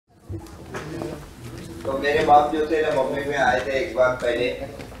तो मेरे बाप जो थे ना मम्मी में आए थे एक बार पहले,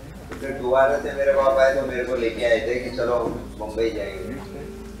 फिर दोबारा से मेरे बाप आए तो मेरे को लेके आए थे कि चलो हम मुंबई जाएंगे।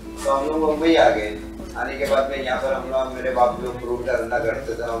 तो हम लोग मुंबई आ गए। आने के बाद में यहाँ पर हम लोग, मेरे बाप जो फ्रूट का धंधा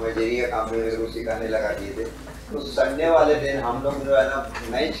करते थे, मजदूरी का काम मेरे को सिखाने लगा दिए थे। तो संडे वाले दिन हम लोग जो है ना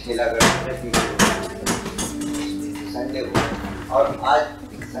मैच खेला करते थे संडे को। और आज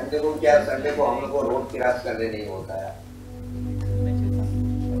संडे को क्या, संडे को हम लोग को रोड क्रॉस करने नहीं होता है।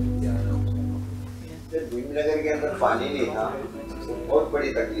 भीम नगर के अंदर पानी नहीं था, तो बहुत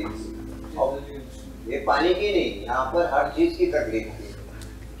बड़ी तकलीफ थी। और ये पानी की नहीं, यहाँ पर हर चीज की तकलीफ थी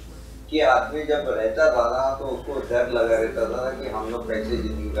कि आदमी जब रहता था ना तो उसको डर लगा रहता था कि हम लोग कैसे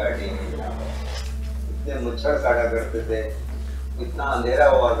जिंदगी काटेंगे। यहाँ पर इतने मच्छर काटा करते थे, इतना अंधेरा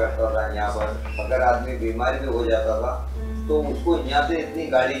हुआ करता था यहाँ पर। अगर आदमी बीमार भी हो जाता था तो उसको यहाँ से इतनी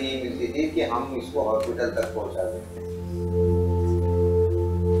गाड़ी नहीं मिलती थी कि हम इसको हॉस्पिटल तक पहुँचा दें।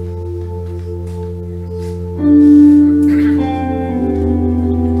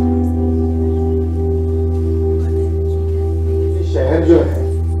 शहर जो है,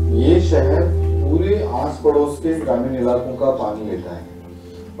 ये शहर पूरे आस पड़ोस के ग्रामीण इलाकों का पानी लेता है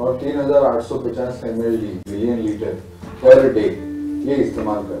और 3850 बिलियन लीटर पर डे ये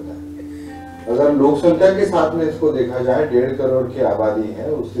इस्तेमाल करता है। अगर लोक संख्या के साथ में इसको देखा जाए, 1.5 करोड़ की आबादी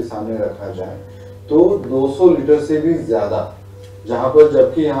है, उसके सामने रखा जाए तो 200 लीटर से भी ज्यादा, जहां पर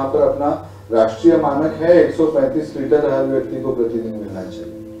जबकि यहाँ पर अपना राष्ट्रीय मानक है 135 लीटर हर व्यक्ति को प्रतिदिन मिलना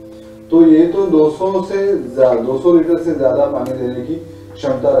चाहिए। तो ये तो 200 लीटर से ज्यादा पानी देने की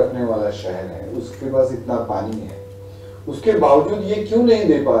क्षमता रखने वाला शहर है, उसके पास इतना पानी है, उसके बावजूद ये क्यों नहीं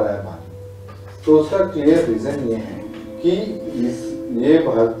दे पा रहा है पानी? तो उसका क्लियर रीजन ये है कि ये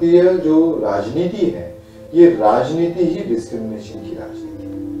भारतीय जो राजनीति है, ये राजनीति ही डिस्क्रिमिनेशन की राजनीति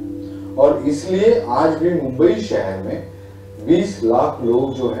है। और इसलिए आज भी मुंबई शहर में 20 लाख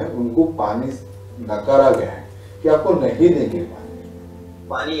लोग जो है उनको पानी नकारा गया है कि आपको नहीं देंगे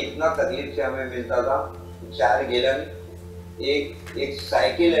पानी। इतना तकलीफ से हमें मिलता था, 4 गैलन एक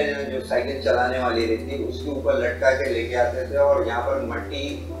साइकिल है जो साइकिल चलाने वाली रहती है, उसके ऊपर लटका के लेके आते थे। और यहाँ पर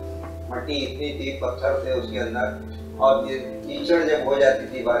मट्टी इतनी थी, पत्थर थे उसके अंदर, और कीचड़ जब हो जाती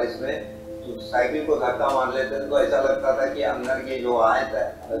थी बारिश में तो साइकिल को धक्का मार लेते थे तो ऐसा लगता था कि अंदर की जो आयत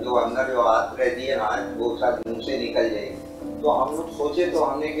है, जो अंदर जो आयत रहती है ना, वो साथ मुंह से निकल जाएगी। तो हम लोग सोचे तो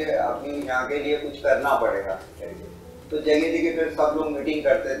हमने कि अपनी यहाँ के लिए कुछ करना पड़ेगा। तो जगह जगह पर सब लोग मीटिंग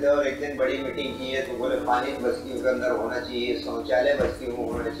करते थे और एक दिन बड़ी मीटिंग की है तो बोले पानी बस्तियों के अंदर होना चाहिए, शौचालय बस्तियों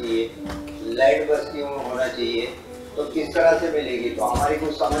में होना चाहिए, लाइट बस्तियों में होना चाहिए। तो किस तरह से मिलेगी? तो हमारी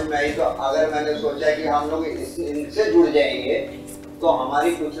कुछ समझ में आई। तो अगर मैंने सोचा कि हम लोग इनसे जुड़ जाएंगे तो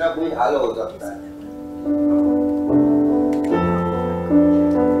हमारी कुछ ना कुछ हल हो सकता है।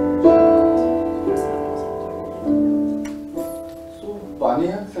 पानी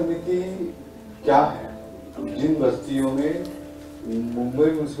हक समिति क्या है? जिन बस्तियों में मुंबई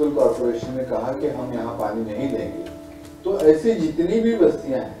म्युनिसिपल कॉर्पोरेशन ने कहा कि हम यहाँ पानी नहीं देंगे, तो ऐसी जितनी भी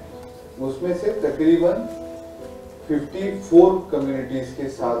बस्तियां हैं उसमें से तकरीबन 54 कम्युनिटीज के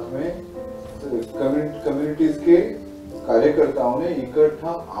साथ में कम्युनिटीज के कार्यकर्ताओं ने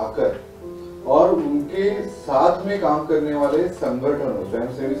इकट्ठा आकर और उनके साथ में काम करने वाले संगठनों,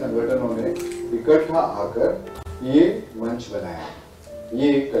 स्वयंसेवी संगठनों ने इकट्ठा आकर ये मंच बनाया,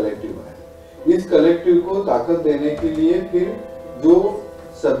 ये एक कलेक्टिव बनाया। इस कलेक्टिव को ताकत देने के लिए फिर जो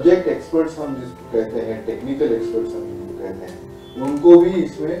सब्जेक्ट एक्सपर्ट्स हम जिसको कहते हैं, टेक्निकल एक्सपर्ट्स हम जिसको कहते हैं, उनको भी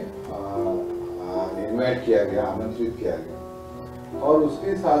इसमें इनवाइट किया गया, आमंत्रित किया गया। और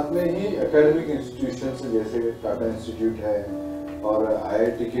उसके साथ में ही एकेडमिक इंस्टीट्यूशन जैसे टाटा इंस्टीट्यूट है और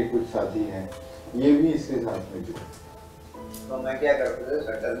IIT के कुछ साथी हैं, ये भी इसके साथ में जुड़े। तो मैं क्या करता था,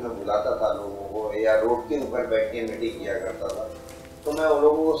 सेंटर में बुलाता था लोगों को या रोड के ऊपर बैठ के मीटिंग किया करता था। तो मैं उन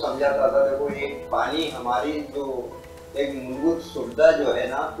लोगों को समझाता था, देखो ये पानी हमारी जो एक मूलभूत सुविधा जो है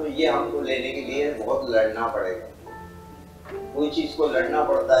ना, तो ये हमको लेने के लिए बहुत लड़ना पड़ेगा। कोई चीज़ को लड़ना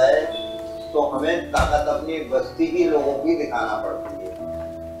पड़ता है तो हमें ताकत अपनी बस्ती की लोगों की दिखाना पड़ती है।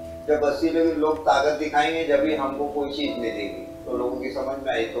 जब बस्ती में लोग ताकत दिखाएंगे जब भी हमको कोई चीज़ मिलेगी। तो लोगों की समझ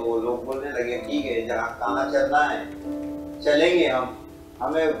में आई तो वो लोग बोलने लगे ठीक है, जहाँ कहाँ चलना है चलेंगे हम,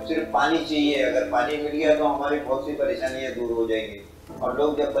 हमें सिर्फ पानी चाहिए। अगर पानी मिल गया तो हमारी बहुत सी परेशानियाँ दूर हो जाएंगी। और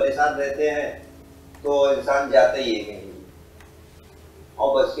लोग जब परेशान रहते हैं तो इंसान जाता ही है कहीं। और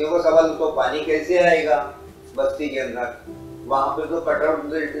बस्तियों का सवाल, तो पानी कैसे आएगा बस्ती के अंदर? वहाँ पे तो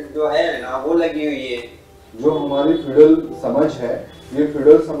कटर जो है ना वो लगी हुई है। जो हमारी फ्यूडल समझ है, ये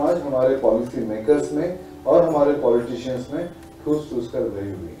फ्यूडल समझ हमारे पॉलिसी मेकर्स में और हमारे पॉलिटिशियंस में ठूस ठूस कर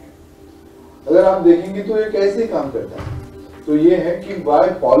भरी हुई है। अगर आप देखेंगे तो ये कैसे काम करता है, तो ये है कि बाय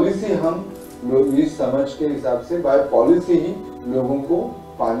पॉलिसी हम लोग इस समझ के हिसाब से बाय पॉलिसी ही लोगों को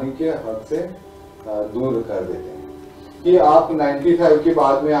पानी के हक से दूर कर देते हैं कि आप 95 के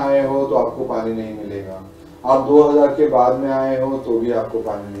बाद में आए हो तो आपको पानी नहीं मिलेगा, आप 2000 के बाद में आए हो तो भी आपको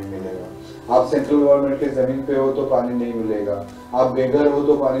पानी नहीं मिलेगा, आप सेंट्रल गवर्नमेंट के जमीन पे हो तो पानी नहीं मिलेगा, आप बेघर हो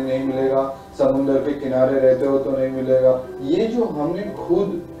तो पानी नहीं मिलेगा, समुद्र के किनारे रहते हो तो नहीं मिलेगा। ये जो हमने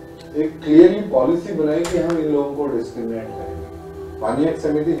खुद एक क्लियरली पॉलिसी बनाई कि हम इन लोगों को डिस्क्रिमिनेट करेंगे। पानी हक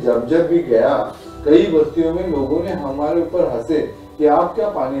समिति जब भी गया, कई बस्तियों में लोगों ने हमारे ऊपर हंसे कि आप क्या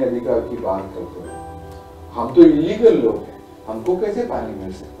पानी अधिकार की बात करते हो, हम तो इलीगल लोग हैं, हमको कैसे पानी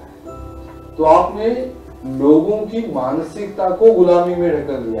मिल सकता है। तो आपने लोगों की मानसिकता को गुलामी में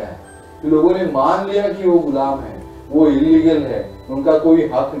ढकेल दिया है, लोगों ने मान लिया कि वो गुलाम है, वो इलीगल है, उनका कोई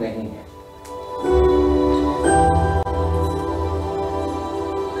हक नहीं है।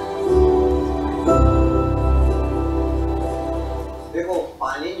 देखो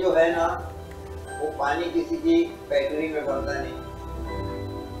पानी जो है ना, वो पानी किसी की फैक्ट्री में बनता नहीं,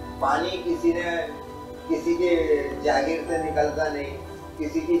 पानी किसी के जागीर से निकलता नहीं,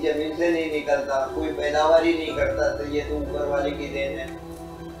 किसी की जमीन से नहीं निकलता, कोई पैदावार ही नहीं करता, तो ये तो ऊपर वाले की देन है,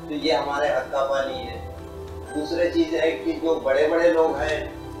 तो ये हमारे हक का पानी है। दूसरी चीज है कि जो बड़े बड़े लोग हैं,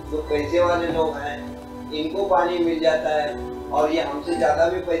 जो पैसे वाले लोग हैं, इनको पानी मिल जाता है और ये हमसे ज्यादा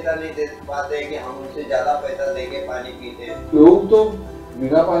भी पैसा नहीं दे पाते कि हम उनसे ज्यादा पैसा देके पानी पीते हैं। लोग तो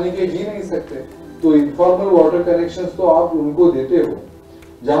बिना पानी के जी नहीं सकते, तो इनफॉर्मल वाटर कनेक्शंस तो आप उनको देते हो।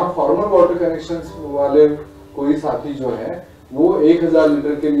 जहाँ फॉर्मल वाटर कनेक्शंस वाले कोई साथी जो है वो 1000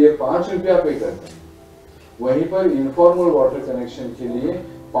 लीटर के लिए 5 रुपया पे करते हैं, वहीं पर इनफॉर्मल वाटर कनेक्शन के लिए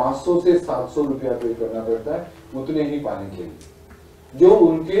 500 से 700 रुपया पे करना पड़ता है, उतने ही पानी के लिए, जो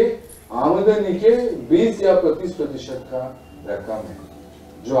उनके आमदनी के 20 या 25% का रकम है,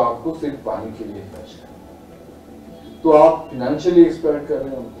 जो आपको सिर्फ पानी के लिए खर्च करना। तो आप फिनेंशियली एक्सप्लॉइट कर रहे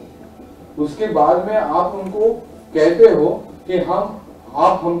हो उनको। उसके बाद में आप उनको कहते हो कि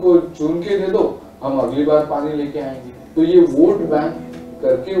आप हमको चुन के दे दो, हम अगली बार पानी लेके आएंगे। तो ये वोट बैंक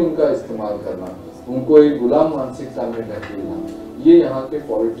करके उनका इस्तेमाल करना, उनको एक गुलाम मानसिकता में ढकेलना, ये यहाँ के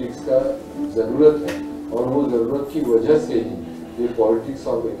पॉलिटिक्स का जरूरत है। और वो जरूरत की वजह से ही, ये पॉलिटिक्स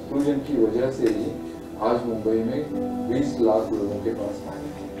ऑफ एक्सक्लूजन की वजह से ही आज मुंबई में 20 लाख लोगों के पास पानी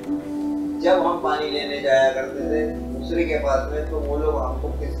है। जब हम पानी लेने जाया करते थे दूसरे के पास में, तो वो लोग हमको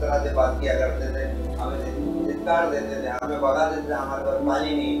किस तरह से बात किया करते थे, हमें धिक्कार देते थे, हमें भगा देते थे, हमारे पास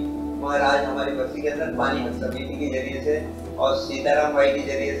पानी नहीं। मगर आज हमारी बस्ती के अंदर पानी हक समिति के जरिए से और सीताराम भाई के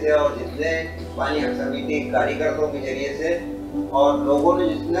जरिए से और जितने पानी हक समिति कार्यकर्ताओं के जरिए से और लोगों ने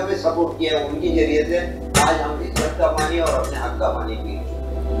जितना भी सपोर्ट किया उनके जरिए से आज हम इज्जत का पानी और अपने हक का पानी पी रहे हैं।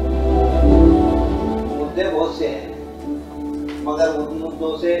 मुद्दे बहुत से हैं, मगर उन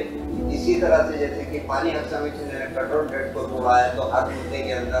मुद्दों से इसी तरह से जैसे कि पानी हक समिति ने कटआउट डेट को तोड़ा है, तो हर मुद्दे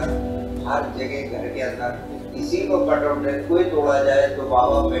के अंदर, हर जगह घर के अंदर इसी को कटआउट डेट कोई तोड़ा जाए तो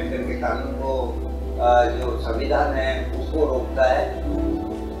बाबा अम्बेडकर के कानून को जो संविधान है उसको रोकता है,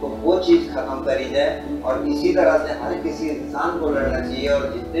 तो वो चीज़ खत्म करी जाए। और इसी तरह से हर किसी इंसान को लड़ना चाहिए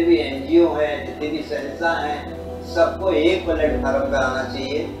और जितने भी NGO हैं, जितनी भी संस्था हैं, सबको एक प्लेटफार्म पर आना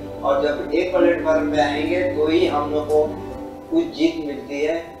चाहिए। और जब एक प्लेटफार्म पे आएंगे तो ही हम लोग को कुछ जीत मिलती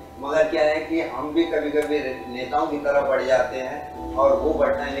है। मगर क्या है कि हम भी कभी कभी नेताओं की तरफ बढ़ जाते हैं और वो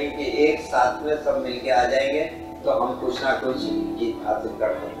बढ़ना नहीं कि एक साथ में सब मिलके आ जाएंगे तो हम कुछ ना कुछ जीत हासिल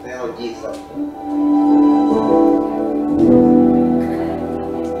कर सकते हैं और जीत सकते हैं।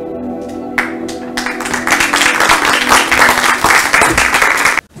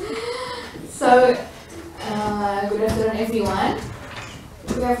 So, good afternoon everyone.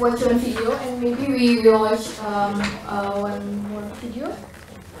 We have watched one video and maybe we will watch one more video.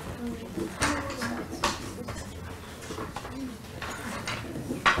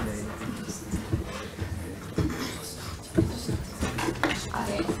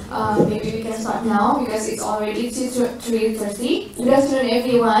 Maybe we can start now because it's already 3:30. Good afternoon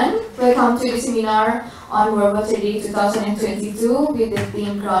everyone. Welcome to the seminar on World Water Day 2022 with the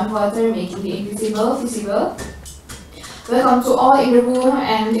theme Groundwater, Making the Invisible Visible. Welcome to all in the room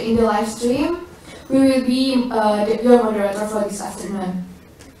and in the live stream. We will be your moderator for this afternoon.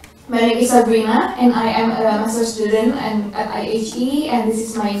 My name is Sabrina and I am a master student at IAH, and this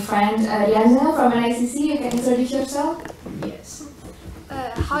is my friend Rianne from NICC. You can introduce yourself? Yes.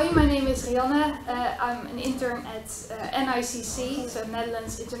 Hi, my name is Rianne. I'm an intern at NICC, so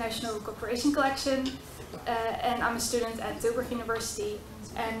Netherlands International Cooperation Collection, and I'm a student at Tilburg University,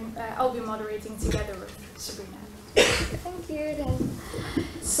 and I'll be moderating together with Sabrina. Thank you. Then.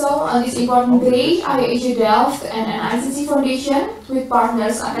 So on this important day, IAH Delft and NICC Foundation with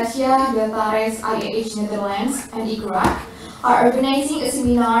partners Acacia, Deltares, IAH Netherlands and IGRAC are organizing a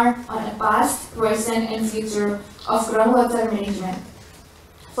seminar on the past, present and future of groundwater management.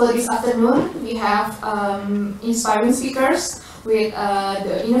 For this afternoon, we have inspiring speakers with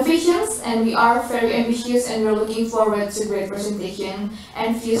the innovations, and we are very ambitious and we're looking forward to great presentation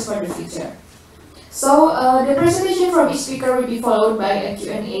and views for the future. So the presentation from each speaker will be followed by a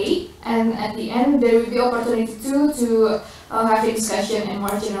Q&A, and at the end there will be opportunity to have a discussion and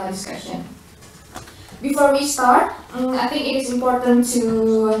more general discussion. Before we start, I think it is important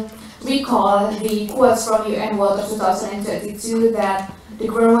to recall the quotes from UN Water 2022 that the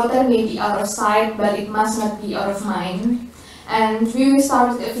groundwater may be out of sight, but it must not be out of mind. And we will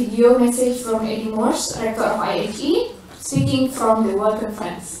start with a video message from Eddie Morse, Rector of IAH, speaking from the World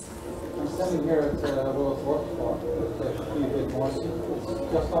Conference. I'm standing here at World Water Park. It should be a bit more.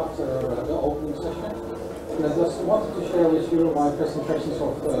 It's just after the opening session. And I just wanted to share with you my first impressions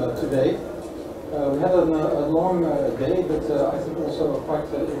of today. We had a long day, but I think also a quite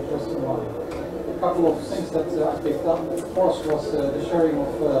interesting one. A couple of things that I picked up, of course, was the sharing of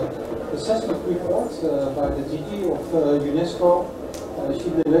assessment reports by the DG of UNESCO. She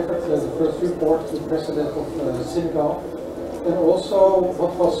delivered the first report to the President of Senegal. And also,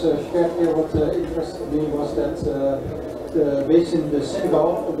 what was shared here, what interested me was that the basin, the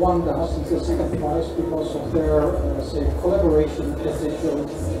Senegal, won the Hastings second prize because of their, say, collaboration that they showed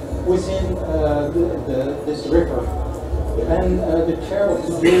within this river. And the chair of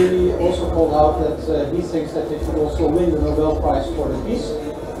the jury also called out that he thinks that they should also win the Nobel Prize for the Peace,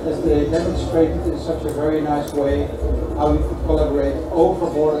 as they demonstrated in such a very nice way how we could collaborate over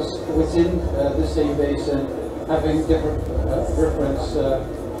borders within the same basin, having different reference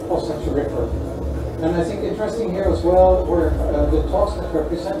of such a river. And I think interesting here as well were the talks that were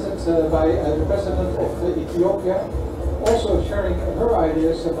presented by the President of Ethiopia, also sharing her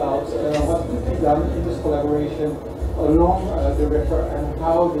ideas about what could be done in this collaboration along the river and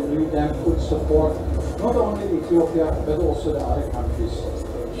how the new dam could support not only Ethiopia but also the other countries.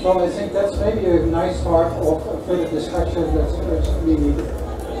 So I think that's maybe a nice start of further discussion that's urgently needed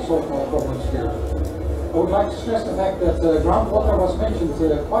to solve our problems here. I would like to stress the fact that groundwater was mentioned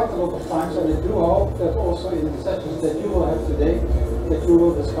quite a lot of times, and I do hope that also in the sessions that you will have today, that you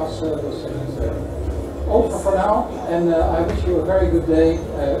will discuss those things there. Over for now, and I wish you a very good day,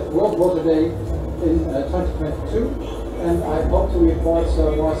 World Water Day in 2022, and I hope to report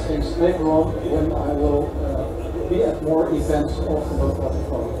more things later on when I will be at more events of the World Water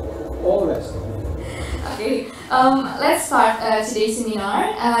Forum. All the best. Okay, let's start today's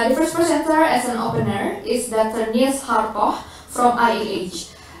seminar. The first presenter as an opener is Dr. Niels Hartog from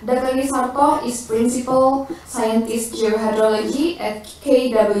IAH. Dr. Niels Hartog is Principal Scientist Geohydrology at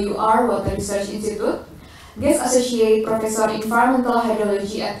KWR Water Research Institute, Guest Associate Professor Environmental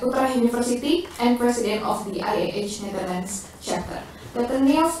Hydrology at Utrecht University, and President of the IAH Netherlands chapter. Dr.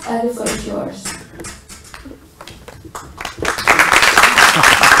 Niels, the floor is yours.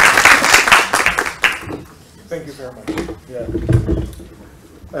 Thank you very much. Yeah.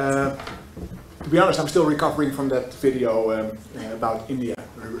 To be honest, I'm still recovering from that video about India,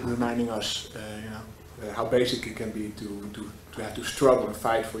 reminding us, how basic it can be to have to struggle and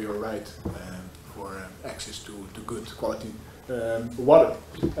fight for your right for access to good quality water.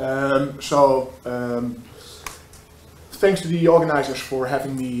 Thanks to the organizers for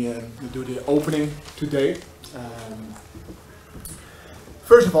having me do the opening today.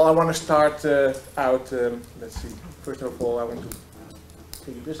 First of all, I want to start out, let's see, first of all I want to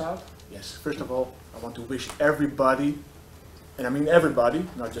figure this out. Yes, first of all I want to wish everybody, and I mean everybody,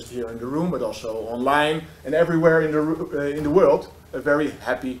 not just here in the room but also online and everywhere in the world, a very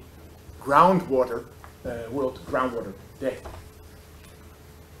happy Groundwater, World Groundwater Day.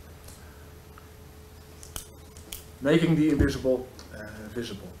 Making the invisible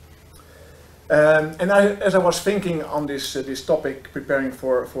visible. As I was thinking on this topic, preparing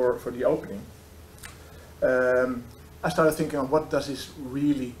for the opening, I started thinking on what does this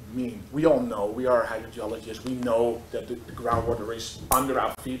really mean. We all know, we are hydrogeologists, we know that the groundwater is under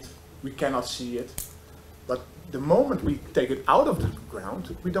our feet, we cannot see it. But the moment we take it out of the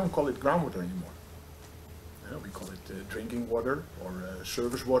ground, we don't call it groundwater anymore. We call it drinking water or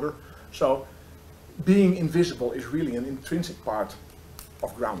surface water. So being invisible is really an intrinsic part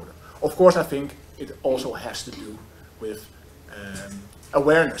of groundwater. Of course, I think it also has to do with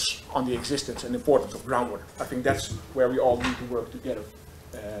awareness on the existence and importance of groundwater. I think that's where we all need to work together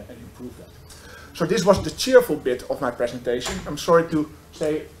and improve that. So this was the cheerful bit of my presentation. I'm sorry to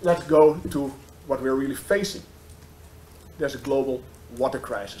say, let's go to what we're really facing. There's a global water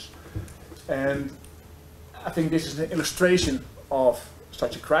crisis. And I think this is an illustration of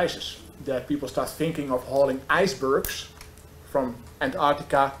such a crisis, that people start thinking of hauling icebergs from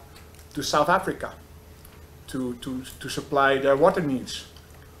Antarctica to South Africa to supply their water needs.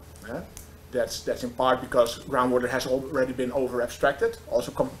 That's in part because groundwater has already been over-abstracted,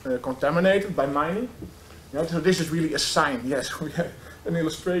 also contaminated by mining. So this is really a sign. Yes, we have an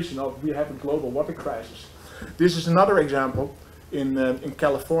illustration of we have a global water crisis. This is another example in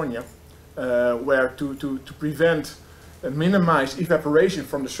California, where to prevent and minimize evaporation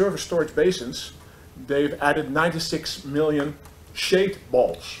from the surface storage basins, they've added 96 million shade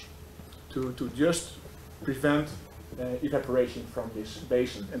balls to just prevent evaporation from this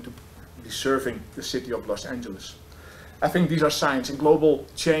basin and to be serving the city of Los Angeles. I think these are signs, and global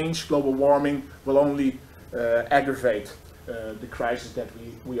change, global warming will only aggravate the crisis that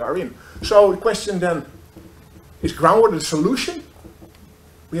we are in. So the question then, is groundwater the solution?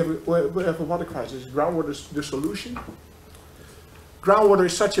 We have a water crisis. Is groundwater the solution? Groundwater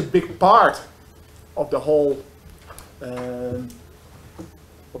is such a big part of the whole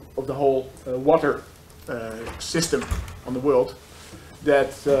water system on the world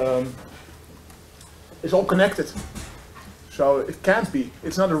that is all connected. So it can't be.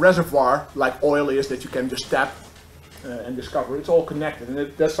 It's not a reservoir like oil is that you can just tap and discover. It's all connected,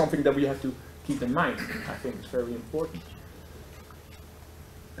 and that's something that we have to keep in mind. I think it's very important.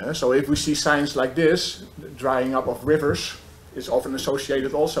 So if we see signs like this, the drying up of rivers is often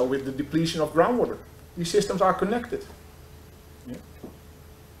associated also with the depletion of groundwater. These systems are connected. Yeah.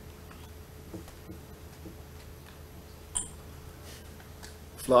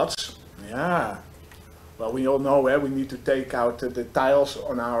 Floods, yeah. Well, we all know we need to take out the tiles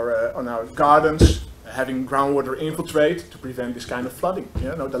on our gardens, having groundwater infiltrate to prevent this kind of flooding.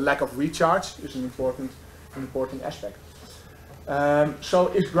 The lack of recharge is an important aspect. So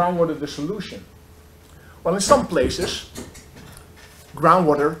is groundwater the solution? Well, in some places,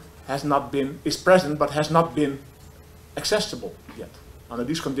 groundwater is present but has not been accessible yet. Under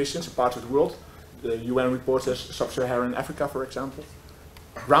these conditions, in parts of the world, the UN report says sub-Saharan Africa, for example,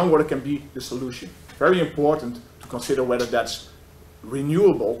 groundwater can be the solution. Very important to consider whether that's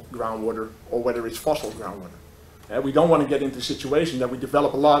renewable groundwater or whether it's fossil groundwater. We don't want to get into a situation that we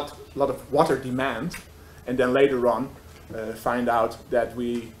develop a lot of water demand and then later on find out that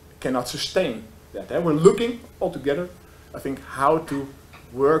we cannot sustain that. We're looking altogether, I think, how to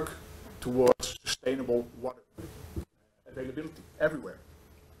work towards sustainable water availability everywhere.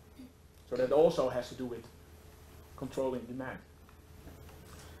 So that also has to do with controlling demand.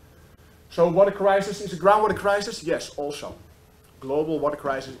 So water crisis is a groundwater crisis? Yes, also. Global water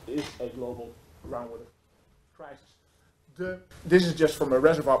crisis is a global groundwater crisis. This is just from a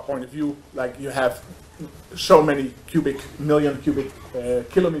reservoir point of view, like you have so many million cubic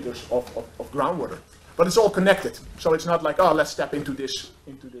kilometers of groundwater. But it's all connected. So it's not like, oh, let's step into this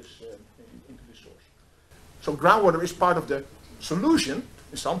source. So groundwater is part of the solution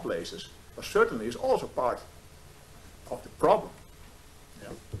in some places, but certainly is also part of the problem.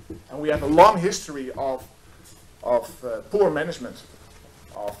 Yeah. And we have a long history of poor management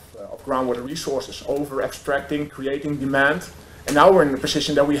of groundwater resources, over abstracting, creating demand, and now we're in a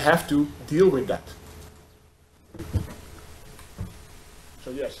position that we have to deal with that.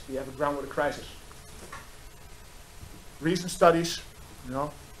 So yes, we have a groundwater crisis. Recent studies,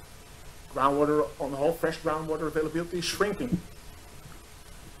 groundwater on the whole, fresh groundwater availability is shrinking.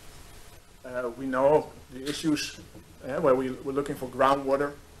 We know the issues where we're looking for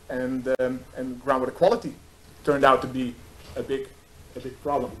groundwater and groundwater quality turned out to be a big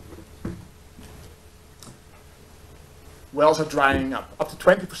problem. Wells are drying up to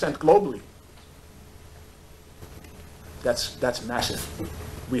 20% globally. That's massive.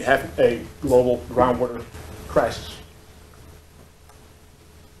 We have a global groundwater crisis.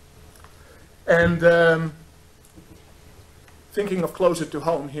 And thinking of closer to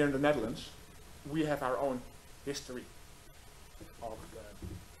home here in the Netherlands, we have our own history of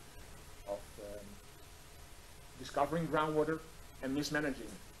discovering groundwater and mismanaging it.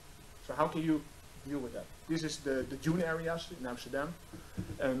 So how can you deal with that? This is the dune areas in Amsterdam,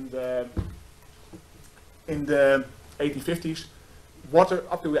 and in the 1850s,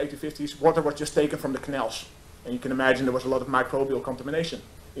 up to the 1850s, water was just taken from the canals, and you can imagine there was a lot of microbial contamination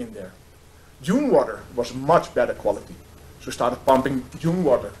in there. Dune water was much better quality, so we started pumping dune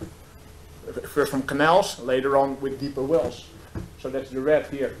water, first from canals, later on with deeper wells. So that's the red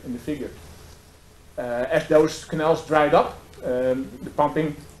here in the figure. As those canals dried up, the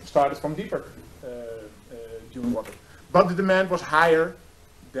pumping started from deeper dune water. But the demand was higher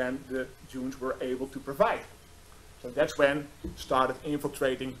than the dunes were able to provide. So that's when started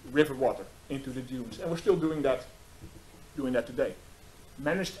infiltrating river water into the dunes. And we're still doing that today.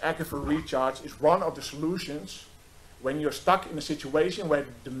 Managed aquifer recharge is one of the solutions when you're stuck in a situation where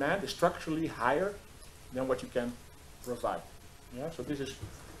demand is structurally higher than what you can provide. Yeah, so this is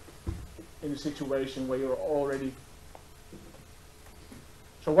in a situation where you're already...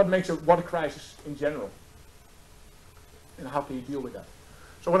 So what makes a water crisis in general? And how can you deal with that?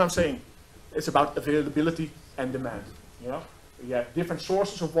 So what I'm saying, it's about availability and demand. You know, you have different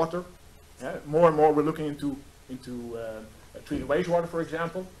sources of water. Yeah? More and more we're looking into treated wastewater, for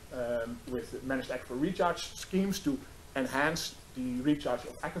example, with managed aquifer recharge schemes to enhance the recharge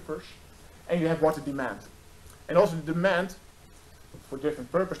of aquifers. And you have water demand. And also the demand, for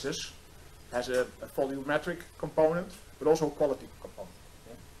different purposes, has a volumetric component, but also a quality component.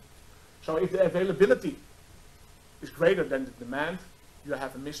 Yeah? So if the availability is greater than the demand, you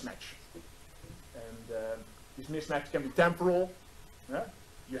have a mismatch. And this mismatch can be temporal. Yeah?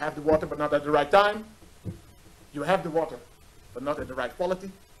 You have the water, but not at the right time. You have the water, but not at the right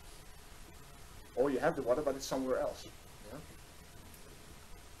quality. Or you have the water, but it's somewhere else. Yeah?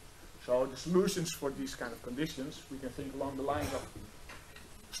 So the solutions for these kind of conditions, we can think along the lines of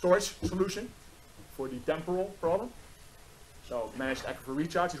storage solution for the temporal problem. So managed aquifer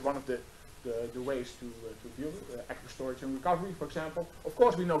recharge is one of the ways to deal with aquifer storage and recovery, for example. Of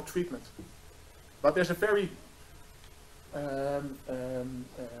course, we know treatment, but there's a very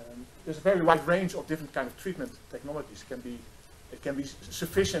wide range of different kind of treatment technologies. It can be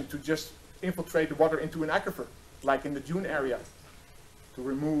sufficient to just infiltrate the water into an aquifer, like in the dune area, to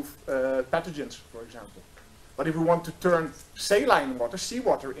remove pathogens, for example. But if we want to turn saline water,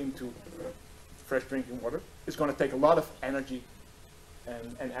 seawater, into fresh drinking water, it's going to take a lot of energy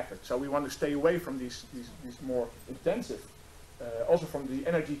and effort. So we want to stay away from these more intensive, also from the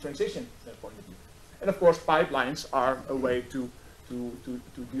energy transition point of view. And of course, pipelines are a way to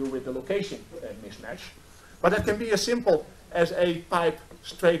deal with the location mismatch. But that can be as simple as a pipe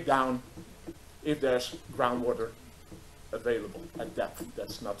straight down if there's groundwater available at depth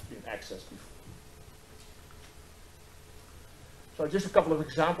that's not been accessed before. So just a couple of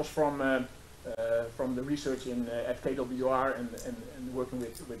examples from the research at KWR and working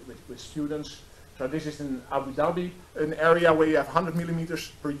with students. So this is in Abu Dhabi, an area where you have 100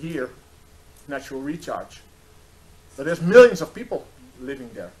 millimeters per year natural recharge. But there's millions of people living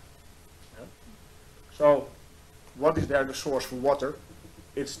there. Yeah? So what is there the source for water?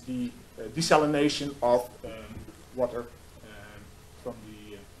 It's the desalination of water from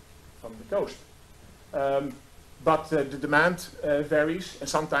the coast. But the demand varies, and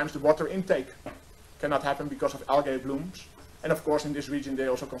sometimes the water intake cannot happen because of algae blooms. And of course, in this region, they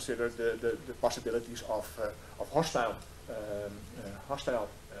also consider the possibilities of hostile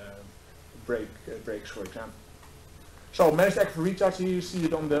breaks, for example. So managed aquifer recharge, here you see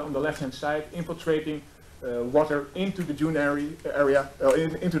it on the left-hand side, infiltrating water into the dune area,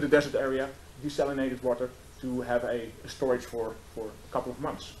 into the desert area, desalinated water, to have a storage for a couple of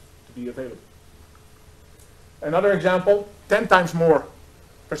months to be available. Another example, 10 times more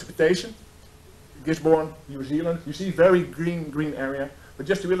precipitation. Gisborne, New Zealand. You see very green area. But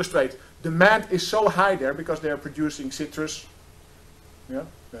just to illustrate, demand is so high there because they are producing citrus, yeah,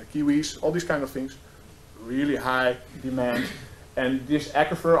 kiwis, all these kind of things. Really high demand. And this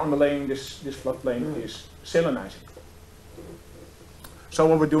aquifer underlaying this floodplain is salinizing. So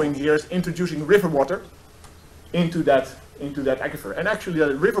what we're doing here is introducing river water into that aquifer. And actually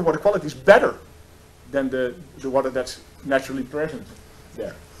the river water quality is better than the water that's naturally present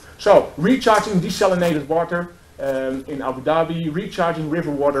there. So, recharging desalinated water in Abu Dhabi, recharging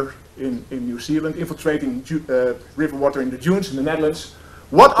river water in New Zealand, infiltrating river water in the dunes in the Netherlands.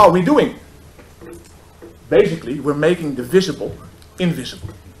 What are we doing? Basically, we're making the visible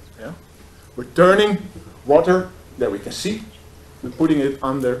invisible. Yeah? We're turning water that we can see, we're putting it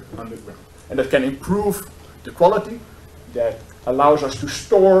underground. And that can improve the quality, that allows us to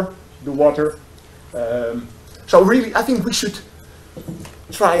store the water. So really, I think we should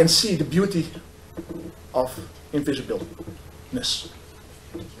try and see the beauty of invisibleness.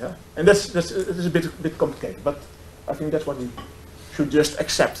 Yeah? And that's a bit complicated, but I think that's what we should just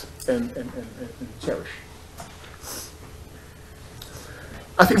accept and cherish.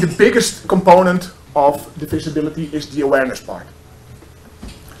 I think the biggest component of the visibility is the awareness part.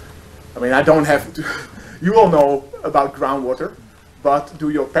 I mean, I don't have to, you all know about groundwater, but do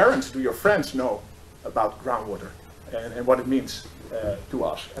your parents, do your friends know about groundwater and what it means to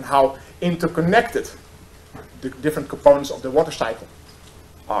us, and how interconnected the different components of the water cycle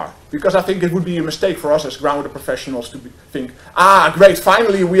are? Because I think it would be a mistake for us as groundwater professionals to think, great,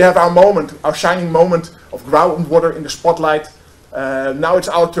 finally we have our moment, our shining moment of groundwater in the spotlight, now it's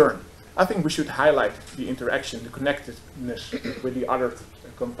our turn. I think we should highlight the interaction, the connectedness with the other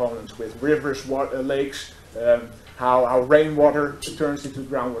components, with rivers, lakes, how rainwater turns into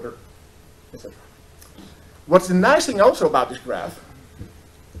groundwater, etc. What's the nice thing also about this graph,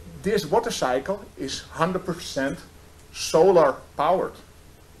 this water cycle is 100% solar powered.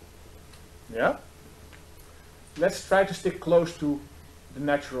 Yeah? Let's try to stick close to the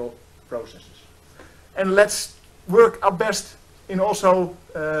natural processes. And let's work our best in also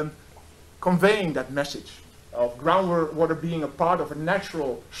conveying that message of groundwater being a part of a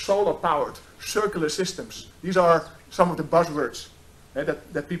natural, solar-powered, circular systems. These are some of the buzzwords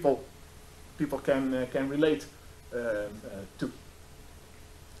that people can relate to.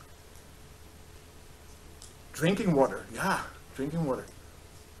 Drinking water, yeah, drinking water.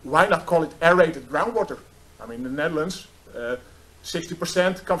 Why not call it aerated groundwater? I mean, in the Netherlands,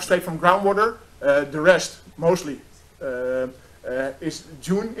 60% comes straight from groundwater. The rest, mostly, is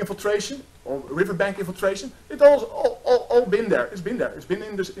dune infiltration or riverbank infiltration. It's all been there. It's been there. It's been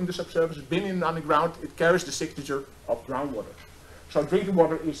in the subsurface. It's been in the underground. It carries the signature of groundwater. So drinking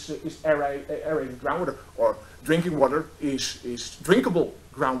water is aerated groundwater, or drinking water is drinkable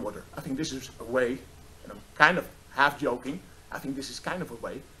groundwater. I think this is a way, and I'm kind of half joking, I think this is kind of a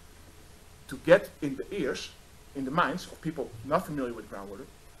way to get in the ears, in the minds of people not familiar with groundwater,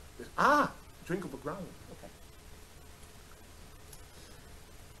 that, drinkable groundwater, okay.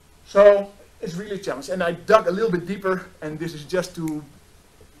 So it's really a challenge, and I dug a little bit deeper, and this is just to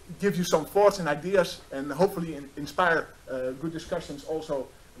give you some thoughts and ideas, and hopefully inspire good discussions also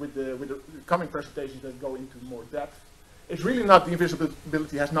with the coming presentations that go into more depth. It's really not, the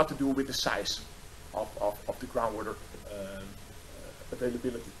invisibility has not to do with the size of the groundwater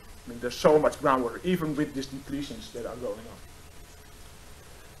availability. I mean, there's so much groundwater, even with these depletions that are going on.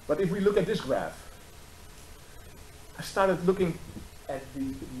 But if we look at this graph, I started looking at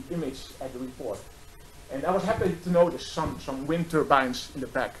the image at the report. And I was happy to notice some wind turbines in the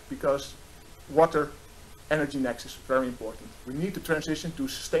back, because water energy nexus is very important. We need to transition to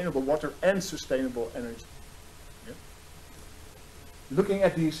sustainable water and sustainable energy. Yeah? Looking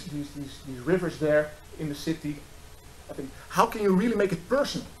at these rivers there in the city, I think, how can you really make it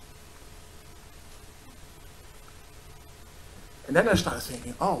personal? And then I started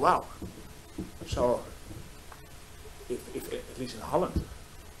thinking, oh wow, so if at least in Holland,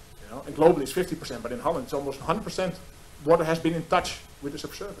 you know, and globally it's 50%, but in Holland it's almost 100% water has been in touch with the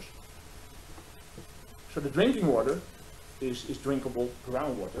subsurface. So the drinking water is drinkable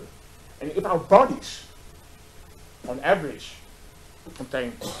groundwater. And if our bodies, on average,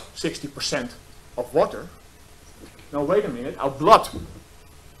 contain 60% of water, now wait a minute, our blood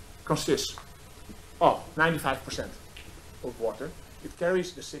consists of 95% of water. It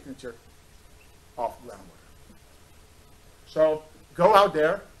carries the signature of groundwater. So go out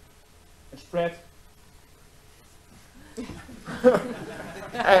there and spread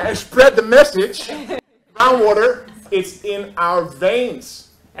and spread the message. Groundwater, it's in our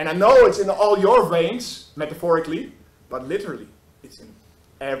veins. And I know it's in all your veins, metaphorically, but literally, it's in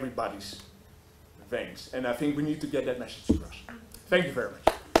everybody's veins. And I think we need to get that message across. Thank you very much.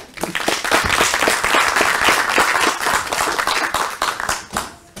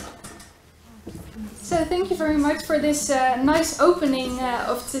 So thank you very much for this nice opening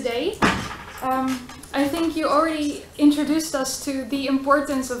of today. I think you already introduced us to the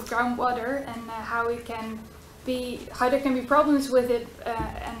importance of groundwater and how there can be problems with it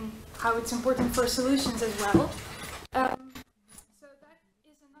and how it's important for solutions as well. So that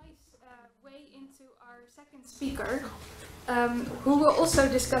is a nice way into our second speaker, who will also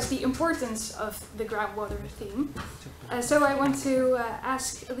discuss the importance of the groundwater theme. So I want to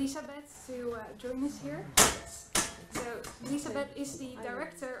ask Elisabeth to join us here. So Elisabeth is the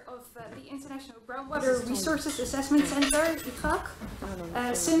director of the International Groundwater Resources Assessment Center,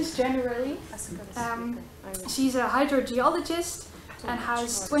 IGRAC, since January. She's a hydrogeologist and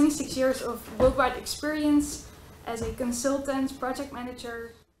has 26 years of worldwide experience as a consultant, project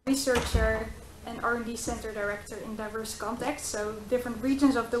manager, researcher, and R&D center director in diverse contexts, so different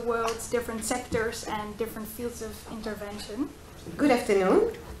regions of the world, different sectors, and different fields of intervention. Good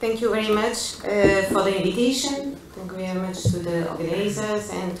afternoon. Thank you very much for the invitation. Thank you very much to the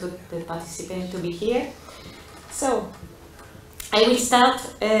organizers and to the participants to be here. So, I will start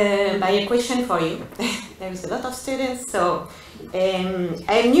by a question for you. There is a lot of students, so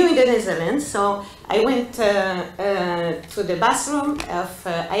I'm new in the Netherlands, so I went to the bathroom of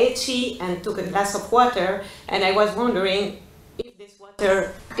IAH and took a glass of water, and I was wondering if this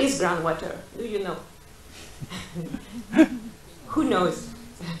water is groundwater. Do you know? Who knows?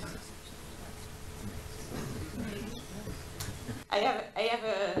 I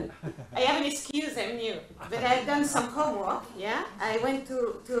have an excuse, I'm new, but I've done some homework. Yeah, I went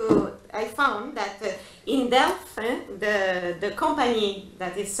I found that in Delft, the company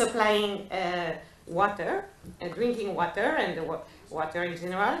that is supplying water, drinking water, and water in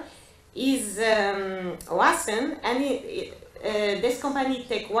general, is Wassen, and this company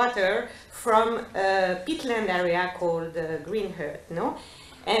take water from a peatland area called Greenheart, no?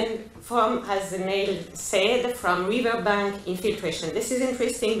 And from, as the name said, from riverbank infiltration. This is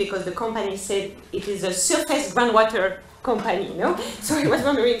interesting because the company said it is a surface groundwater company, no? So I was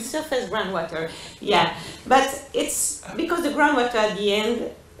wondering, surface groundwater, yeah. But it's because the groundwater at the end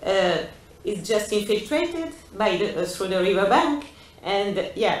is just infiltrated by through the riverbank.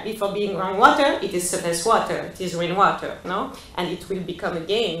 And yeah, before being groundwater, it is surface water, it is rainwater, no? And it will become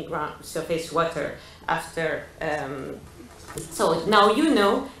again surface water after. So now you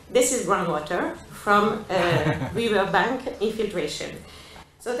know this is groundwater from riverbank infiltration.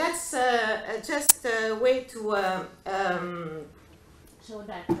 So that's just a way to show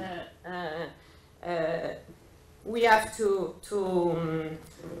that we have to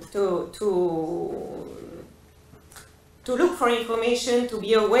look for information, to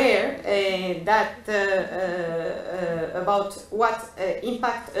be aware that about what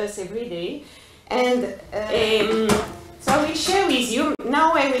impacts us every day, and so I will share with you.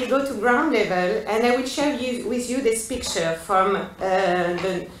 Now I will go to ground level, and I will share with you this picture from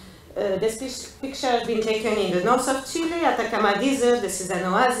this picture has been taken in the north of Chile, Atacama Desert. This is an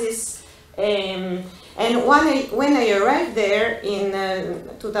oasis. And when I arrived there in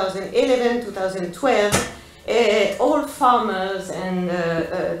 2011, 2012, all farmers and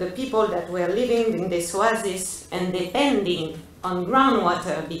the people that were living in this oasis and depending on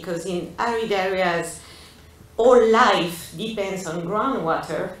groundwater, because in arid areas all life depends on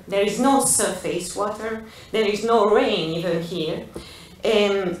groundwater. There is no surface water, there is no rain even here.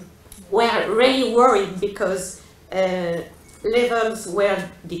 We're really worried because levels were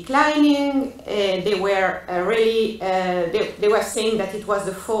declining. They were really, they were saying that it was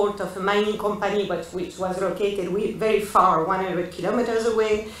the fault of a mining company, but which was located very far, 100 kilometers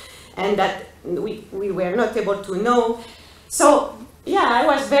away, and that we were not able to know. So yeah, I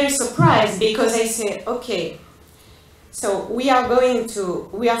was very surprised because I said, okay, so we are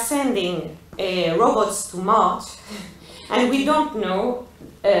sending robots to Mars, and we don't know,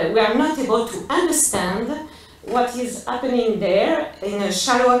 we are not able to understand what is happening there in a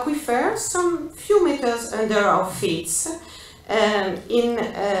shallow aquifer, some few meters under our feet, and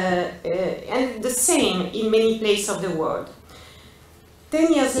the same in many places of the world.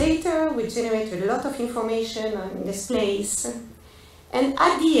 10 years later, we generated a lot of information on this place, and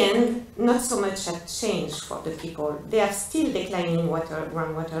at the end, not so much has changed for the people. They are still declining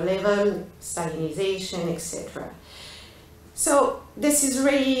groundwater level, salinization, etc. So this is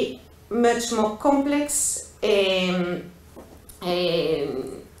really much more complex. You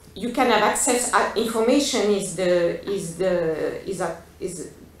can have access. Information is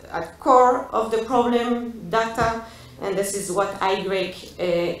at core of the problem. Data, and this is what IGRAC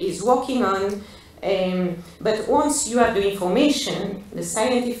is working on. But once you have the information, the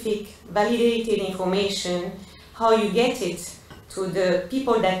scientific, validated information, how you get it to the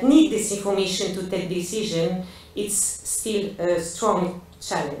people that need this information to take decision, it's still a strong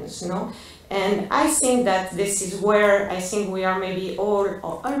challenge, no? And I think that this is where I think we are maybe all,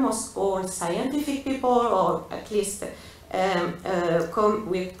 or almost all, scientific people, or at least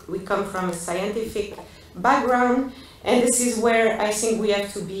we come from a scientific background, and this is where I think we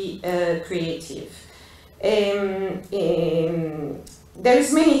have to be creative. There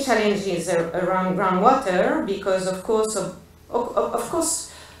is many challenges around groundwater because, of course,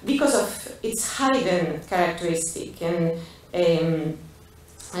 because of its hidden characteristic, and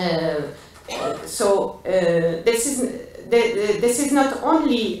this is not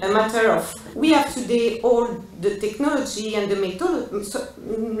only a matter of, we have today all the technology and the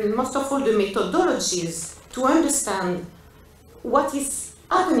most of all the methodologies to understand what is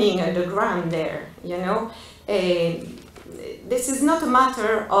happening underground there, you know. This is not a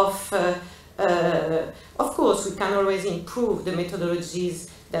matter of course we can always improve the methodologies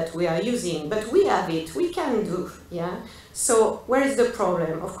that we are using, but we have it, we can do, yeah. So where is the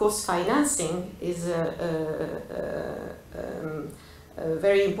problem? Of course, financing is a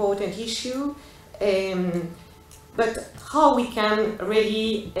very important issue, but how we can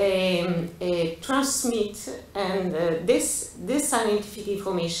really transmit and this scientific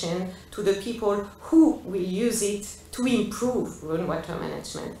information to the people who will use it to improve groundwater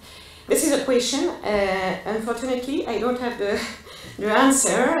management. This is a question. Unfortunately, I don't have the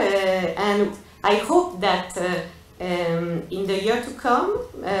answer, and I hope that in the year to come,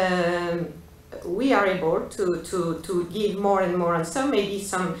 we are able to give more and more answers. Maybe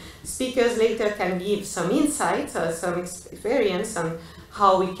some speakers later can give some insights or some experience on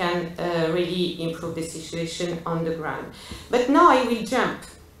how we can really improve the situation on the ground. But now I will jump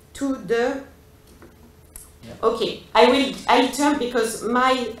to the... Okay, I'll jump because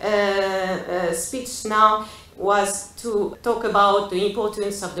my speech now was to talk about the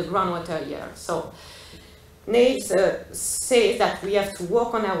importance of the groundwater year. So, Nate says that we have to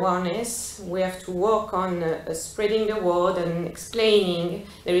work on awareness, we have to work on spreading the word and explaining.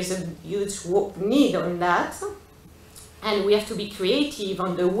 There is a huge need on that, and we have to be creative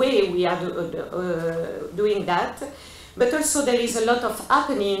on the way we are doing that. But also there is a lot of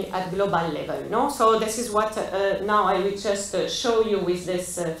happening at global level, no? So this is what now I will just show you with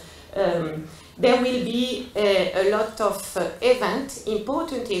this. There will be a lot of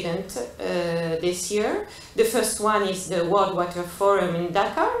important events this year. The first one is the World Water Forum in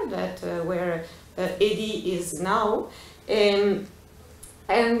Dakar, that where Eddie is now. And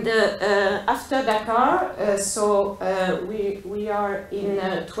after Dakar, we are in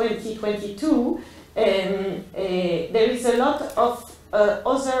 2022. There is a lot of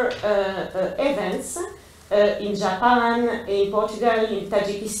other events in Japan, in Portugal, in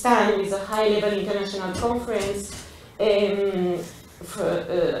Tajikistan, with a high-level international conference until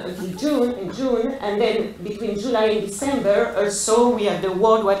June, and then between July and December, also we have the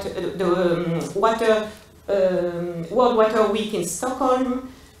World Water Week in Stockholm.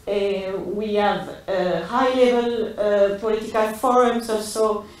 We have high-level political forums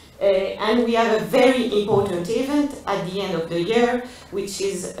also. And we have a very important event at the end of the year, which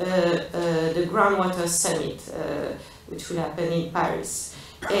is the Groundwater Summit, which will happen in Paris.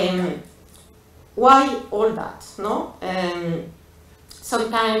 Why all that? No?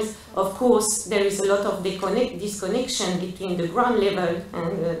 Sometimes, of course, there is a lot of disconnection between the ground level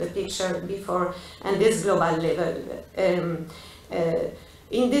and the picture before and this global level.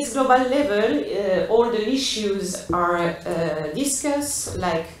 In this global level, all the issues are discussed,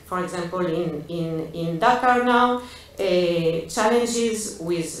 like, for example, in Dakar now, challenges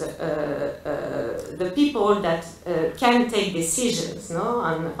with the people that can take decisions, no,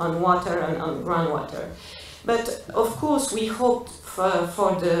 on water and on groundwater. But of course, we hope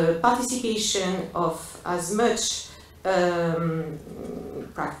for the participation of as much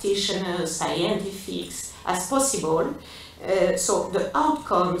practitioners, scientists as possible. So the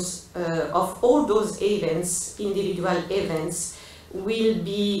outcomes of all those events, individual events, will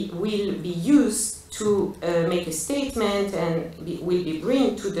be used to make a statement and will be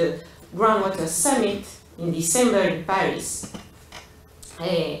bring to the Groundwater Summit in December in Paris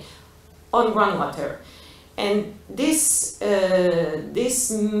on groundwater. And this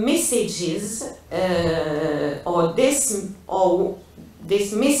messages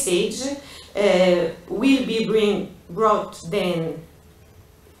this message will be brought then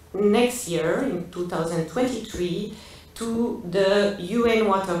next year in 2023 to the UN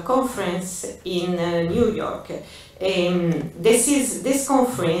Water Conference in New York. This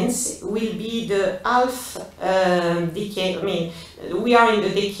conference will be the half decade. I mean, we are in the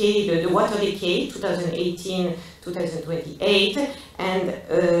decade, the water decade, 2018-2028, and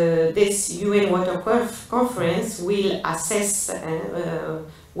this UN Water Conference will assess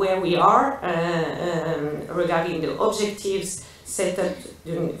where we are regarding the objectives set up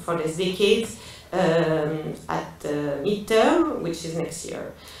for this decade at midterm, which is next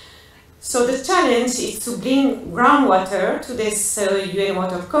year. So the challenge is to bring groundwater to this UN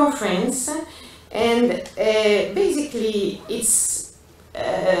Water Conference, and basically it's,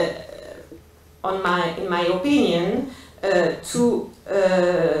 in my opinion, the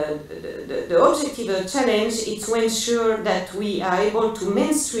objective of the challenge is to ensure that we are able to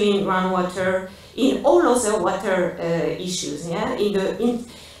mainstream groundwater in all other water issues. Yeah,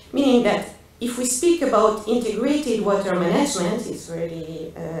 meaning that if we speak about integrated water management, it's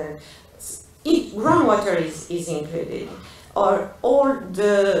really groundwater is included. Or all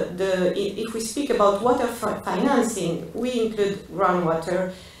if we speak about water financing, we include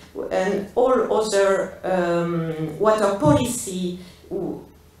groundwater, and all other water policy.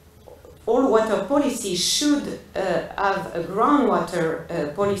 All water policy should have a groundwater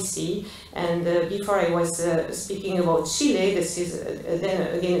policy. And before I was speaking about Chile, this is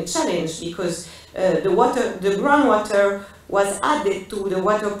then again a challenge, because the groundwater was added to the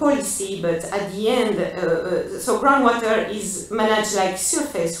water policy, but at the end, so groundwater is managed like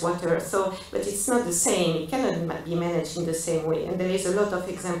surface water, but it's not the same. It cannot be managed in the same way, and there is a lot of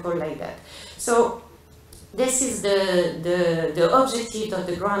examples like that. So this is the objective of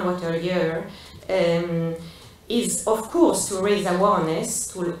the groundwater year. is, of course, to raise awareness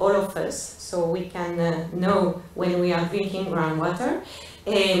to all of us, so we can know when we are drinking groundwater,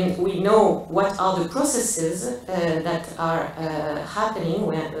 and we know what are the processes that are happening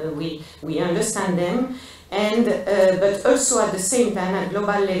when we understand them, and but also at the same time at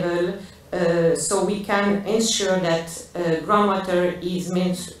global level, so we can ensure that groundwater is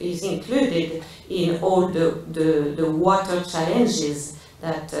included in all the water challenges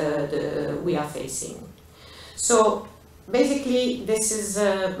that we are facing. So basically, this is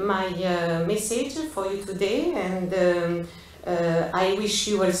my message for you today, and I wish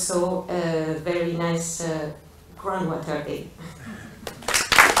you also a very nice groundwater day.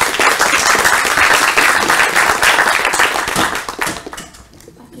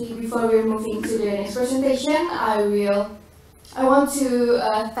 Okay, before we're moving to the next presentation, I want to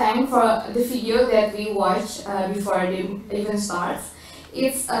thank for the video that we watched before the event starts.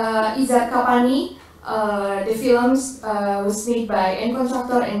 It's Izzat Pani. The film was made by N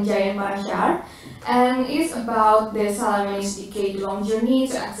Contractor and Giant Parashar, and it's about the Salmani's decade-long journey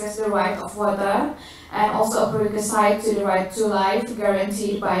to access the right of water, and also a prerequisite to the right to life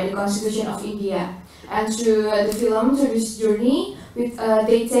guaranteed by the Constitution of India. And through the film, through this journey,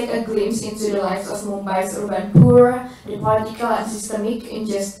 they take a glimpse into the lives of Mumbai's urban poor, the political and systemic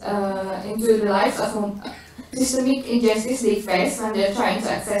injustice they face when they're trying to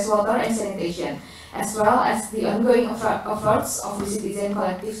access water and sanitation, as well as the ongoing efforts of the citizen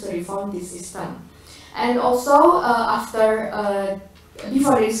collectives to reform this system. And also,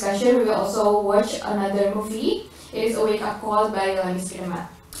 before the discussion, we will also watch another movie. It is A Wake-Up Call by NICC.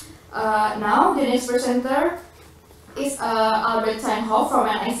 Now, the next presenter is Albert Teinhoff from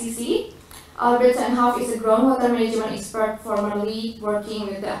NICC. Albert Teinhoff is a groundwater management expert formerly working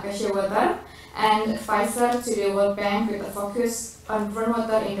with the Acacia water and advisor to the World Bank with a focus on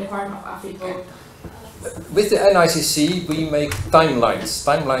groundwater in the Horn of Africa. With the NICC, we make timelines.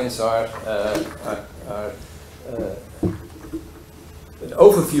 Timelines are an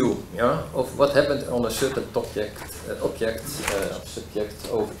overview, yeah, of what happened on a certain subject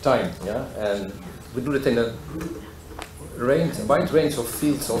over time, yeah, and we do it in a wide range of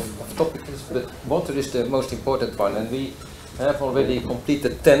fields of topics, but water is the most important one, and we have already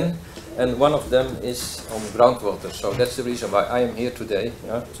completed 10, and one of them is on groundwater. So that's the reason why I am here today,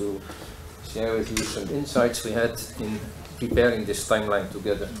 yeah, to share with you some insights we had in preparing this timeline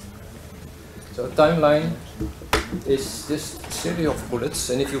together. So a timeline is just a series of bullets,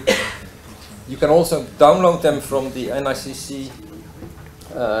 and if you can also download them from the NICC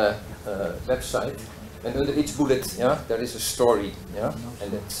website, and under each bullet, yeah, there is a story, yeah,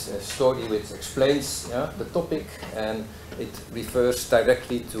 and it's a story which explains, yeah, the topic, and it refers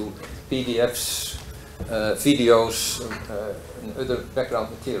directly to PDFs, videos, and other background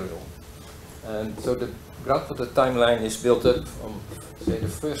material. And so the groundwater timeline is built up on, say, the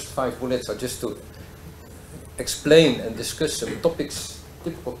first 5 bullets are just to explain and discuss some topics,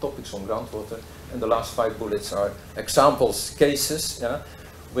 typical topics on groundwater, and the last 5 bullets are examples, cases, yeah,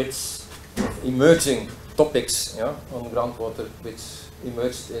 which emerging topics, yeah, on groundwater, which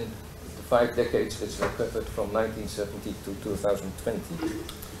emerged in the 5 decades which were covered from 1970 to 2020.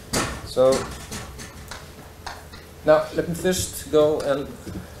 So now let me first go and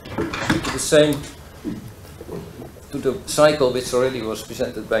to the cycle which already was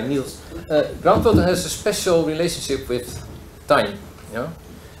presented by Niels. Groundwater has a special relationship with time, yeah?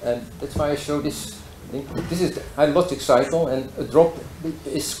 And that's why I show this link. This is the hydrologic cycle, and a drop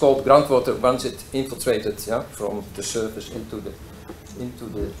is called groundwater once it infiltrated, yeah, from the surface into the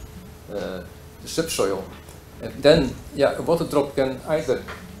subsoil. And then, yeah, a water drop can either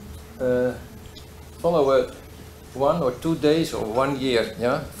follow a 1 or 2 days or 1 year,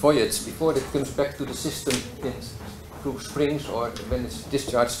 yeah, voyage before it comes back to the system through springs or when it's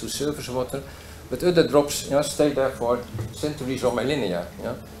discharged to surface water. But other drops, yeah, stay there for centuries or millennia.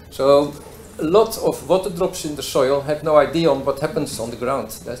 Yeah. So a lot of water drops in the soil have no idea on what happens on the ground.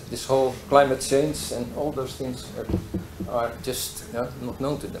 That's this whole climate change and all those things are just, yeah, not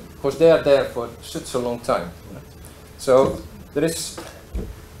known to them, because they are there for such a long time. Yeah. So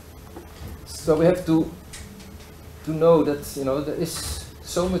we have to know that, you know, there is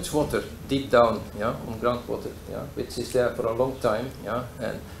so much water deep down, yeah, on groundwater, yeah, which is there for a long time, yeah,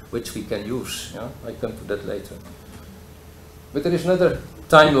 and which we can use. Yeah, I come to that later. But there is another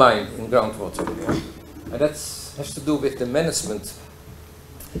timeline in groundwater, yeah, and that has to do with the management.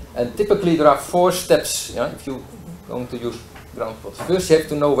 And typically there are 4 steps, yeah, if you're going to use groundwater. First, you have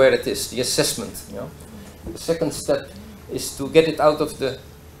to know where it is, the assessment. Yeah. The second step is to get it out of the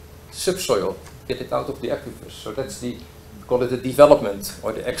subsoil, get it out of the aquifers. So that's the call it the development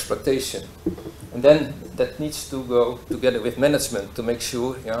or the exploitation. And then that needs to go together with management to make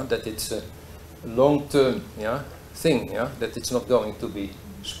sure that it's a long-term thing, that it's not going to be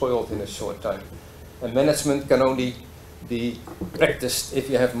spoiled in a short time. And management can only be practiced if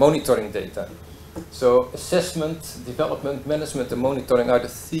you have monitoring data. So assessment, development, management and monitoring are the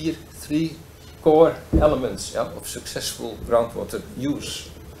three core elements of successful groundwater use.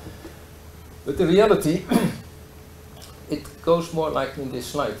 But in reality, it goes more like in this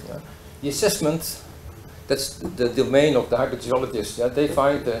slide. The assessment, that's the domain of the hydrogeologists. They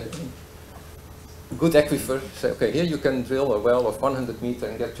find a good aquifer, say, okay, here you can drill a well of 100 meters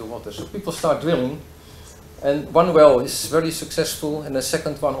and get your water. So people start drilling, and one well is very successful, and a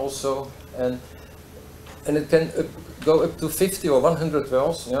second one also, and it can go up to 50 or 100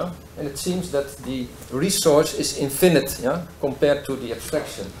 wells, and it seems that the resource is infinite, compared to the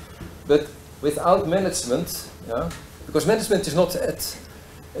extraction. But without management, because management is not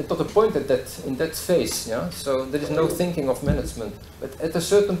appointed in that phase, so there is no thinking of management. But at a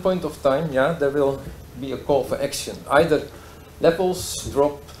certain point of time, there will be a call for action. Either levels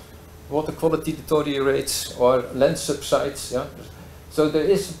drop, water quality deteriorates, or land subsides. So there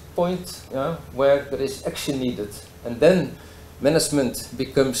is a point where there is action needed, and then management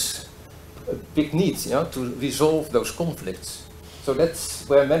becomes a big need to resolve those conflicts. So that's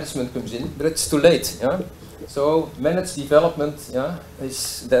where management comes in, but it's too late. So managed development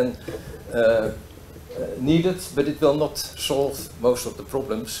is then needed, but it will not solve most of the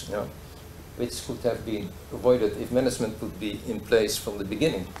problems which could have been avoided if management could be in place from the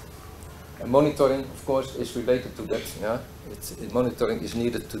beginning. And monitoring, of course, is related to that. Monitoring is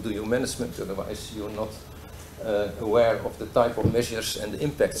needed to do your management, otherwise you're not aware of the type of measures and the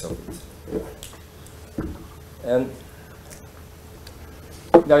impacts of it. And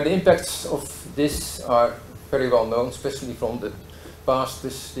now the impacts of this are very well known, especially from the past.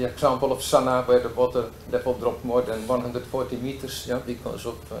 This is the example of Sana, where the water level dropped more than 140 meters because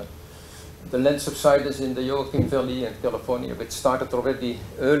of the land subsidence in the Joaquin Valley in California, which started already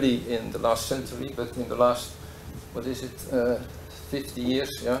early in the last century, but in the last, 50 years,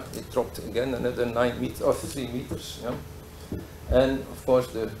 it dropped again another 9 meters or 3 meters. And of course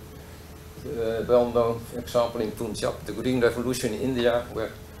the well-known example in Punjab, the Green Revolution in India,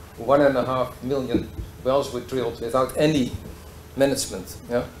 where 1.5 million wells were drilled without any management,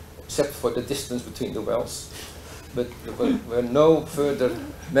 except for the distance between the wells. But there were no further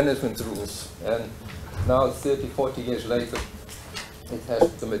management rules. And now, 30, 40 years later, it has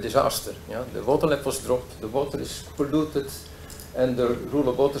become a disaster. The water levels drop, the water is polluted, and the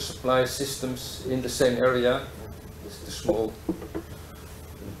rural water supply systems in the same area,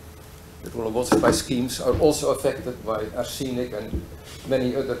 the rural water supply schemes are also affected by arsenic and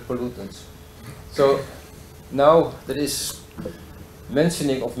many other pollutants. So now there is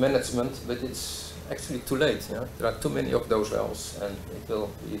mentioning of management, but it's actually too late. There are too many of those wells, and it will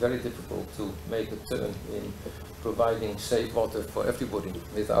be very difficult to make a turn in providing safe water for everybody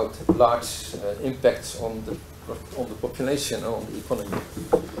without large impacts on the population or on the economy.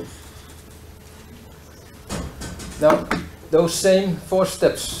 Now, those same 4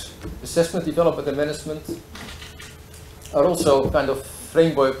 steps, assessment, development and management, are also kind of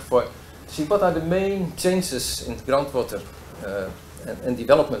framework for see what are the main changes in groundwater and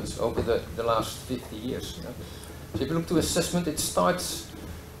developments over the last 50 years. So if you look to assessment, it starts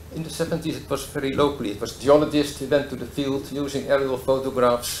in the 70s. It was very locally. It was geologists who went to the field using aerial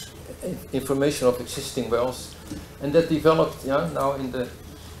photographs, information of existing wells, and that developed now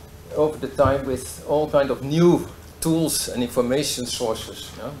over the time with all kind of new tools and information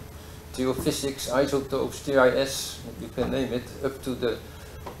sources. Geophysics, isotopes, GIS, you can name it, up to the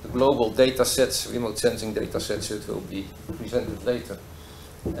global data sets, remote sensing data sets that will be presented later.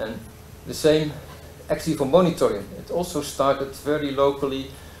 And the same actually for monitoring. It also started very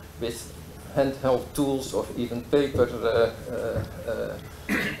locally with handheld tools or even paper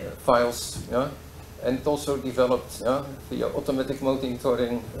files. And it also developed via automatic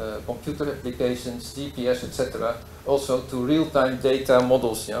monitoring, computer applications, GPS, etc. Also to real-time data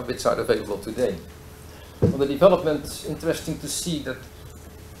models, which are available today. On the development, it's interesting to see that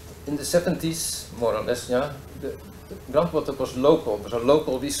in the 70s, more or less, the groundwater was local. It was a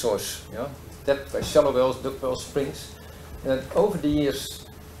local resource, tapped by shallow wells, duck wells, springs. And over the years,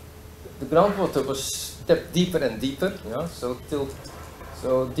 the groundwater was tapped deeper and deeper.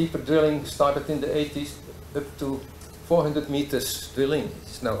 So deeper drilling started in the 80s, up to 400 meters drilling.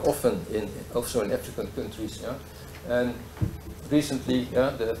 It's now often also in African countries. And recently,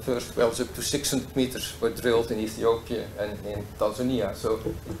 the first wells up to 600 meters were drilled in Ethiopia and in Tanzania. So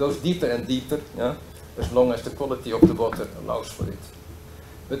it goes deeper and deeper. as long as the quality of the water allows for it.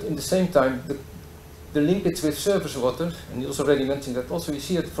 But in the same time, the linkage with surface water, and Niels already mentioned that also, we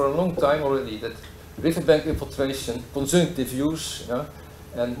see it for a long time already, that riverbank infiltration, consumptive use,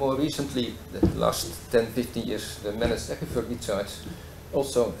 and more recently, the last 10-15 years, the managed aquifer recharge,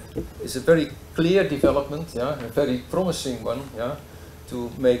 also is a very clear development, a very promising one,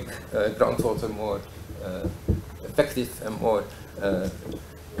 to make groundwater more effective and more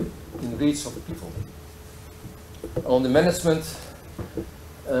in reach of people. On the management,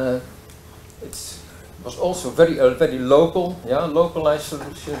 it was also very local, localized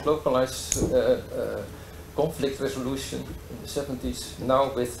solutions, localized conflict resolution in the 70s.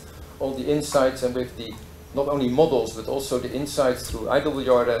 Now with all the insights and with the not only models but also the insights through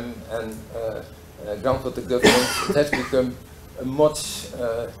IWRM and groundwater governance, it has become a much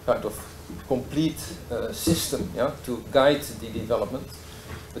kind of complete system, to guide the development.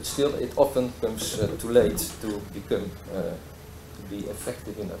 But still, it often comes too late to become to be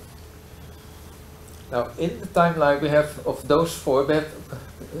effective enough. Now, in the timeline we have of those four, we have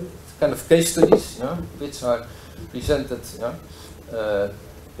kind of case studies, which are presented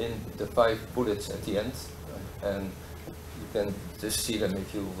in the 5 bullets at the end, and you can just see them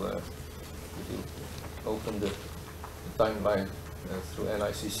if you open the timeline through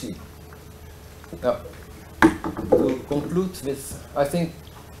NICC. Now, to conclude with, I think,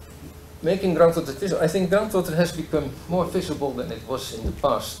 making groundwater visible, I think groundwater has become more visible than it was in the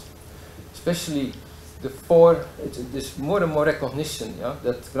past, especially there's more and more recognition,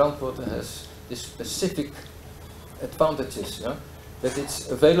 that groundwater has this specific advantages, that it's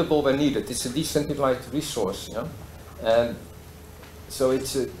available when needed. It's a decentralized resource, and so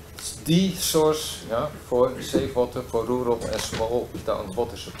it's the source, for safe water for rural and small town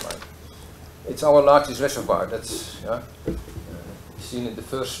water supply. It's our largest reservoir. That's seen in the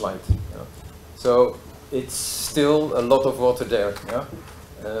first slide. So it's still a lot of water there,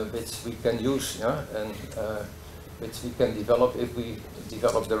 which we can use, and which we can develop if we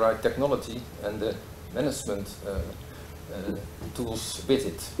develop the right technology and the management tools with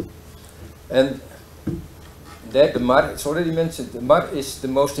it. And there, the MAR, it's already mentioned, the MAR is the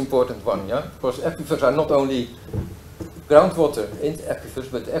most important one, because aquifers are not only groundwater in the aquifers,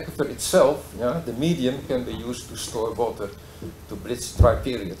 but the aquifer itself, the medium, can be used to store water to bridge dry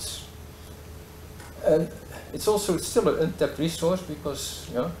periods. And it's also still an untapped resource because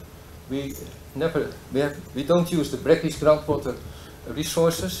we don't use the brackish groundwater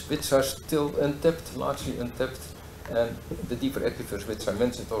resources, which are still untapped, largely untapped, and the deeper aquifers, which I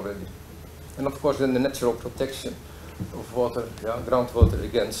mentioned already. And of course, then the natural protection of water, groundwater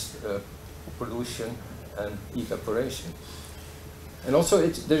against pollution and evaporation. And also,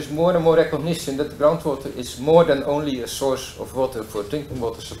 there's more and more recognition that groundwater is more than only a source of water for drinking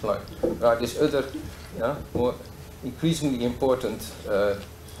water supply. There are these other, more increasingly important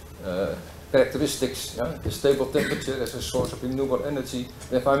characteristics, the stable temperature as a source of renewable energy,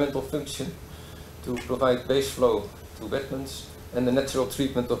 the environmental function to provide base flow to wetlands, and the natural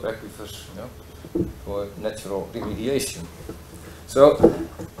treatment of aquifers for natural remediation. So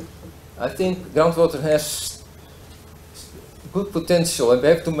I think groundwater has good potential, and we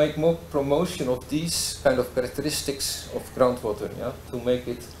have to make more promotion of these kind of characteristics of groundwater, to make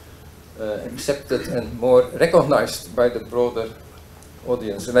it accepted and more recognized by the broader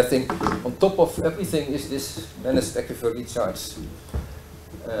audience. And I think on top of everything is this managed aquifer recharge,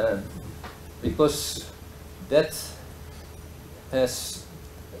 because that has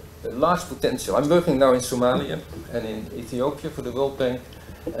a large potential. I'm working now in Somalia and in Ethiopia for the World Bank,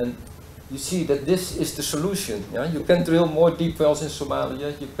 and you see that this is the solution. You can drill more deep wells in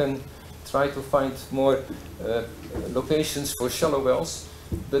Somalia, you can try to find more locations for shallow wells,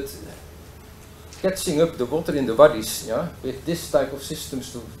 but catching up the water in the wadis, with this type of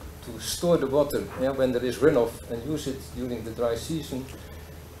systems to store the water when there is runoff and use it during the dry season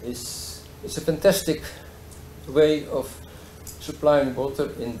is a fantastic way of supplying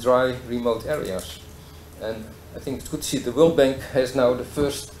water in dry, remote areas. And I think it's good to see the World Bank has now the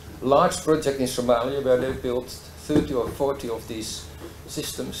first large project in Somalia where they built 30 or 40 of these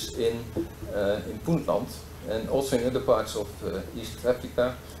systems in Puntland and also in other parts of East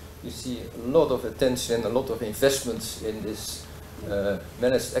Africa. You see a lot of attention, a lot of investments in this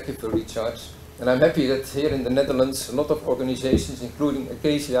managed aquifer recharge. And I'm happy that here in the Netherlands, a lot of organizations, including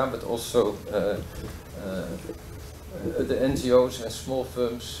Acacia, but also the NGOs and small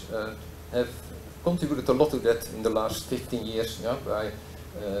firms, have contributed a lot to that in the last 15 years, by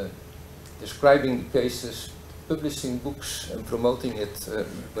describing the cases, publishing books, and promoting it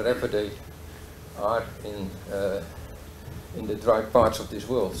wherever they are in the dry parts of this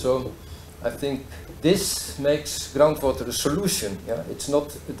world. So I think this makes groundwater a solution. Yeah? It's not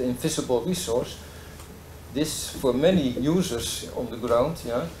the invisible resource. This, for many users on the ground,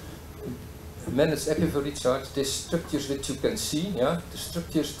 yeah, managed aquifer recharge, these structures which you can see, yeah, the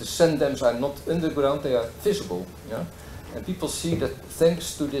structures, the sand dams are not underground, they are visible. Yeah? And people see that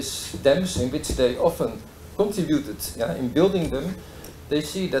thanks to these dams, in which they often contributed, yeah, in building them, they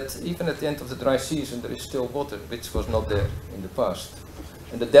see that even at the end of the dry season there is still water, which was not there in the past.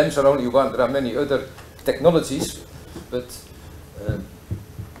 And the dams are only one, there are many other technologies, but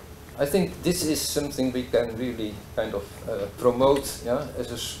I think this is something we can really kind of promote, yeah,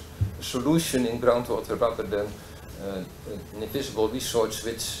 as a solution in groundwater rather than an invisible resource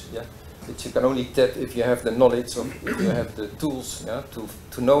which you can only tap if you have the knowledge or if you have the tools, yeah,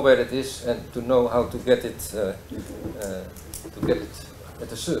 to know where it is and to know how to get it at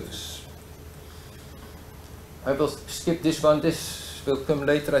the surface. I will skip this one. This will come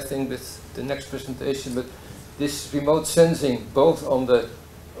later, I think, with the next presentation. But this remote sensing, both on the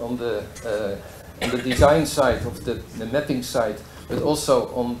design side of the mapping side, but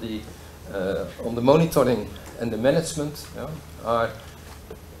also on the monitoring and the management, yeah, are,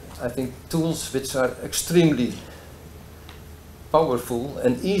 I think, tools which are extremely powerful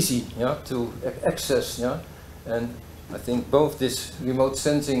and easy, yeah, to access, yeah. And I think both this remote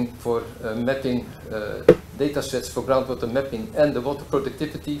sensing for mapping data sets for groundwater mapping and the water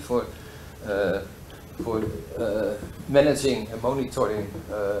productivity for managing and monitoring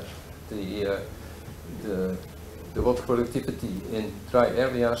the water productivity in dry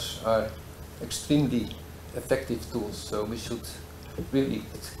areas are extremely effective tools. So we should really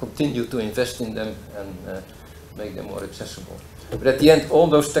continue to invest in them and make them more accessible. But at the end, all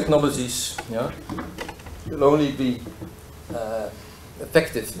those technologies, yeah, will only be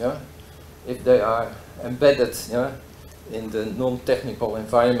effective, yeah, if they are embedded, yeah, in the non-technical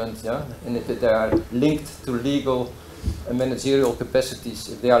environment, yeah, and if they are linked to legal and managerial capacities,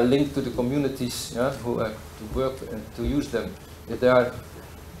 if they are linked to the communities, yeah, who are to work and to use them, if they are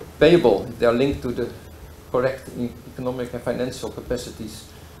payable, if they are linked to the correct economic and financial capacities,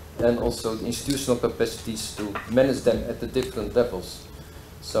 and also the institutional capacities to manage them at the different levels.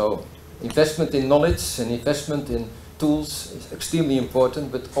 So investment in knowledge and investment in tools is extremely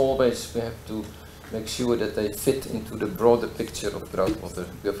important, but always we have to make sure that they fit into the broader picture of groundwater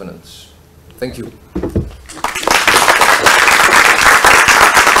governance. Thank you.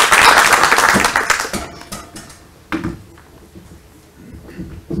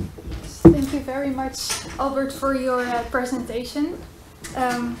 Thank you very much, Albert, for your presentation.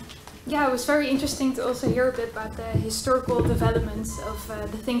 Yeah, it was very interesting to also hear a bit about the historical developments of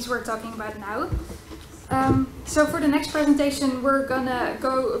the things we're talking about now. So for the next presentation, we're gonna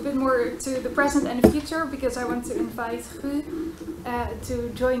go a bit more to the present and the future, because I want to invite Gu to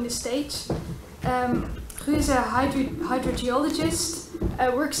join the stage. Gu is a hydrogeologist,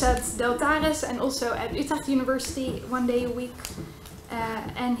 works at Deltares and also at Utrecht University 1 day a week.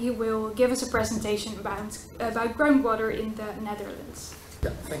 And he will give us a presentation about groundwater in the Netherlands. Yeah,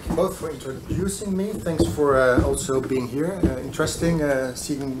 thank you both for introducing me. Thanks for also being here. Interesting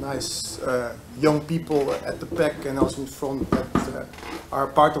seeing nice young people at the back and also in front that are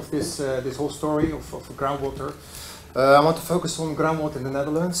part of this whole story of groundwater. I want to focus on groundwater in the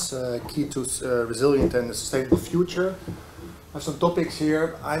Netherlands, key to resilient and sustainable future. I have some topics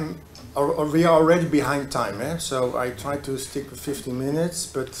here. We are already behind time, so I try to stick with 15 minutes,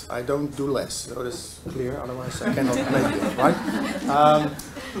 but I don't do less, so that's clear, otherwise I cannot make it, right?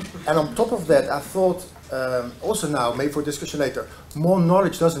 And on top of that, I thought, also now, maybe for discussion later, more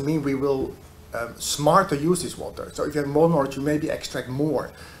knowledge doesn't mean we will smarter use this water. So if you have more knowledge, you maybe extract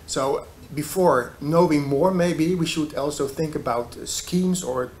more. So before knowing more, maybe we should also think about schemes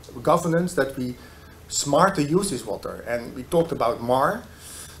or governance that we smarter use this water. And we talked about MAR.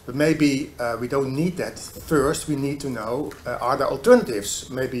 But maybe we don't need that. First, we need to know, are there alternatives?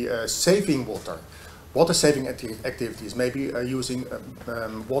 Maybe saving water saving activities, maybe using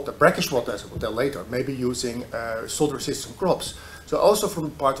brackish water, as I will tell later, maybe using salt-resistant crops. So also from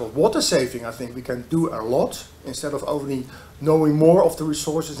the part of water saving, I think we can do a lot. Instead of only knowing more of the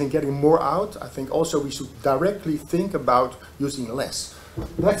resources and getting more out, I think also we should directly think about using less.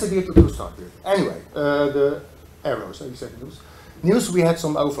 That's the idea to start with. Anyway, the arrows, you said news. Niels, we had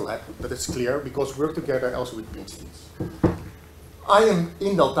some overlap, but it's clear because we work together also with PhDs. I am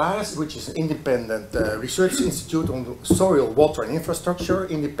in Deltares, which is an independent research institute on soil, water and infrastructure,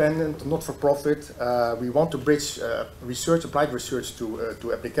 independent, not-for-profit. We want to bridge research, applied research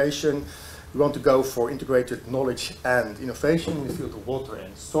to application. We want to go for integrated knowledge and innovation in the field of water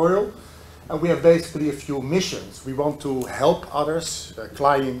and soil. And we have basically a few missions. We want to help others,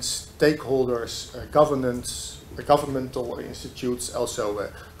 clients, stakeholders, governmental institutes,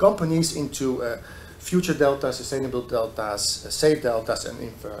 also companies into future deltas, sustainable deltas, safe deltas,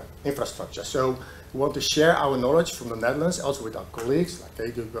 and infrastructure. So we want to share our knowledge from the Netherlands, also with our colleagues, like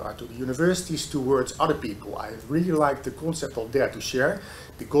they are to the universities, towards other people. I really like the concept of dare to share,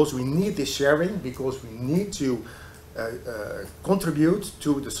 because we need this sharing, because we need to contribute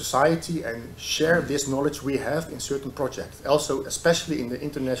to the society and share this knowledge we have in certain projects, also especially in the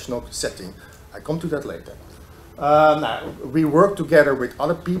international setting. I come to that later. Now, we work together with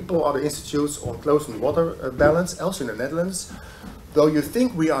other people, other institutes on closing water balance, also in the Netherlands. Though you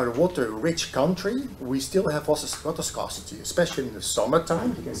think we are a water-rich country, we still have water scarcity, especially in the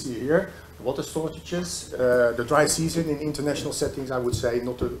summertime. You can see here the water shortages, the dry season in international settings, I would say,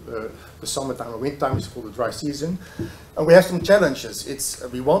 not the summertime or wintertime, it's called the dry season. And we have some challenges.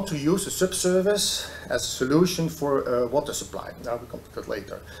 We want to use a subservice as a solution for water supply. Now we come to that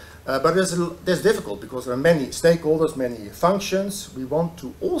later. But there's difficult because there are many stakeholders, many functions. We want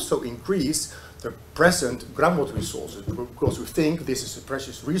to also increase the present groundwater resources because we think this is a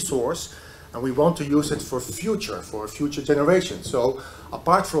precious resource and we want to use it for future generations. So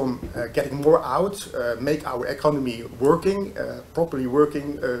apart from getting more out, make our economy working, properly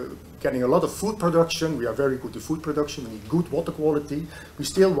working, getting a lot of food production, we are very good at food production, we need good water quality, we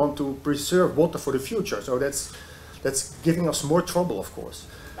still want to preserve water for the future. So that's giving us more trouble, of course.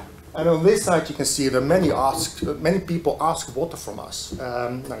 And on this side, you can see that many people ask water from us.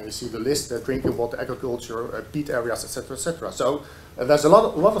 Now you see the list: drinking water, agriculture, peat areas, etc., etc. So there's a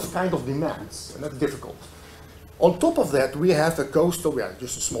lot of kind of demands, and that's difficult. On top of that, we have a coastal,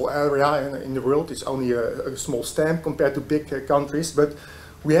 just a small area in the world. It's only a small stamp compared to big countries, but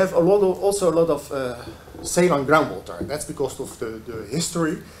we have also a lot of saline groundwater. And that's because of the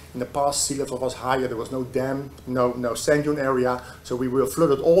history. In the past, sea level was higher, there was no dam, no sand dune area, so we were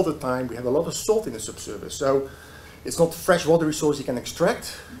flooded all the time. We had a lot of salt in the subsurface. So it's not fresh water resource you can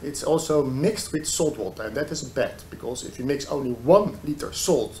extract, it's also mixed with salt water, and that is bad, because if you mix only 1 liter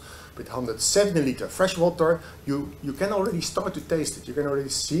salt with 170 liter fresh water, you can already start to taste it. You can already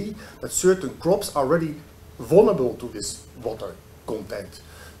see that certain crops are already vulnerable to this water content.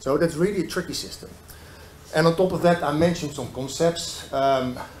 So that's really a tricky system. And on top of that, I mentioned some concepts.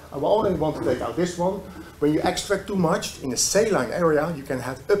 I only want to take out this one. When you extract too much in a saline area, you can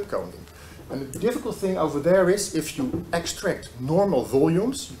have upconing. And the difficult thing over there is if you extract normal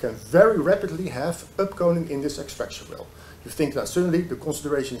volumes, you can very rapidly have upconing in this extraction well. You think that suddenly the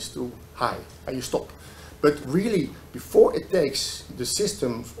concentration is too high and you stop. But really, before it takes the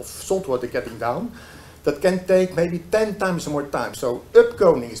system of saltwater getting down, that can take maybe 10 times more time. So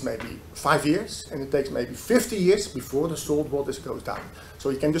upconing is maybe 5 years, and it takes maybe 50 years before the salt water goes down.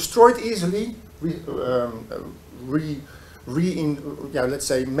 So you can destroy it easily, let's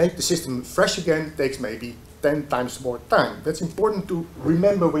say make the system fresh again. It takes maybe 10 times more time. That's important to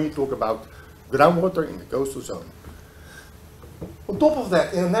remember when you talk about groundwater in the coastal zone. On top of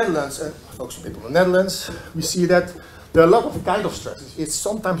that, in the Netherlands, and focus a bit on the Netherlands, we see that there are a lot of kind of stresses. It's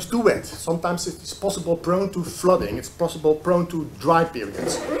sometimes too wet, sometimes it's possible prone to flooding, it's possible prone to dry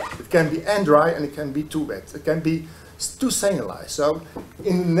periods. It can be and dry and it can be too wet, it can be too salinized. So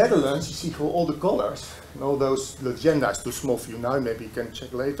in the Netherlands, you see all the colors, and all those, the agenda is too small for you now, maybe you can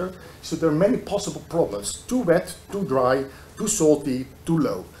check later. So there are many possible problems: too wet, too dry, too salty, too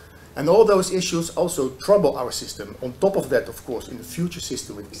low. And all those issues also trouble our system. On top of that, of course, in the future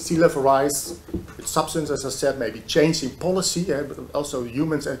system with sea level rise, with substance, as I said, maybe change in policy, but also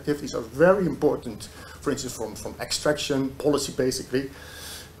humans' activities are very important, for instance, from extraction, policy basically.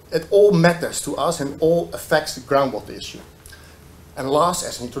 It all matters to us and all affects the groundwater issue. And last,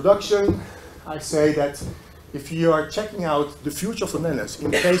 as an introduction, I say that if you are checking out the future of the Netherlands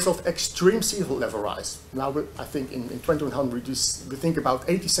in the case of extreme sea level rise, now I think in 2100 we think about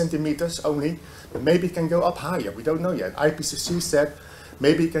 80 centimeters only, but maybe it can go up higher, we don't know yet. IPCC said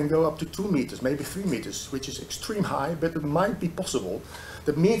maybe it can go up to 2 meters, maybe 3 meters, which is extreme high, but it might be possible.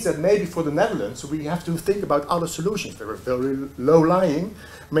 That means that maybe for the Netherlands we have to think about other solutions. They were very low-lying.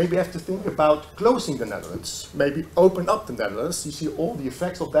 Maybe we have to think about closing the Netherlands, maybe open up the Netherlands. You see all the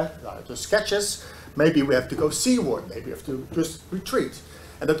effects of that, the sketches. Maybe we have to go seaward, maybe we have to just retreat.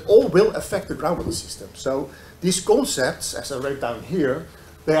 And that all will affect the groundwater system. So these concepts, as I wrote down here,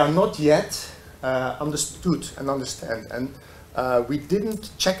 they are not yet understood and understand. And we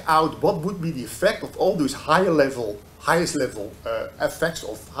didn't check out what would be the effect of all those highest level effects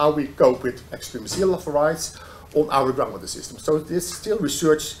of how we cope with extreme sea level rise on our groundwater system. So it's still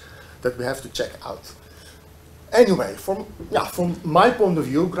research that we have to check out. Anyway, from my point of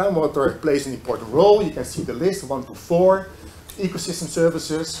view, groundwater plays an important role. You can see the list 1 to 4. Ecosystem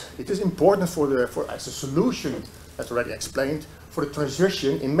services. It is important as a solution, as already explained, for the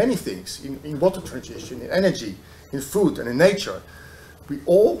transition in many things, in water transition, in energy, in food, and in nature. We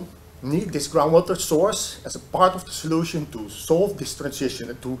all need this groundwater source as a part of the solution to solve this transition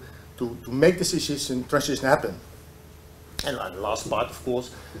and to make this transition happen. And the last part, of course,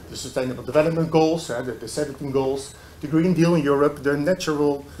 the Sustainable Development Goals, the 17 goals, the Green Deal in Europe, the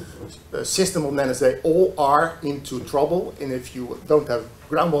natural system of management, they all are into trouble. And if you don't have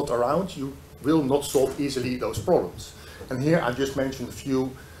groundwater around, you will not solve easily those problems. And here I just mentioned a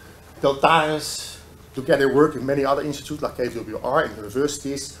few. Deltares, together work with many other institutes like KWR and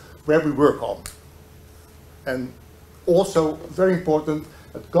universities, where we work on. And also, very important,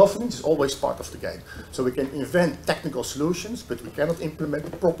 that governance is always part of the game. So we can invent technical solutions, but we cannot implement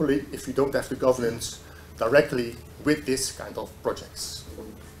it properly if we don't have the governance directly with this kind of projects.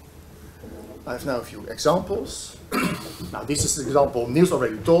 I have now a few examples. Now this is the example Niels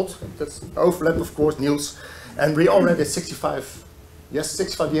already told. That's overlap, of course, Niels. And we already 65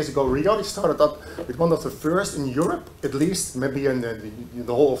 years ago, we already started up with one of the first in Europe, at least, maybe in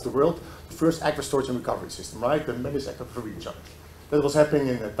the whole of the world, the first aqua storage and recovery system, right? The managed aqua recharge. That was happening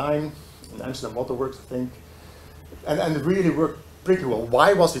in a time in Amsterdam Waterworks, I think. And it really worked pretty well.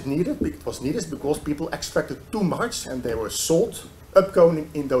 Why was it needed? It was needed because people extracted too much and they were salt upcoming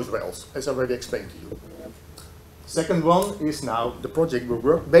in those wells, as I already explained to you. Second one is now the project we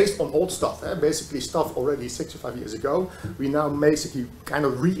work based on old stuff, basically stuff already 65 years ago. We now basically kind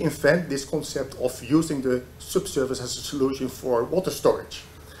of reinvent this concept of using the subsurface as a solution for water storage.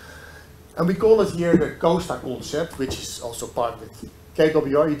 And we call it here the COSTA concept, which is also part of it.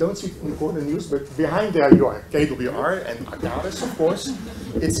 KWR, you don't see it in the corner news, but behind there you are KWR and Acacia, of course.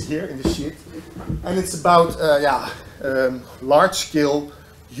 It's here in the sheet. And it's about large-scale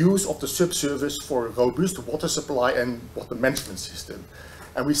use of the subsurface for robust water supply and water management system.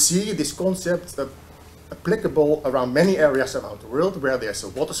 And we see this concept applicable around many areas around the world where there's a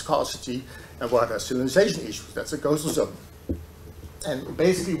water scarcity and where there's salinization issues. That's a coastal zone. And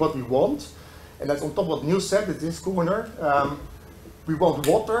basically what we want, and that's on top of what Niels said at this corner, we want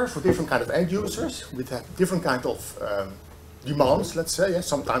water for different kind of end users. We have different kind of demands, let's say. Yeah?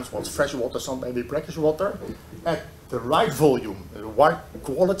 Sometimes wants fresh water, some maybe brackish water, at the right volume, the right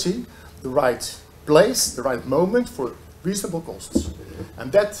quality, the right place, the right moment for reasonable costs.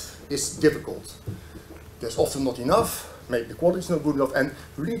 And that is difficult. There's often not enough, maybe the quality is not good enough, and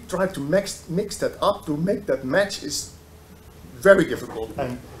really try to mix that up to make that match is very difficult.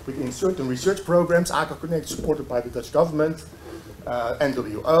 And within certain research programs, AGRAC supported by the Dutch government,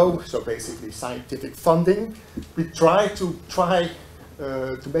 NWO, so basically scientific funding, we try to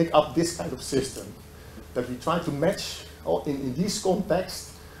make up this kind of system, that we try to match in this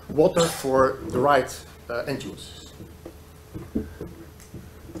context water for the right end users.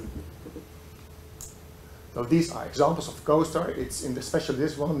 So these are examples of COSTAR. It's in especially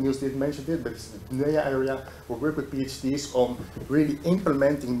this one, Niels didn't mention it, but it's in the NEA area. We work with PhDs on really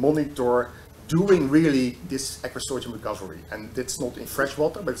implementing, monitor, doing really this aqua storage and recovery. And it's not in fresh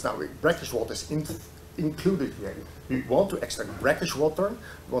water, but it's now in brackish water is included here. We want to extract brackish water,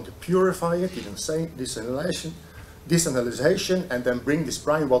 we want to purify it, desalination, and then bring this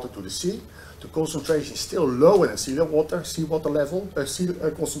brine water to the sea. The concentration is still lower than seawater level,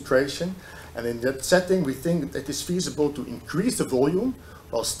 concentration. And in that setting, we think that it is feasible to increase the volume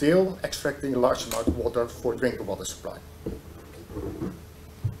while still extracting a large amount of water for drinking water supply.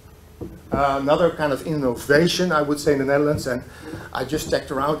 Another kind of innovation, I would say, in the Netherlands, and I just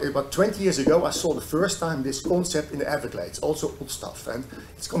checked around, about 20 years ago, I saw the first time this concept in the Everglades, also old stuff, and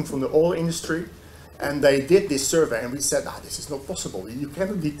it's come from the oil industry. And they did this survey, and we said, this is not possible. You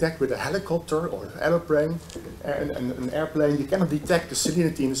cannot detect with a helicopter or an aeroplane, an airplane, you cannot detect the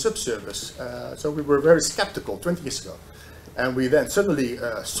salinity in the subsurface. So we were very skeptical 20 years ago. And we then suddenly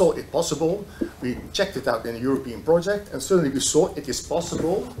saw it possible. We checked it out in a European project, and suddenly we saw it is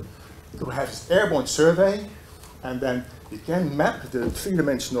possible to have this airborne survey, and then you can map the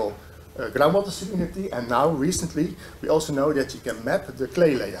three-dimensional groundwater salinity. And now, recently, we also know that you can map the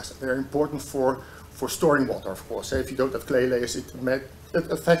clay layers. They're important for storing water, of course. If you don't have clay layers, it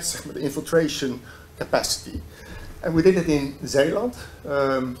affects the infiltration capacity. And we did it in Zeeland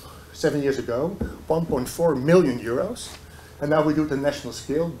 7 years ago, 1.4 million euros. And now we do it at national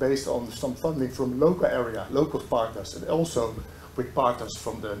scale based on some funding from local partners, and also with partners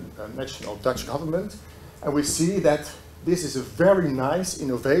from the national Dutch government. And we see that this is a very nice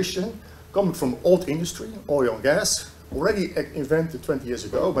innovation coming from old industry, oil and gas, already invented 20 years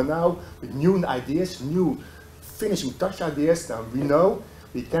ago, but now with new ideas, new finishing touch ideas. Now we know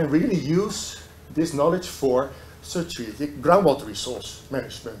we can really use this knowledge for strategic groundwater resource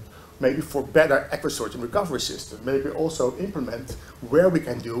management, maybe for better aquaculture and recovery system, maybe also implement where we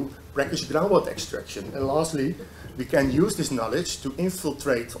can do brackish groundwater extraction. And lastly, we can use this knowledge to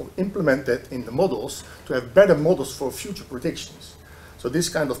infiltrate or implement that in the models to have better models for future predictions. So this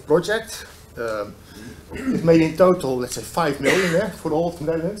kind of project is made in total, let's say 5 million for all of the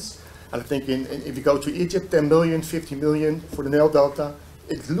Netherlands. And I think if you go to Egypt, 10 million, 50 million for the Nile Delta,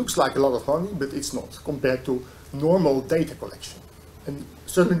 it looks like a lot of money, but it's not compared to normal data collection. And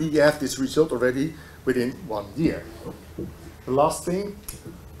suddenly you have this result already within 1 year. The last thing,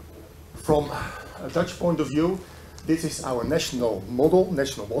 from a Dutch point of view, this is our national model,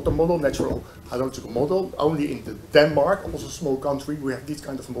 national water model, natural hydrological model. Only in Denmark, also a small country, we have these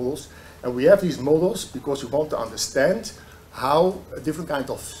kind of models. And we have these models because we want to understand how different kind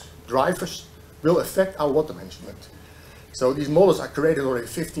of drivers will affect our water management. So these models are created already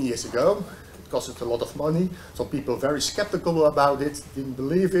 15 years ago. It cost a lot of money. Some people are very skeptical about it, didn't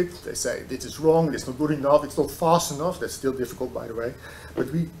believe it. They say this is wrong, it's not good enough, it's not fast enough. That's still difficult, by the way.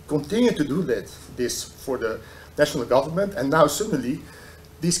 But we continue to do this for the national government, and now suddenly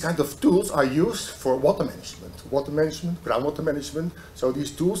these kind of tools are used for water management, groundwater management. So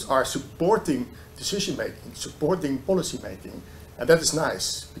these tools are supporting decision making, supporting policy making, and that is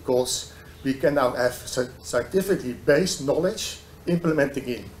nice because we can now have scientifically based knowledge implementing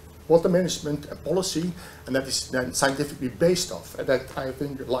in water management and policy, and that is then scientifically based off, and that I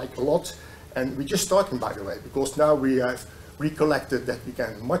think like a lot. And we're just starting, by the way, because now we have recollected that we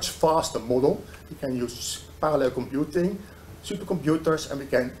can much faster model, we can use parallel computing, supercomputers, and we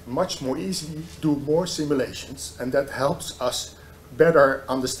can much more easily do more simulations, and that helps us better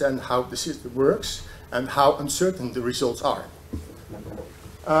understand how the system works and how uncertain the results are.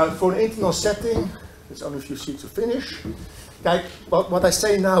 For the internal setting, there's only a few sheets to finish. Kijk, what I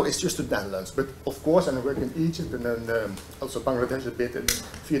say now is just the Netherlands, but of course, and I work in Egypt and then also Bangladesh a bit and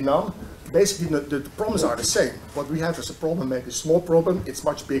Vietnam, basically the problems are the same. What we have is a problem, maybe a small problem, it's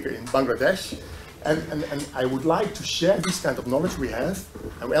much bigger in Bangladesh. And I would like to share this kind of knowledge we have,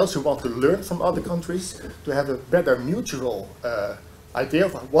 and we also want to learn from other countries to have a better mutual idea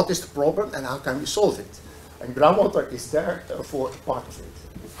of what is the problem and how can we solve it. And groundwater is there for part of it.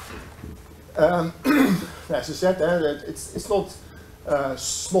 As I said, it's not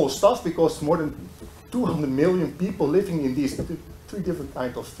small stuff because more than 200 million people living in these 3 different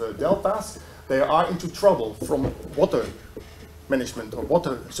kinds of deltas, they are into trouble from water management or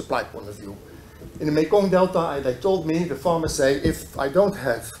water supply point of view. In the Mekong Delta, they told me, the farmers say, if I don't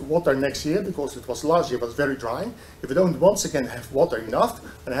have water next year, because it was last year was very dry, if I don't once again have water enough,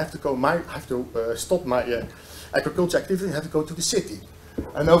 then I have to stop my agriculture activity and have to go to the city.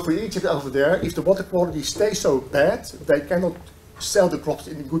 And over Egypt over there, if the water quality stays so bad, they cannot sell the crops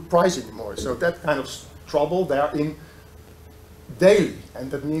in a good price anymore. So that kind of trouble they are in daily. And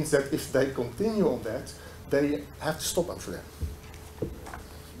that means that if they continue on that, they have to stop over there.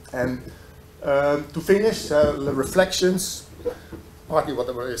 And to finish, the reflections, partly what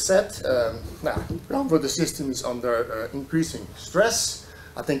I already said. Now, groundwater system is under increasing stress.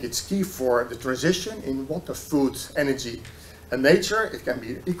 I think it's key for the transition in water, food, energy, and nature. It can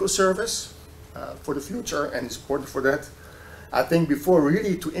be an eco-service for the future, and it's important for that. I think before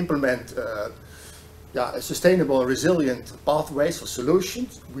really to implement a sustainable and resilient pathways or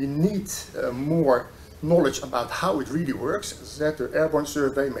solutions, we need more knowledge about how it really works. As I said, the airborne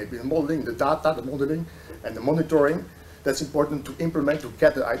survey, maybe the modeling, the data, the modeling, and the monitoring. That's important to implement, to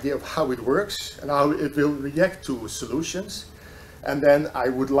get the idea of how it works and how it will react to solutions. And then I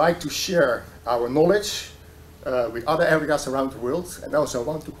would like to share our knowledge with other areas around the world, and also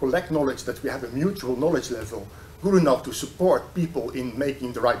want to collect knowledge that we have a mutual knowledge level good enough to support people in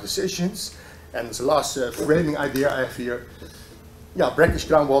making the right decisions. And as the last framing idea I have here, brackish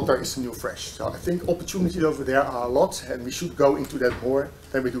groundwater is the new fresh. So I think opportunities over there are a lot, and we should go into that more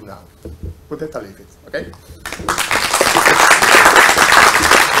than we do now. With that, I'll leave it. Okay?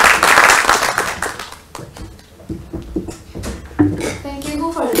 Thank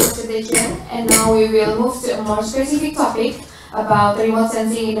you for the presentation, and now we will move to a more specific topic about remote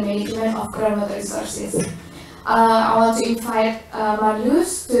sensing in the management of groundwater resources. I want to invite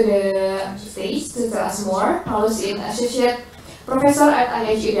Marius to the stage to tell us more. Marius is an associate professor at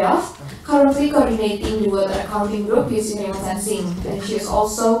IAH Delft, currently coordinating the water accounting group using remote sensing, and she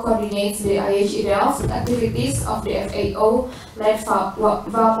also coordinates the IAH Delft activities of the FAO-led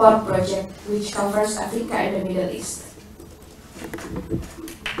Vapor project, which covers Africa and the Middle East.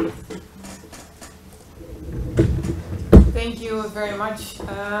 Thank you very much.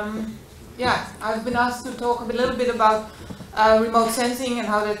 yeah, I've been asked to talk a little bit about remote sensing and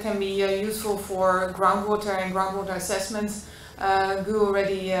how that can be useful for groundwater and groundwater assessments. Gu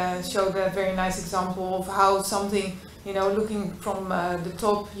already showed a very nice example of how something, you know, looking from the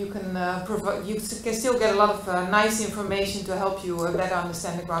top, you can provide, you can still get a lot of nice information to help you better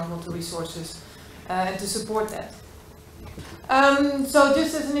understand the groundwater resources and to support that. So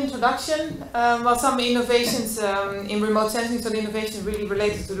just as an introduction, well, some innovations in remote sensing, so the innovation is really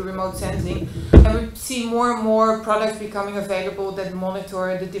related to the remote sensing, and we see more and more products becoming available that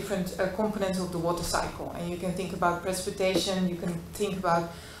monitor the different components of the water cycle. And you can think about precipitation, you can think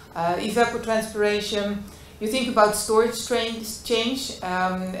about evapotranspiration, you think about storage change,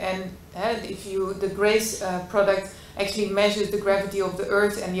 and if you, the GRACE product actually measures the gravity of the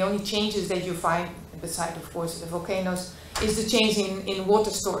earth, and the only changes that you find, beside of course the volcanoes, is the change in water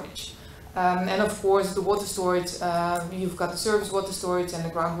storage. And of course the water storage, you've got the surface water storage and the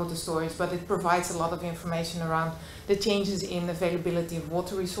groundwater storage, but it provides a lot of information around the changes in availability of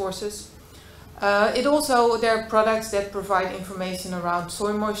water resources. It also, there are products that provide information around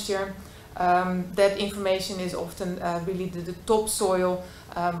soil moisture. That information is often really the topsoil,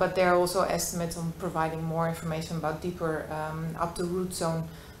 but there are also estimates on providing more information about deeper up to root zone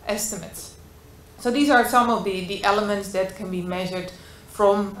estimates. So these are some of the elements that can be measured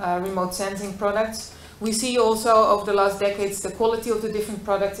from remote sensing products. We see also over the last decades the quality of the different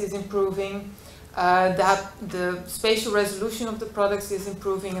products is improving, that the spatial resolution of the products is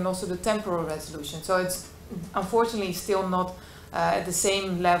improving, and also the temporal resolution. So it's unfortunately still not at the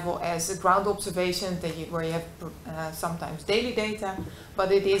same level as the ground observation that where you have sometimes daily data,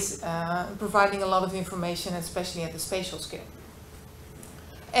 but it is providing a lot of information, especially at the spatial scale.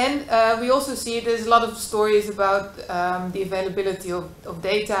 And we also see there's a lot of stories about the availability of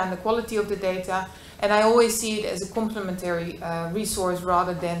data and the quality of the data, and I always see it as a complementary resource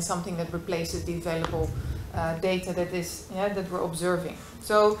rather than something that replaces the available data that is that we're observing.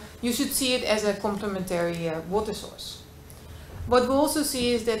 So you should see it as a complementary water source. What we also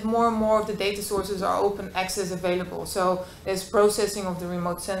see is that more and more of the data sources are open access available. So there's processing of the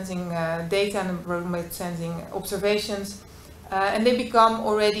remote sensing data and remote sensing observations. And they become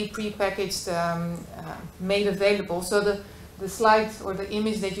already pre-packaged, made available. So the slide or the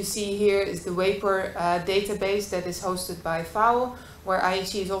image that you see here is the vapor database that is hosted by FAO, where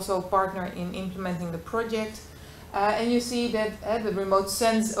IAH is also a partner in implementing the project. And you see that the remote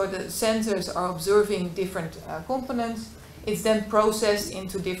sense or the sensors are observing different components. It's then processed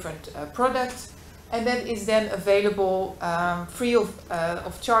into different products, and that is then available free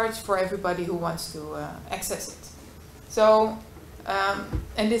of charge for everybody who wants to access it. So,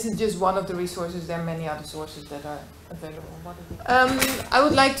 and this is just one of the resources. There are many other sources that are available. I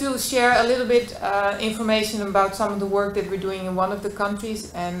would like to share a little bit information about some of the work that we're doing in one of the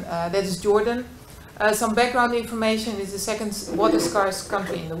countries, and that is Jordan. Some background information: is the second water scarce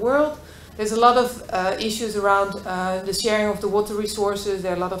country in the world. There's a lot of issues around the sharing of the water resources.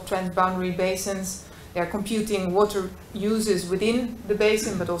 There are a lot of transboundary basins. They are computing water uses within the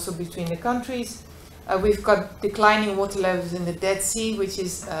basin, but also between the countries. We've got declining water levels in the Dead Sea, which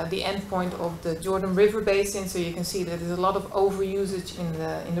is the end point of the Jordan River basin. So you can see that there's a lot of overusage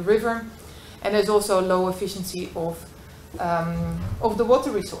in the river, and there's also low efficiency of the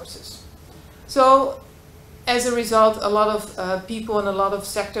water resources. So as a result, a lot of people and a lot of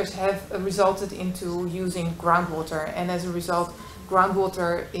sectors have resulted into using groundwater, and as a result,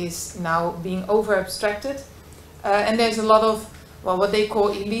 groundwater is now being over-abstracted, and there's a lot of what they call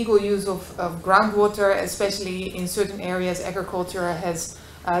illegal use of groundwater, especially in certain areas. Agriculture has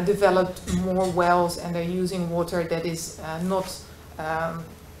developed more wells, and they're using water that is not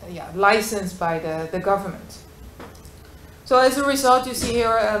licensed by the government. So as a result, you see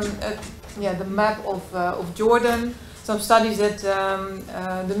here the map of Jordan, some studies that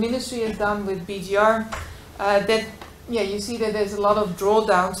the ministry has done with BGR, that you see that there's a lot of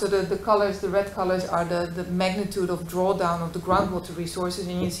drawdown. So the colors, the red colors, are the magnitude of drawdown of the groundwater resources,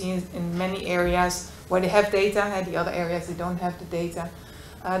 and you see in many areas where they have data, and the other areas they don't have the data,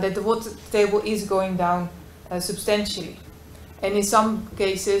 that the water table is going down substantially. And in some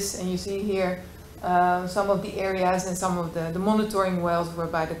cases, and you see here, some of the areas and some of the monitoring wells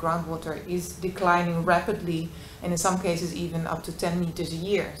whereby the groundwater is declining rapidly, and in some cases even up to 10 meters a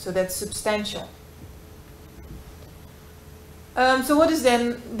year. So that's substantial. So what is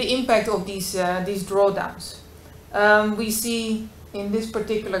then the impact of these drawdowns? We see in this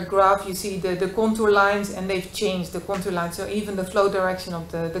particular graph, you see the contour lines, and they've changed the contour lines. So even the flow direction of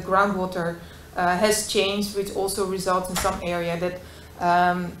the groundwater has changed, which also results in some area that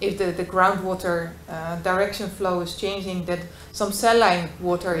if the groundwater direction flow is changing, that some saline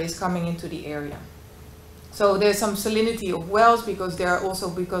water is coming into the area. So there's some salinity of wells because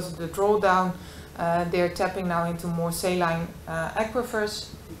because of the drawdown, they're tapping now into more saline aquifers.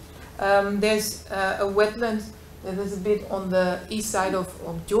 There's a wetland that is a bit on the east side of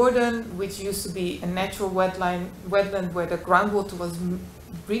Jordan, which used to be a natural wetland where the groundwater was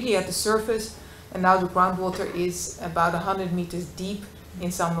really at the surface, and now the groundwater is about 100 meters deep in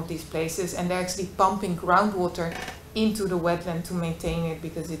some of these places, and they're actually pumping groundwater into the wetland to maintain it,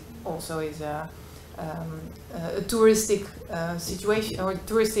 because it also is a touristic situation or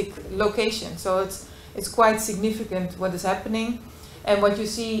touristic location. So it's quite significant what is happening. And what you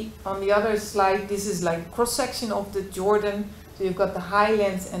see on the other slide, this is like cross section of the Jordan. So you've got the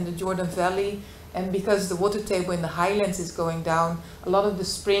highlands and the Jordan Valley, and because the water table in the highlands is going down, a lot of the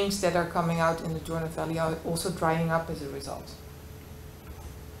springs that are coming out in the Jordan Valley are also drying up as a result.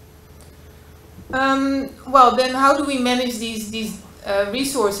 Well, then how do we manage these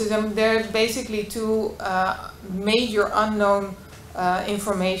resources? And there are basically two major unknown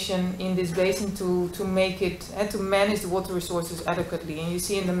information in this basin to make it and to manage the water resources adequately. And you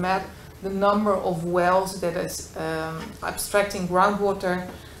see in the map the number of wells that is abstracting groundwater,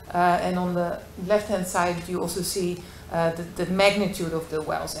 and on the left hand side you also see the magnitude of the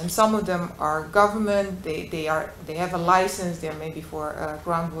wells, and some of them are government, they have a license, they're maybe for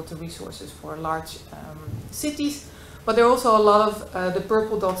groundwater resources for large cities, but there are also a lot of the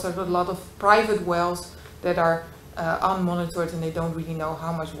purple dots are a lot of private wells that are unmonitored, and they don't really know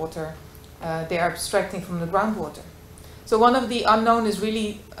how much water they are abstracting from the groundwater. So one of the unknown is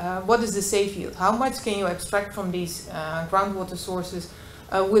really what is the safe yield? How much can you abstract from these groundwater sources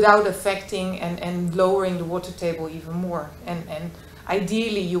without affecting and lowering the water table even more? And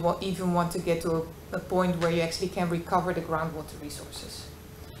ideally you even want to get to a point where you actually can recover the groundwater resources.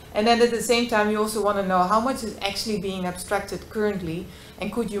 And then at the same time you also want to know how much is actually being abstracted currently, and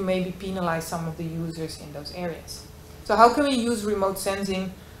could you maybe penalize some of the users in those areas? So how can we use remote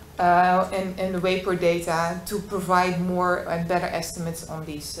sensing and the vapor data to provide more and better estimates on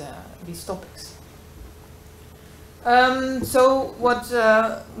these topics? So what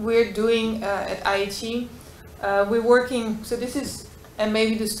we're doing at IHE, we're working, so this is, and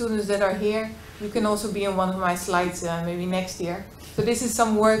maybe the students that are here, you can also be on one of my slides maybe next year. So this is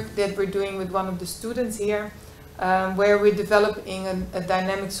some work that we're doing with one of the students here, where we're developing a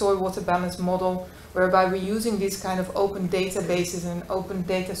dynamic soil water balance model, whereby we're using these kind of open databases and open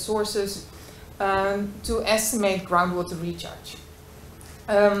data sources to estimate groundwater recharge.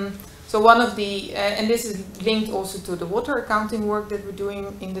 So one of the, and this is linked also to the water accounting work that we're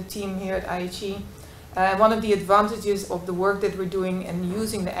doing in the team here at IHE. One of the advantages of the work that we're doing and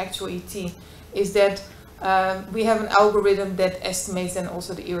using the actual ET is that we have an algorithm that estimates then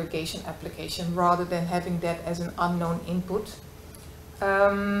also the irrigation application, rather than having that as an unknown input.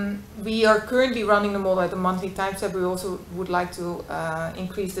 We are currently running the model at a monthly time step. We also would like to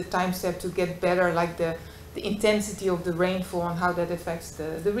increase the time step to get better, like the intensity of the rainfall and how that affects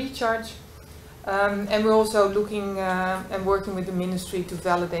the recharge. And we're also looking and working with the ministry to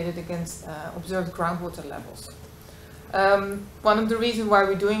validate it against observed groundwater levels. One of the reasons why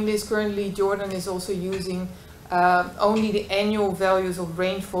we're doing this currently, Jordan is also using only the annual values of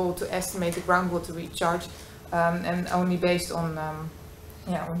rainfall to estimate the groundwater recharge, and only based on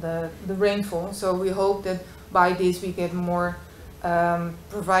the rainfall. So we hope that by this we get more,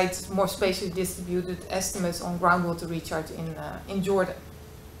 provide more spatially distributed estimates on groundwater recharge in Jordan.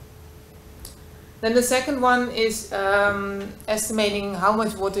 Then the second one is estimating how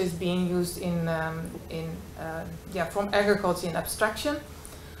much water is being used from agriculture in abstraction.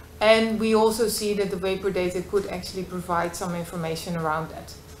 And we also see that the vapor data could actually provide some information around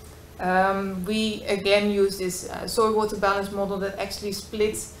that. We again use this soil water balance model that actually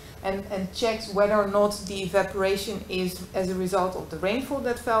splits and checks whether or not the evaporation is as a result of the rainfall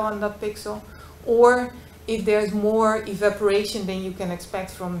that fell on that pixel, or if there's more evaporation than you can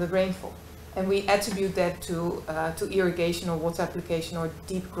expect from the rainfall. And we attribute that to irrigation or water application or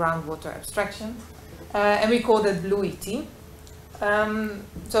deep groundwater abstraction. And we call that blue ET.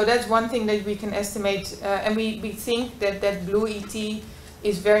 So that's one thing that we can estimate. And we think that blue ET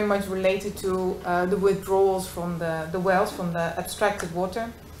is very much related to the withdrawals from the wells, from the abstracted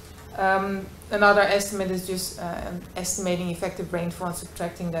water. Another estimate is just estimating effective rainfall and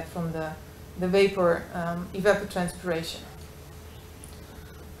subtracting that from the vapor evapotranspiration.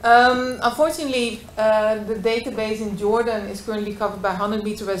 Unfortunately, the database in Jordan is currently covered by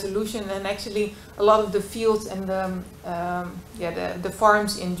 100-meter resolution, and actually a lot of the fields and the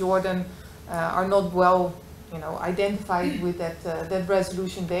farms in Jordan are not well identified with that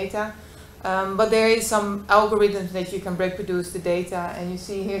resolution data. But there is some algorithms that you can reproduce the data, and you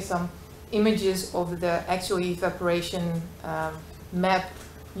see here some images of the actual evaporation map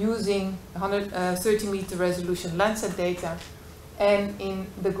using 130-meter resolution Landsat data. And in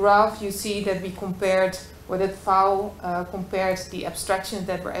the graph you see that we compared, or that FAO compared the abstractions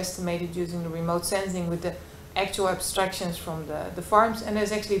that were estimated using the remote sensing with the actual abstractions from the farms, and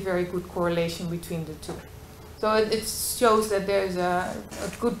there's actually a very good correlation between the two. So it shows that there's a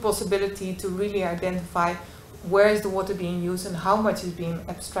good possibility to really identify where is the water being used and how much is being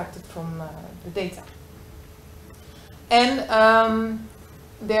abstracted from the data. And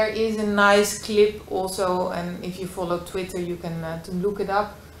there is a nice clip also, and if you follow Twitter you can to look it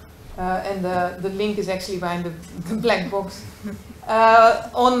up. And the link is actually behind the black box.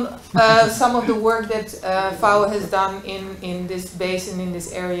 On some of the work that FAO has done in this basin, in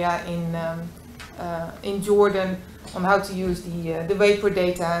this area in Jordan, on how to use the vapor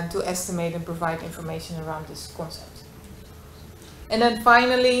data to estimate and provide information around this concept. And then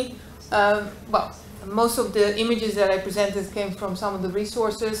finally, well, most of the images that I presented came from some of the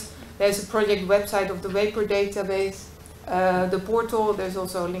resources. There's a project website of the vapor database. The portal, there's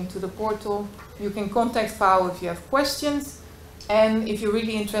also a link to the portal. You can contact FAO if you have questions, and if you're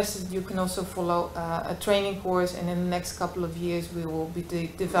really interested you can also follow a training course, and in the next couple of years we will be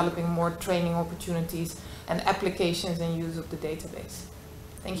developing more training opportunities and applications and use of the database.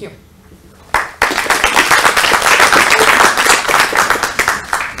 Thank you.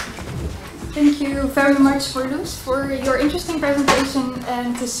 Thank you very much for your interesting presentation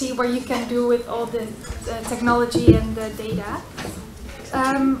and to see what you can do with all the technology and the data.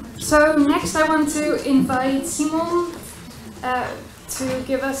 So next I want to invite Simon to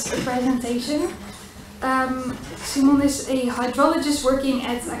give us a presentation. Simon is a hydrologist working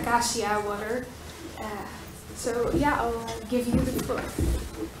at Acacia Water. So yeah, I'll give you the floor.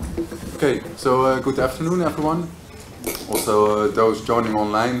 Okay, so good afternoon everyone. Also those joining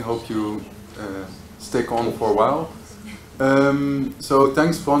online, hope you stick on for a while. So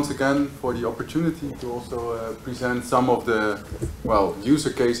thanks once again for the opportunity to also present some of the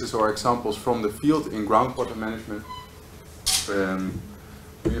user cases or examples from the field in groundwater management.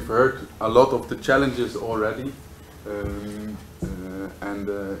 We've heard a lot of the challenges already, and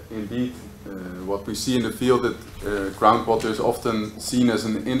indeed what we see in the field that groundwater is often seen as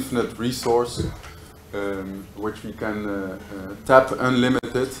an infinite resource which we can tap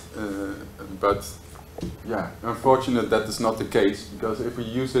unlimited, but yeah, unfortunately that is not the case, because if we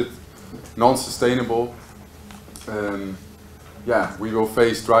use it non-sustainable, yeah, we will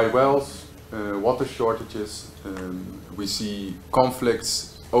face dry wells, water shortages, we see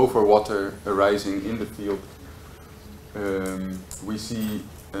conflicts over water arising in the field, we see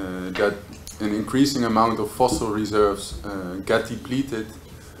that an increasing amount of fossil reserves get depleted.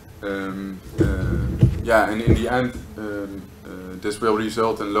 Yeah, and in the end, this will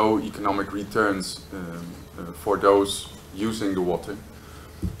result in low economic returns for those using the water.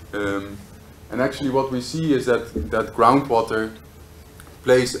 And actually what we see is that groundwater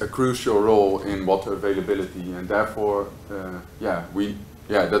plays a crucial role in water availability, and therefore,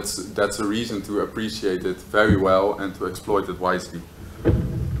 that's a reason to appreciate it very well and to exploit it wisely.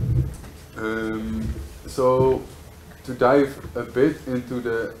 So, to dive a bit into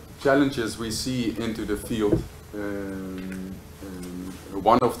the challenges we see into the field,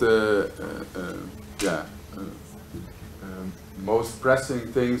 one of the most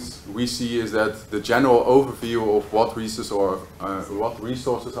pressing things we see is that the general overview of what resources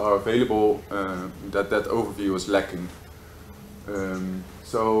are available, that overview is lacking.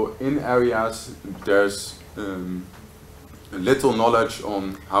 So in areas there's little knowledge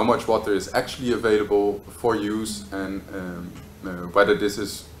on how much water is actually available for use, and whether this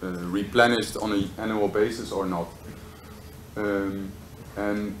is replenished on an annual basis or not.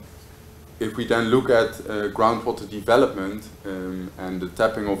 And if we then look at groundwater development and the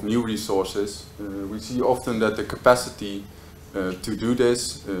tapping of new resources, we see often that the capacity to do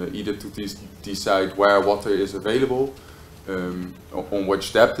this, either to decide where water is available, on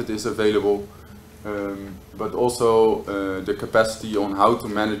which depth it is available, but also the capacity on how to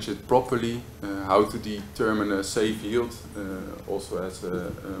manage it properly, how to determine a safe yield, also as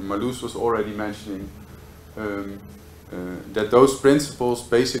Marloes was already mentioning, that those principles,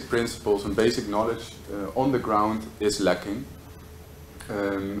 basic principles and basic knowledge on the ground is lacking,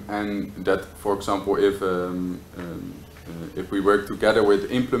 and that, for example, if we work together with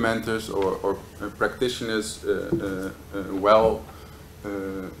implementers or practitioners,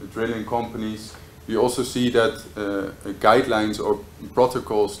 drilling companies, we also see that guidelines or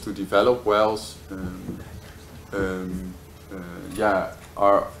protocols to develop wells yeah,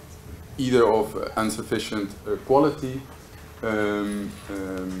 are either of insufficient quality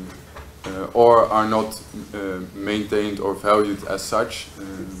or are not maintained or valued as such,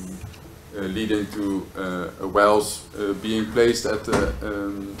 leading to wells being placed at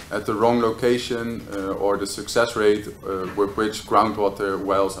the wrong location, or the success rate with which groundwater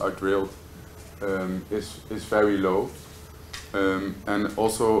wells are drilled is very low. And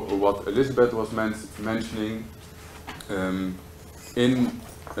also what Elizabeth was mentioning, in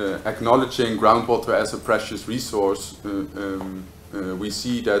acknowledging groundwater as a precious resource, we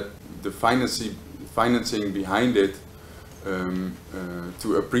see that the financing behind it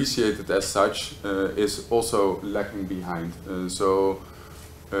to appreciate it as such is also lacking behind. So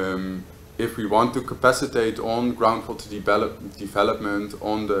if we want to capacitate on groundwater development,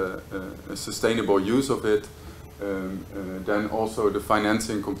 on the sustainable use of it, then also the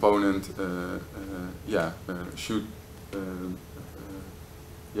financing component should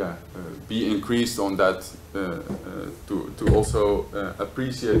be increased on that to also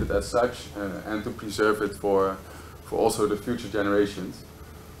appreciate it as such and to preserve it for also the future generations.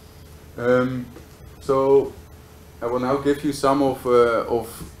 So I will now give you some of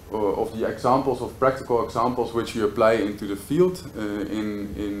the examples, of practical examples which we apply into the field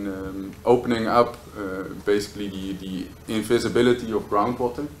in opening up basically the invisibility of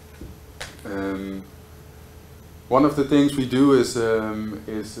groundwater. One of the things we do is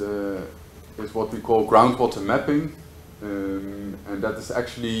what we call groundwater mapping, and that is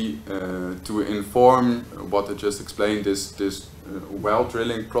actually to inform what I just explained, this well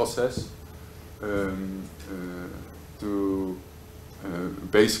drilling process, to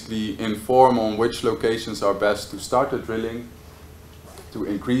basically inform on which locations are best to start the drilling, to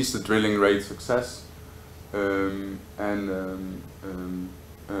increase the drilling rate success,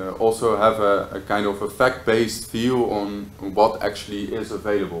 also have a kind of a fact-based view on what actually is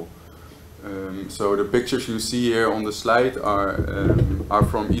available. So the pictures you see here on the slide are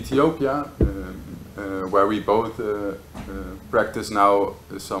from Ethiopia, where we both practice now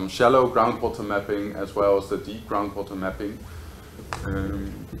some shallow groundwater mapping as well as the deep groundwater mapping.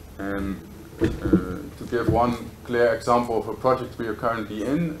 To give one clear example of a project we are currently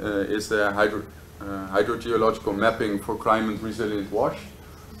in is the hydrogeological mapping for climate resilient wash,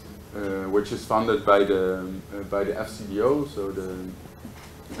 which is funded by the FCDO, so the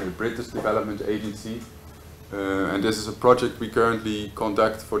British Development Agency, and this is a project we currently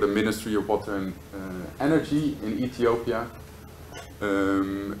conduct for the Ministry of Water and Energy in Ethiopia,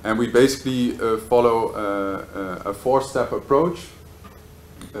 and we basically follow a four-step approach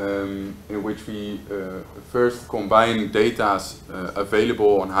in which we first combine data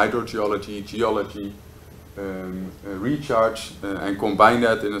available on hydrogeology, geology, recharge, and combine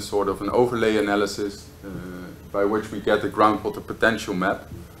that in a sort of an overlay analysis by which we get a groundwater potential map,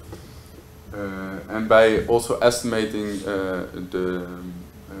 and by also estimating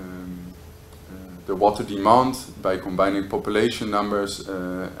the water demand by combining population numbers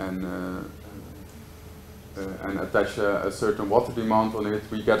and attach a certain water demand on it,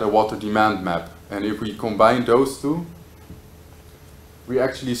 we get a water demand map. And if we combine those two, we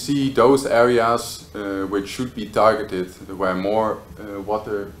actually see those areas which should be targeted, where more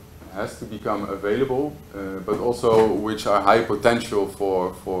water has to become available, but also which are high potential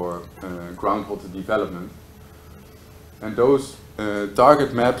for groundwater development. And those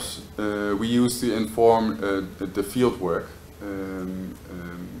target maps we use to inform the field work.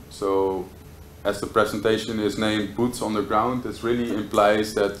 So as the presentation is named Boots on the Ground, this really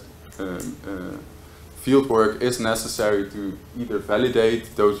implies that field work is necessary to either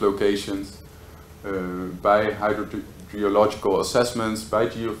validate those locations by hydrogeological assessments, by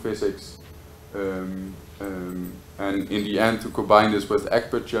geophysics, and in the end to combine this with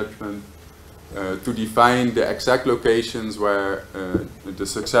expert judgment to define the exact locations where the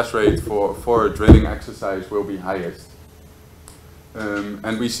success rate for a drilling exercise will be highest.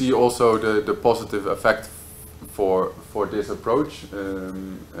 And we see also the positive effect for this approach.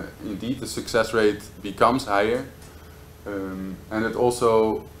 Indeed, the success rate becomes higher, and it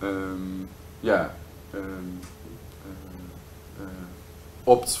also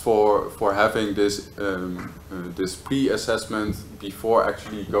opts for having this this pre-assessment before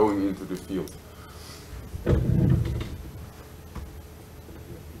actually going into the field.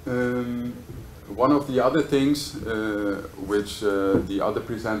 One of the other things which the other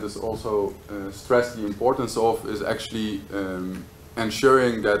presenters also stressed the importance of is actually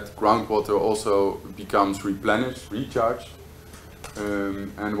ensuring that groundwater also becomes replenished, recharged.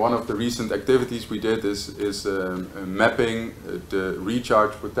 And one of the recent activities we did is mapping the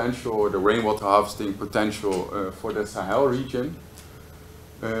recharge potential or the rainwater harvesting potential for the Sahel region.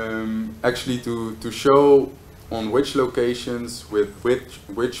 Actually to show on which locations with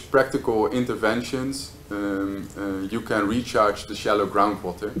which practical interventions you can recharge the shallow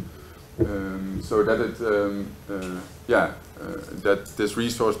groundwater, so that it that this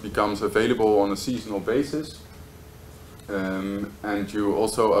resource becomes available on a seasonal basis, and you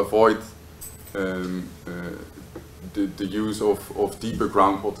also avoid the use of deeper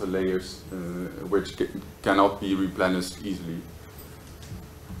groundwater layers which cannot be replenished easily.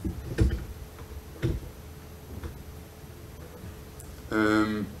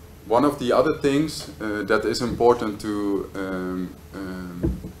 One of the other things that is important to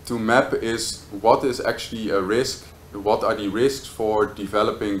map is what is actually a risk, what are the risks for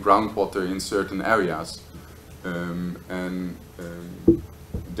developing groundwater in certain areas.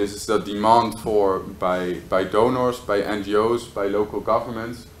 This is the demand by donors, by NGOs, by local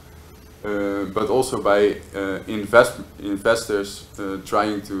governments, but also by investors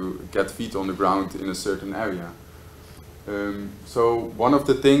trying to get feet on the ground in a certain area. So one of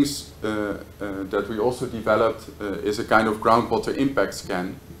the things that we also developed is a kind of groundwater impact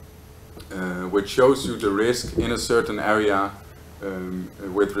scan, which shows you the risk in a certain area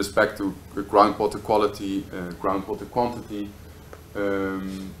with respect to groundwater quality, groundwater quantity,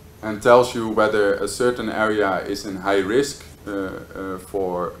 and tells you whether a certain area is in high risk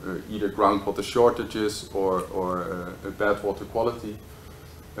for either groundwater shortages or bad water quality.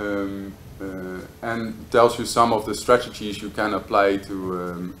 And tells you some of the strategies you can apply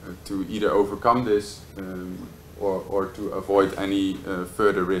to either overcome this or to avoid any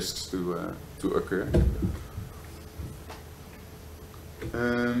further risks to occur.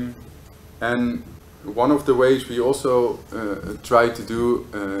 And one of the ways we also try to do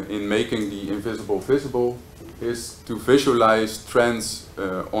in making the invisible visible is to visualize trends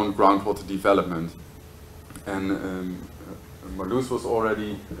on groundwater development. And Marloes was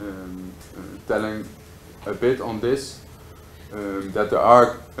already telling a bit on this, that there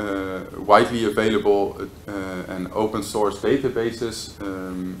are widely available and open source databases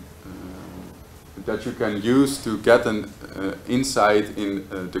that you can use to get an insight in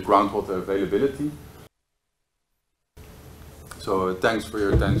the groundwater availability. So thanks for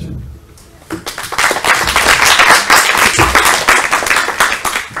your attention.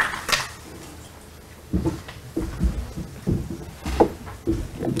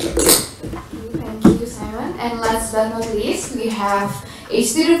 And last but not least, we have a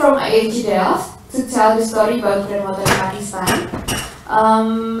student from IAH Delft to tell the story about groundwater in Pakistan.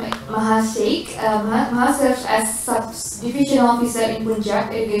 Maha Sheikh. Maha serves as Subdivision Officer in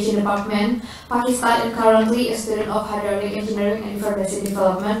Punjab Irrigation Department, Pakistan, and currently a student of Hydraulic Engineering and Information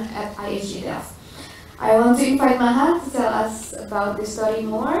Development at IAH Delft. I want to invite Maha to tell us about the story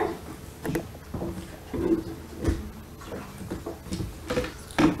more.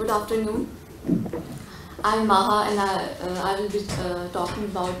 Good afternoon. I'm Maha, and I will be talking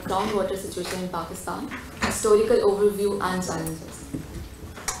about groundwater situation in Pakistan, historical overview and challenges.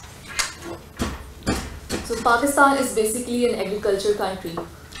 So Pakistan is basically an agriculture country,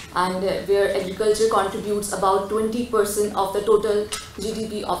 and where agriculture contributes about 20% of the total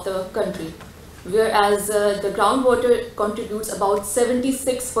GDP of the country, whereas the groundwater contributes about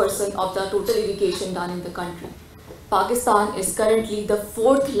 76% of the total irrigation done in the country. Pakistan is currently the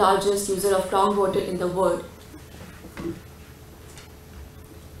 4th largest user of groundwater in the world.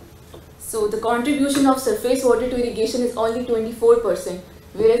 So the contribution of surface water to irrigation is only 24%,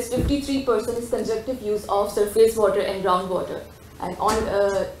 whereas 53% is conjunctive use of surface water and groundwater, and on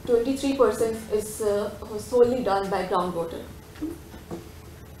 23% is solely done by groundwater.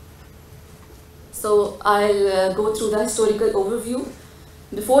 So I'll go through the historical overview.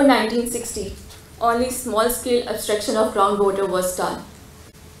 Before 1960, only small-scale abstraction of groundwater was done.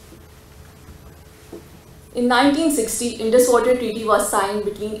 In 1960, Indus Water Treaty was signed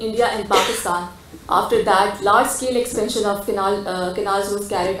between India and Pakistan. After that, large-scale expansion of canals was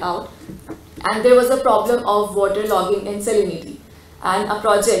carried out, and there was a problem of water logging and salinity. And a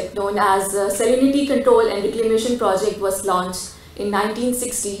project known as Salinity Control and Reclamation Project was launched in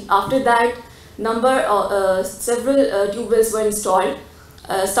 1960. After that, several tube wells were installed,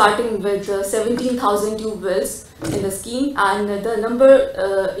 starting with 17,000 tube wells in the scheme, and the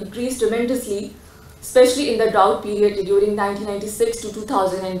number increased tremendously, especially in the drought period during 1996 to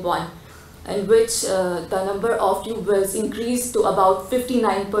 2001, in which the number of tube wells increased to about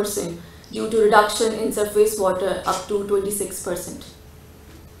 59% due to reduction in surface water up to 26%.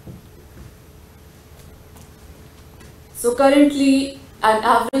 So currently, an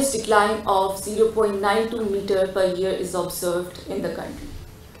average decline of 0.92 meter per year is observed in the country.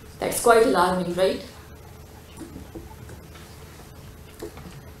 That's quite alarming, right?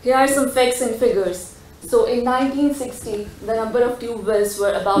 Here are some facts and figures. So in 1960, the number of tube wells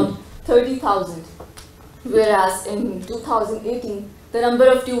were about 30,000, whereas in 2018, the number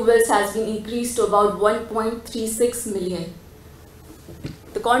of tube wells has been increased to about 1.36 million.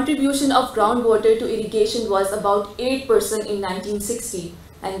 The contribution of groundwater to irrigation was about 8% in 1960,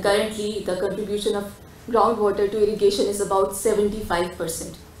 and currently the contribution of groundwater to irrigation is about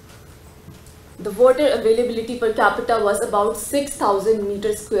 75%. The water availability per capita was about 6,000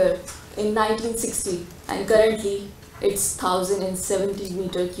 meters square in 1960, and currently it's 1,070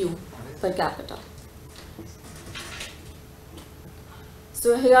 meter cube per capita.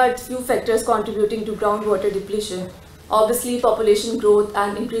 So here are a few factors contributing to groundwater depletion. Obviously, population growth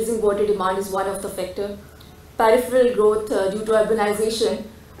and increasing water demand is one of the factors. Peripheral growth due to urbanization,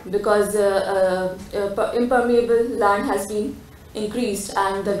 because impermeable land has been increased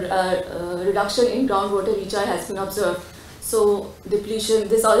and the reduction in groundwater recharge has been observed. So depletion,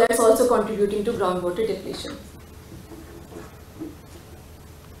 that's also contributing to groundwater depletion.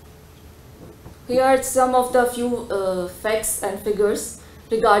 Here are some of the few facts and figures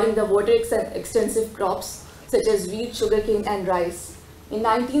regarding the water extensive crops such as wheat, sugarcane and rice. In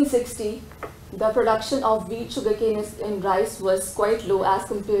 1960, the production of wheat, sugarcane and rice was quite low as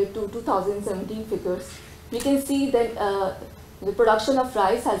compared to 2017 figures. We can see that the production of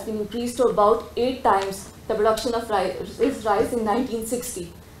rice has been increased to about 8 times the production of rice in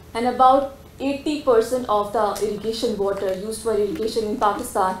 1960, and about 80% of the irrigation water used for irrigation in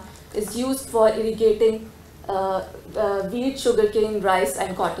Pakistan is used for irrigating wheat, sugarcane, rice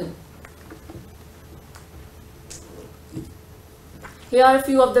and cotton. Here are a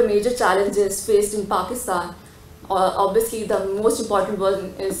few of the major challenges faced in Pakistan. Obviously, the most important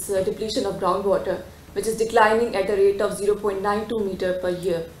one is depletion of groundwater, which is declining at a rate of 0.92 meter per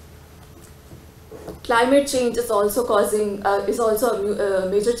year. Climate change is also a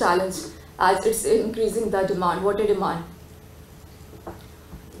major challenge as it's increasing the demand, water demand.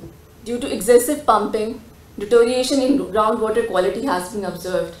 Due to excessive pumping, deterioration in groundwater quality has been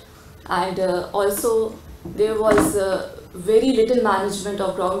observed, and also there was very little management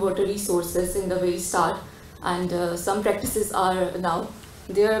of groundwater resources in the very start, and some practices are now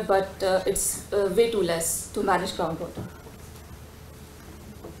there, but it's way too less to manage groundwater.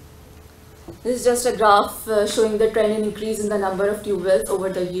 This is just a graph showing the trend in increase in the number of tube wells over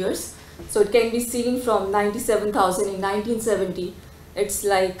the years. So it can be seen from 97,000 in 1970, it's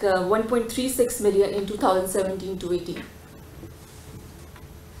like 1.36 million in 2017 to 18.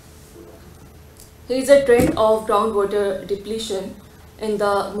 Here is a trend of groundwater depletion in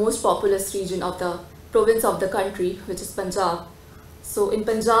the most populous region of the province of the country, which is Punjab. So in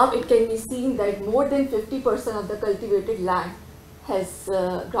Punjab, it can be seen that more than 50% of the cultivated land has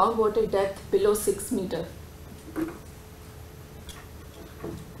groundwater depth below 6 meters.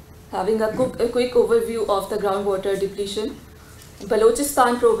 Having a quick overview of the groundwater depletion, in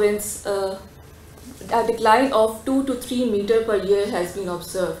Balochistan province, a decline of 2 to 3 meters per year has been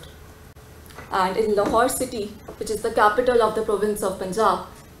observed. And in Lahore city, which is the capital of the province of Punjab,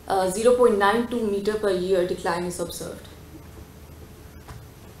 0.92 meter per year decline is observed.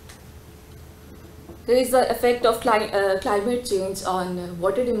 Here is the effect of climate change on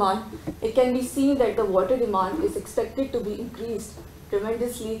water demand. It can be seen that the water demand is expected to be increased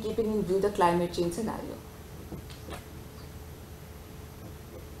tremendously, keeping in view the climate change scenario.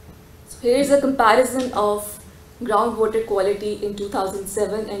 So here is a comparison of groundwater quality in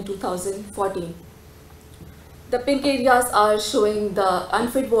 2007 and 2014. The pink areas are showing the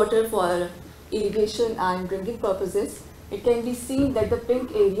unfit water for irrigation and drinking purposes. It can be seen that the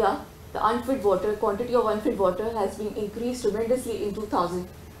pink area, the unfit water, quantity of unfit water has been increased tremendously in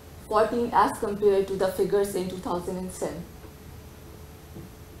 2014 as compared to the figures in 2007.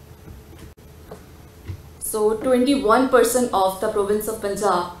 So 21% of the province of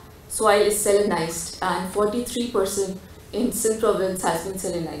Punjab soil is salinized and 43% in Sindh province has been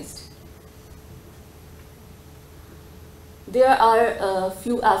salinized. There are a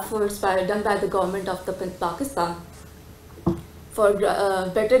few efforts done by the government of Pakistan for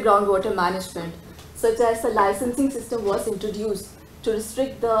better groundwater management, such as the licensing system was introduced to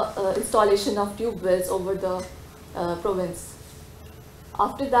restrict the installation of tube wells over the province.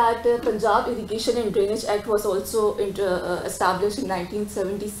 After that, Punjab Irrigation and Drainage Act was also established in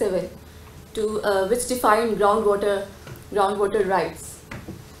 1977, which defined groundwater rights.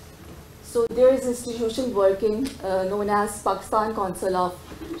 So there is an institution working known as Pakistan Council of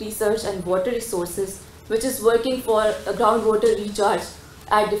Research and Water Resources, which is working for a groundwater recharge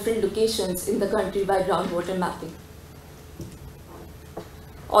at different locations in the country by groundwater mapping.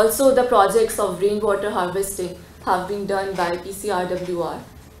 Also, the projects of rainwater harvesting have been done by PCRWR,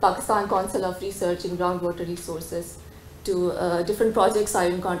 Pakistan Council of Research in Groundwater Resources. Different projects are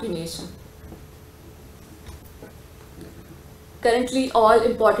in continuation. Currently, all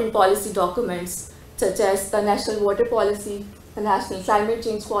important policy documents such as the National Water Policy, the National Climate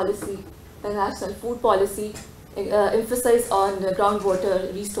Change Policy, the National Food Policy emphasize on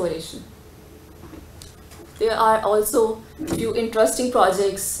groundwater restoration. There are also few interesting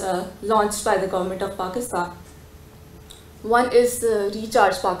projects launched by the government of Pakistan. One is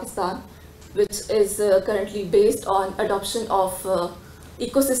Recharge Pakistan, which is currently based on adoption of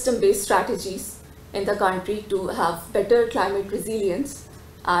ecosystem-based strategies in the country to have better climate resilience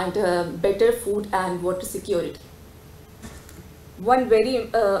and better food and water security. One very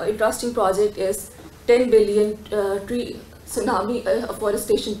interesting project is 10 billion tree tsunami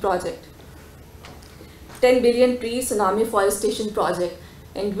afforestation project. 10 billion tree tsunami afforestation project,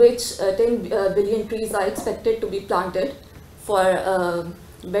 in which 10 billion trees are expected to be planted for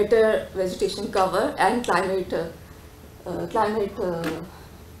better vegetation cover and climate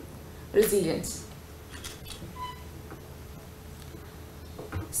resilience.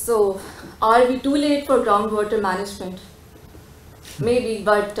 So, are we too late for groundwater management? Maybe,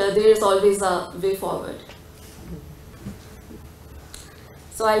 but there is always a way forward.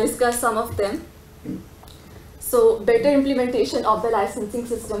 So I'll discuss some of them. So better implementation of the licensing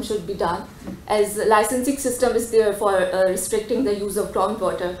system should be done, as the licensing system is there for restricting the use of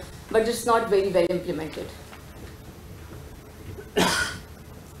groundwater, but it's not very well implemented.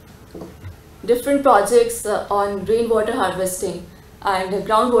 Different projects on rainwater harvesting and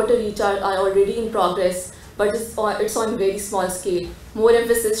groundwater recharge are already in progress, but it's on very small scale. More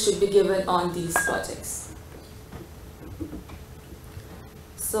emphasis should be given on these projects.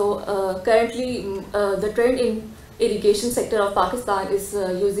 So currently the trend in irrigation sector of Pakistan is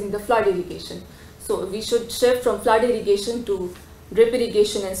using the flood irrigation. So we should shift from flood irrigation to drip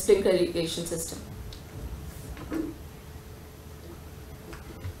irrigation and sprinkler irrigation system.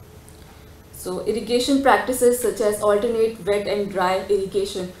 So irrigation practices such as alternate wet and dry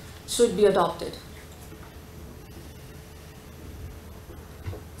irrigation should be adopted.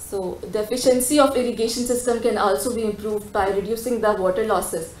 So the efficiency of irrigation system can also be improved by reducing the water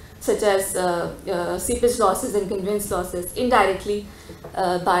losses such as seepage losses and conveyance losses indirectly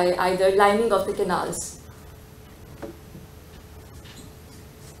by either lining of the canals.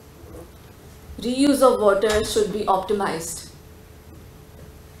 Reuse of water should be optimized.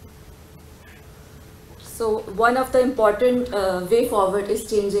 So one of the important way forward is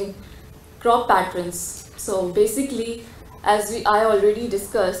changing crop patterns. So basically, as I already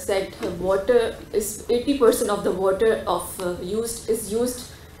discussed, that water is 80% of the water is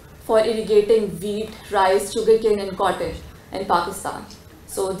used for irrigating wheat, rice, sugarcane and cotton in Pakistan.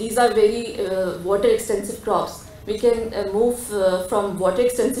 So these are very water extensive crops. We can move from water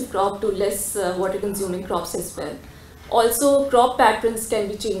extensive crop to less water consuming crops as well. Also, crop patterns can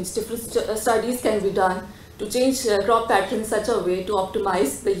be changed. Different studies can be done to change crop patterns in such a way to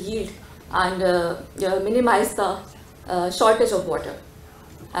optimize the yield and minimize the shortage of water.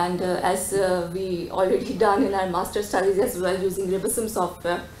 And as we already done in our master studies as well using Ribosim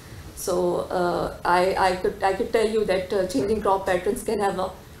software, so I could tell you that changing crop patterns can have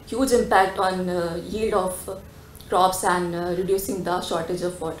a huge impact on yield of crops and reducing the shortage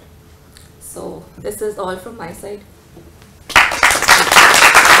of water. So this is all from my side.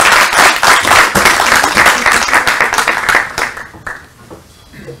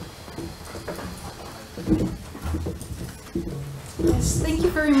 Yes, thank you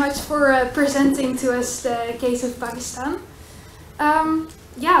very much for presenting to us the case of Pakistan.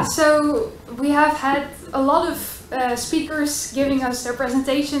 Yeah, so we have had a lot of speakers giving us their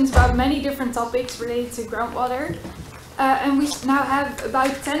presentations about many different topics related to groundwater. And we now have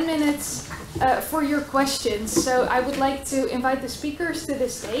about 10 minutes for your questions. So I would like to invite the speakers to the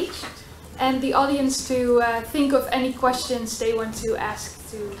stage and the audience to think of any questions they want to ask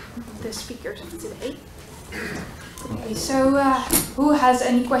to the speakers of today. Okay, so who has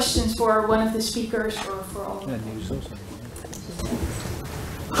any questions for one of the speakers or for all?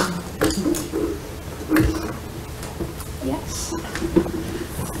 Yes.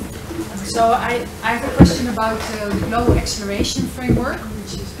 So I have a question about the global acceleration framework,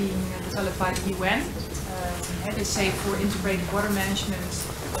 which is being developed by the UN. They say for integrated water management,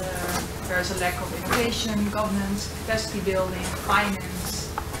 there's a lack of innovation, governance, capacity building, finance,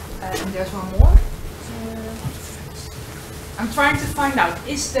 and there's one more. I'm trying to find out,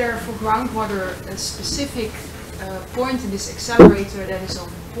 is there for groundwater a specific point in this accelerator that is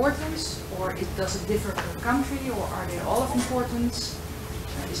of importance, or does it differ per country, or are they all of importance?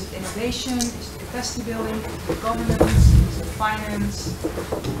 Is it innovation? Is it capacity building? Is it governance? Is it finance?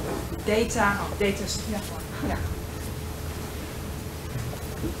 Data? Oh, data is the one. Yeah.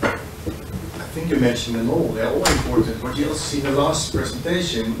 I think you mentioned them all. They're all important. What you also see in the last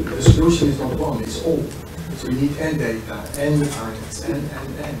presentation, the solution is not one, it's all. So you need and data, and finance, and.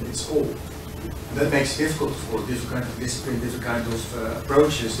 It's all. That makes it difficult for different kind of discipline, different kind of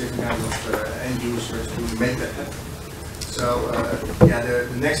approaches, different kind of end users to make that happen. So yeah, the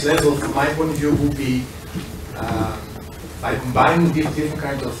next level from my point of view would be by combining different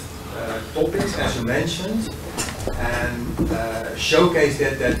kind of topics, as you mentioned, and showcase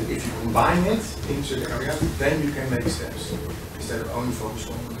that if you combine it into the area, then you can make steps, instead of only focus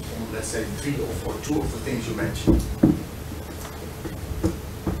on let's say 3 or 2 of the things you mentioned.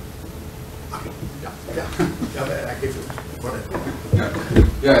 I give it whatever.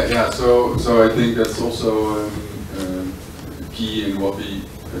 Yeah. So I think that's also key in what we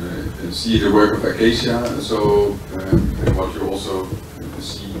see the work of Acacia. So and what you also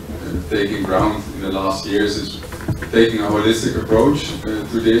see taking ground in the last years is taking a holistic approach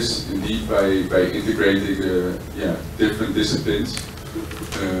to this, indeed by integrating different disciplines,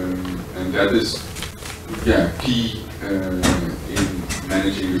 and that is key in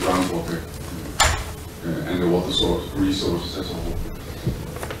managing the groundwater. And the water source resources as a whole.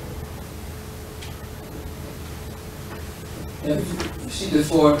 Yeah, you see the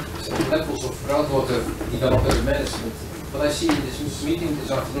 4 levels of groundwater development management. What I see in this meeting this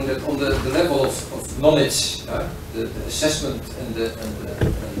afternoon, that on the level of knowledge, the assessment and the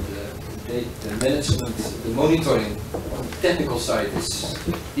management, the monitoring on the technical side is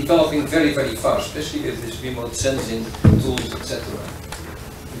developing very, very fast, especially with this remote sensing tools, etc.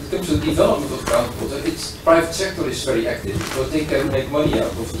 In terms of development of groundwater, its private sector is very active because they can make money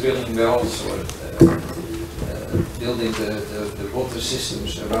out of drilling wells or building the water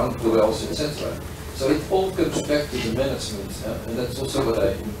systems around the wells, etc. So it all comes back to the management, and that's also what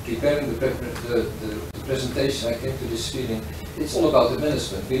I, in preparing the presentation, I came to this feeling. It's all about the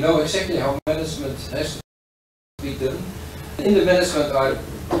management. We know exactly how management has to be done. In the management are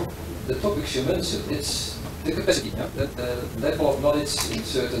the topics you mentioned. It's the capacity, the level of knowledge in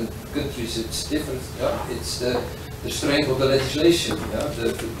certain countries, it's different. It's the strength of the legislation,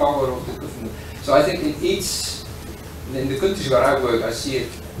 the power of the government. So I think in the countries where I work, I see it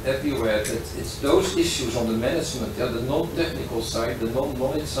everywhere, that it's those issues on the management, the non-technical side, the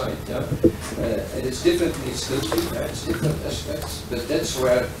non-knowledge side, and it's different in each country, it's different aspects, but that's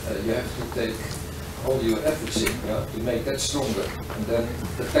where you have to take all your efforts in to make that stronger, and then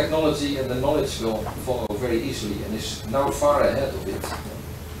the technology and the knowledge will follow very easily and is now far ahead of it,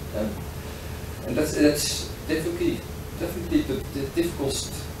 and that's definitely the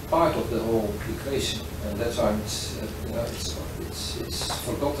difficult part of the whole equation, and that's why it's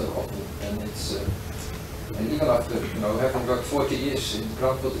forgotten often, and and even after having worked 40 years in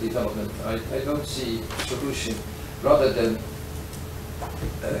groundwater development, I don't see a solution rather than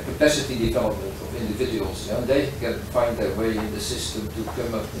capacity development of individuals, and they can find their way in the system to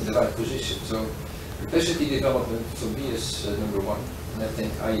come up in the right position. So capacity development for me is number 1, and I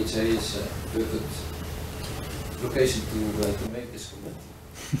think IAH is a perfect location to make this comment.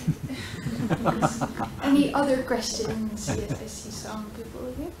 Any other questions? Yes, I see some people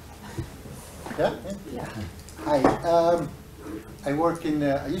here. Yeah. Hi. I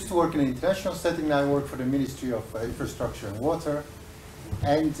used to work in an international setting. Now I work for the Ministry of Infrastructure and Water.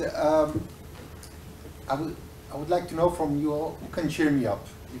 And I would like to know from you all who can cheer me up,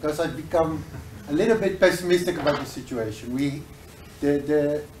 because I've become a little bit pessimistic about the situation.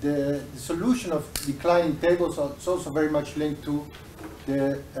 The solution of declining tables is also very much linked to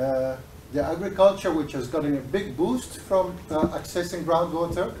the agriculture, which has gotten a big boost from accessing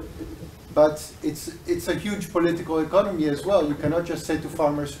groundwater, but it's a huge political economy as well. You cannot just say to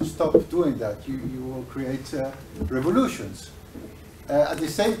farmers, stop doing that. You will create revolutions. At the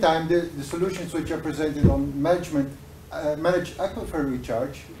same time, the solutions which are presented on managed aquifer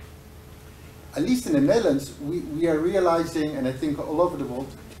recharge, at least in the Netherlands, we are realizing, and I think all over the world,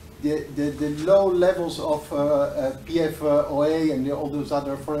 the low levels of PFOA and all those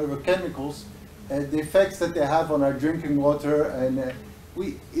other forever chemicals, the effects that they have on our drinking water, and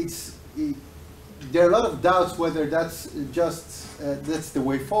there are a lot of doubts whether that's the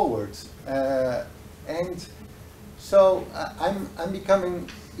way forward, and so I'm becoming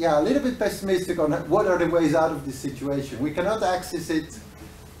a little bit pessimistic on what are the ways out of this situation. We cannot access it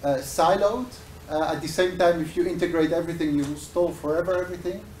siloed. At the same time, if you integrate everything, you stall forever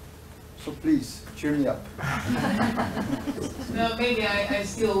everything. So please, cheer me up. No, maybe I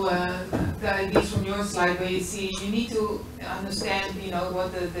still, the ideas from your slide where you see, you need to understand, you know,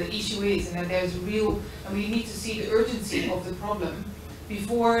 what the issue is, and that there's real, and we need to see the urgency of the problem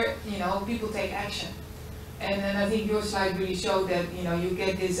before, you know, people take action. And then I think your slide really showed that, you know, you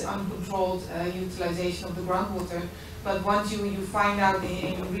get this uncontrolled utilization of the groundwater, but once you find out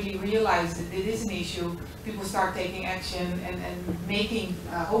and you really realize that it is an issue, people start taking action and making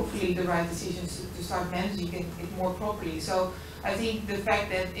hopefully the right decisions to start managing it more properly. So I think the fact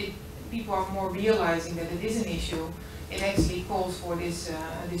that people are more realizing that it is an issue, it actually calls for this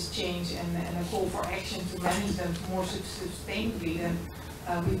change and a call for action to manage them more sustainably than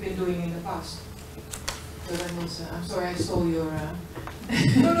we've been doing in the past. So that was, I'm sorry I stole your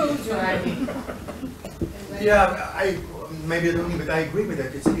your idea. Yeah, maybe I don't mean, but I agree with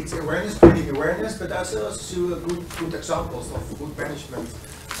that. It's awareness, creating awareness, but I also see good examples of good management.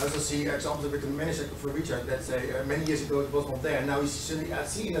 I also see examples with the manager for recharge that say many years ago it was not there, and now I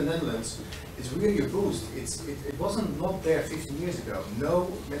see in the Netherlands it's really a boost. It wasn't not there 15 years ago.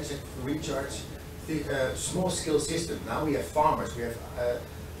 No manager for recharge, small scale system. Now we have farmers. We have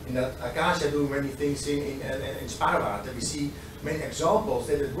in that Acacia doing many things in Spaarwater. We see many examples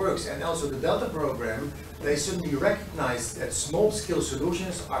that it works, and also the Delta program, they suddenly recognize that small scale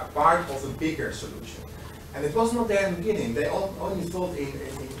solutions are part of a bigger solution. And it was not there in the beginning. They only thought in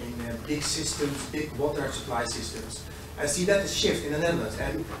big systems, big water supply systems. I see that a shift in the Netherlands,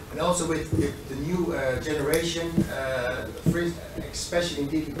 and also with the new generation, especially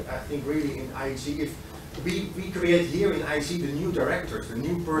indeed, I think really in IGRAC, if we create here in IGRAC the new directors, the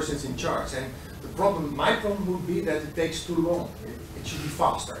new persons in charge, and the problem, my problem would be that it takes too long. It should be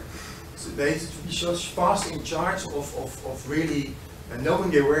faster. So they should be just fast in charge of really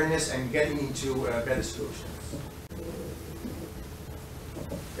knowing the awareness and getting into better solutions.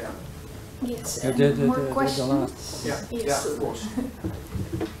 Yeah. Yes. More questions? Yeah. Yes. Yeah, of course.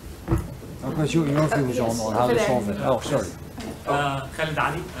 Because your views on how to solve it. Oh, sorry. Khalid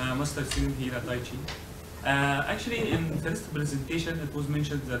Ali, master student here at IGRAC. Actually, in the first presentation, it was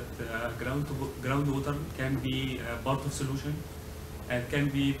mentioned that groundwater can be part of solution and can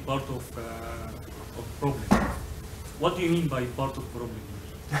be part of problem. What do you mean by part of problem?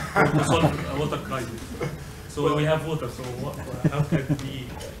 To solve a water crisis. So we have water. So how can it be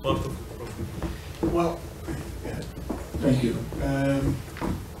part of the problem? Well, yeah. Thank you.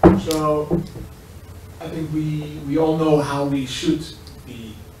 So I think we all know how we should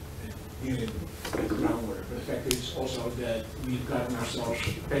be dealing with groundwater. But the fact is also that we've gotten ourselves,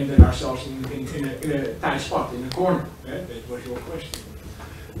 painted ourselves in a tight spot, in a corner. That was your question.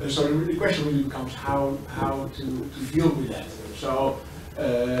 So the question really becomes how to deal with that. So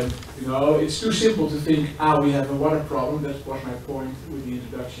you know, it's too simple to think, we have a water problem. That was my point with the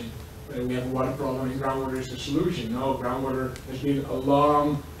introduction. We have a water problem and groundwater is the solution. No, groundwater has been a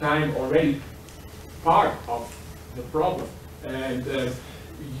long time already part of the problem. And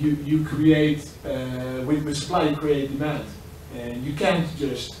you create, with supply you create demand. And you can't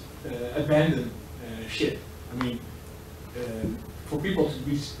just abandon shit. I mean, for people to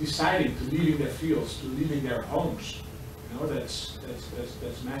be deciding to leaving their fields, to leaving their homes, you know, that's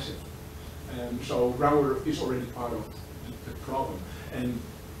massive. So groundwater is already part of the problem. And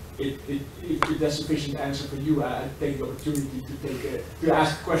if that's a sufficient answer for you, I take the opportunity to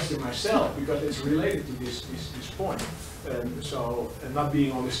ask a question myself, because it's related to this point. So, not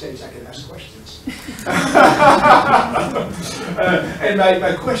being on the stage, I can ask questions. And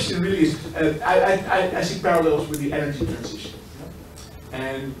my question really is, I see parallels with the energy transition.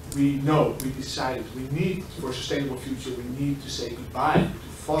 And we decided, we need, for a sustainable future, we need to say goodbye to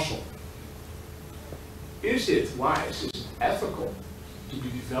fossil. Is it wise, is it ethical to be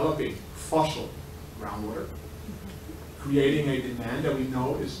developing fossil groundwater, creating a demand that we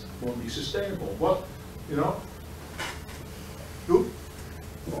know won't be sustainable? What, you know? Who?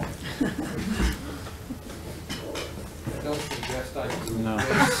 I don't think we have time to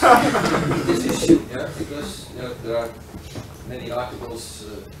raise this issue, yeah, because there are many articles.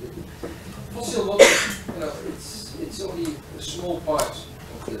 Fossil water, it's only a small part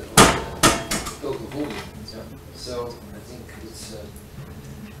of the total volume. Yeah. So I think it's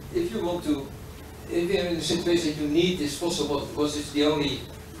if you're in a situation that you need this fossil water because it's the only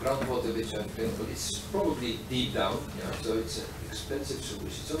groundwater which are available, it's probably deep down. Yeah. So it's an expensive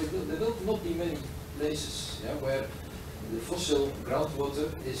solution. So there will not be many places, yeah, where the fossil groundwater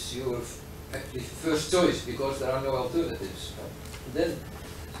is your actually first choice because there are no alternatives. Then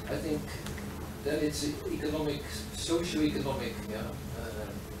I think then it's economic, socio-economic, yeah,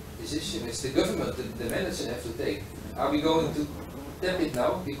 decision. It's the government, the manager have to take. Are we going to tap it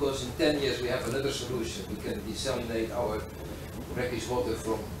now? Because in 10 years we have another solution. We can desalinate our brackish water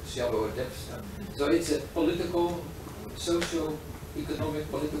from shallower depths. So it's a political, social, economic,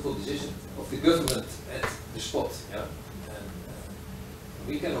 political decision of the government at the spot. Yeah? And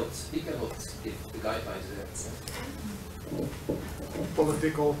we cannot give the guidelines there.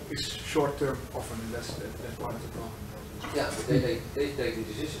 Political is short term often, that's part of the problem. Yeah, but they take the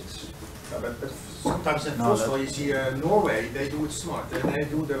decisions. No, but sometimes in fossil you see Norway, they do it smart. They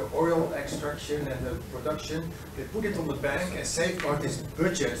do the oil extraction and the production, they put it on the bank and safeguard this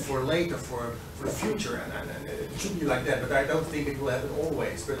budget for later, for the future, and it should be like that, but I don't think it will happen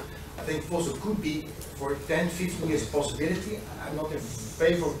always. But I think fossil could be for 10, 15 years a possibility. I'm not in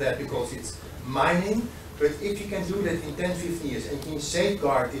favor of that because it's mining, but if you can do that in 10, 15 years and you can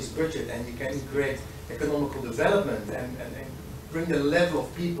safeguard this budget and you can create economical development and bring the level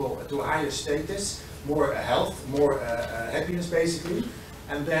of people to a higher status, more health, more happiness basically,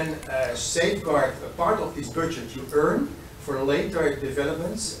 and then safeguard a part of this budget you earn for later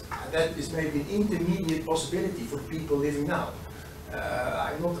developments, that is maybe an intermediate possibility for people living now.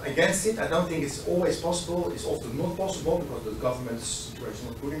 I'm not against it, I don't think it's always possible, it's often not possible because the government's situation is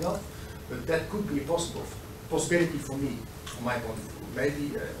not good enough, but that could be a possibility for me, from my point of view.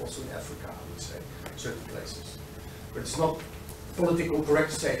 Maybe also in Africa, I would say, certain places. But it's not political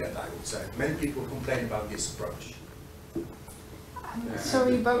correct to say that, I would say. Many people complain about this approach.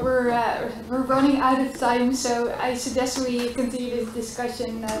 Sorry, but we're running out of time, so I suggest we continue this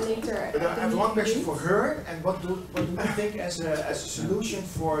discussion later. But I have one question for her, and what do you think as a solution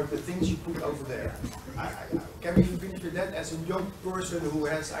for the things you put over there? Can we finish with that as a young person who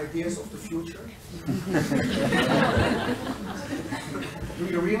has ideas of the future? Do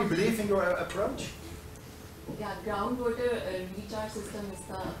you really believe in your approach? Yeah, groundwater recharge system is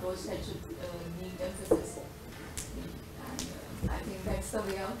the approach that should need emphasis. And I think that's the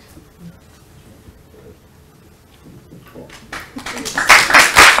way out.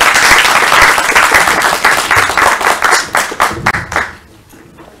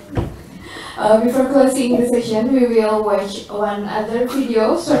 Before closing the session, we will watch one other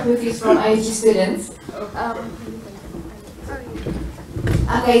video, short movies from IAH students.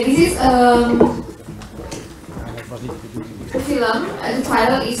 Okay, this is the film. The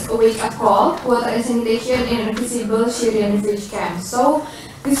title is Awake a Call, Water and Sanitation in an Invisible Syrian Refugee Camp. So,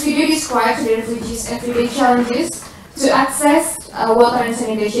 this video describes the refugees' everyday challenges to access water and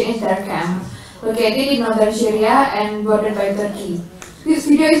sanitation in their camp, located in northern Syria and bordered by Turkey. This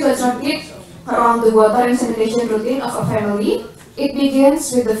video is constructed around the water and sanitation routine of a family. It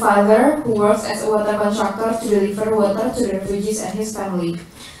begins with the father who works as a water contractor to deliver water to the refugees and his family.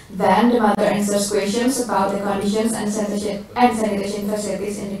 Then the mother answers questions about the conditions and sanitation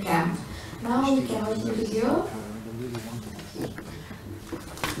facilities in the camp. Now we can watch the video.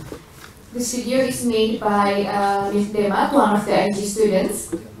 This video is made by Miss Demat, one of the IAH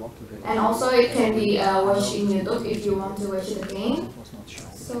students. And also it can be watched in YouTube if you want to watch it again.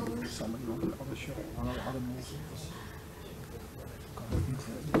 So,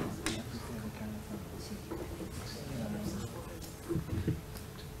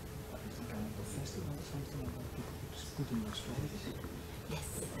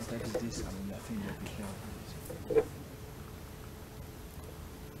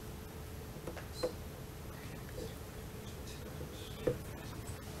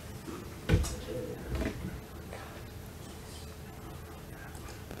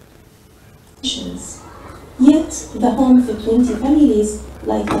 Yet, the home for 20 families,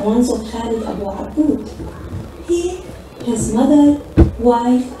 like the ones of Khalid Abu Aboud. Here, his mother,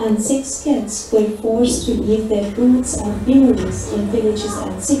 wife, and 6 kids were forced to leave their roots and memories in villages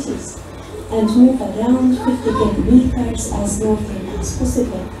and cities, and move around 50 kilometers as northern as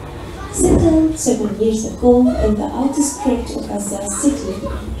possible. Settled 7 years ago in the outskirts of Gaza city,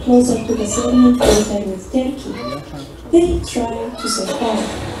 closer to the Syrian border with Turkey, they tried to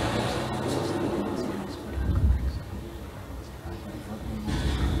survive.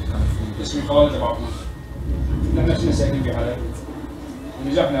 اسمي خالد أبو عبود. نحن نفسنا ساكنين في حلب.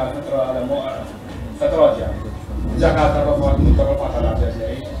 ونجحنا على فترات يعني. نجحنا على التطرفات على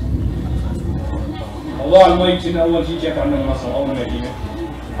العزائز. موضوع المي كنا أول شيء جات عندنا منظمة أول مدينة.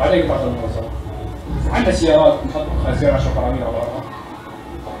 بعدين قطعت المنظمة. عندنا سيارات نحط سيارة شقرانية على بعضها.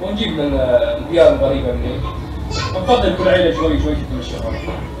 ونجيب الديار الغريبة من هيك. نفضل كل عائلة شوي تمشي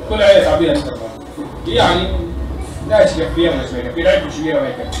كل عائلة تعبيها استقرار. يعني ناس يكفيها وناس ما يكفيها. العيلة الكبيرة ما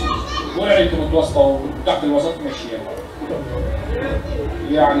يكفيها. والعيلة المتوسطة وتحت الوسط مشيها.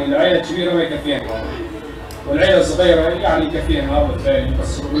 يعني العيلة الكبيرة ما يكفيها. والعيلة الصغيرة يعني يكفيها نهار والثاني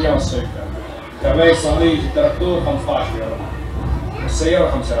بس وياه الصيف كباقي صغير التراكتور 15 يورو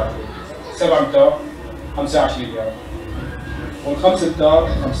والسيارة 5000 7 امتار 25 يورو والخمس امتار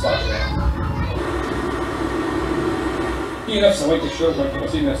 15 يورو هي نفسها وقت الشرب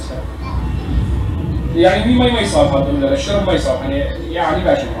والتفاصيل نفسها يعني ما يصاب هذا ولا الشرب ما يصاب يعني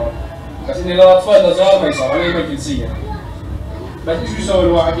ماشي الحال بس ان الاطفال صغار ما يصاب عليه ما جنسيه بس ايش يسوي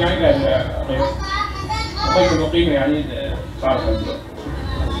الواحد يعني لا غير ما يكون قيمه يعني تعرف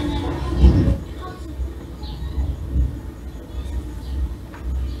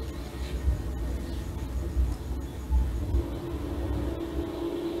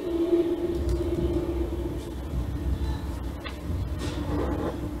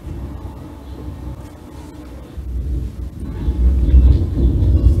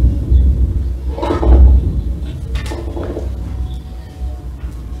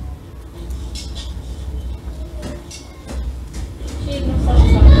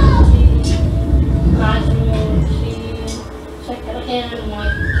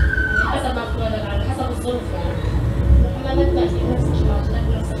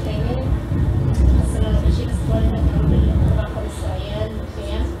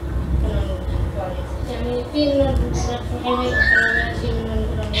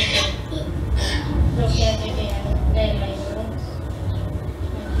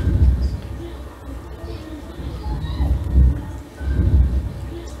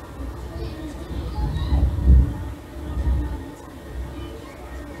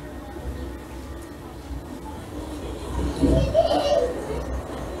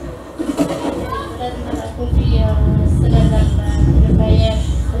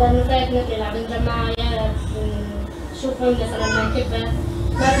شوفهم مثلا منكبة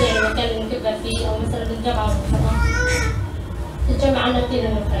ما في يعني مكان نكبة فيه أو مثلا بالجامعة والمحطة الجامعة عندنا كثير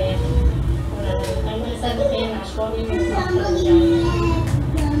من الخيام يعني الإنسان بخيام عشوائي من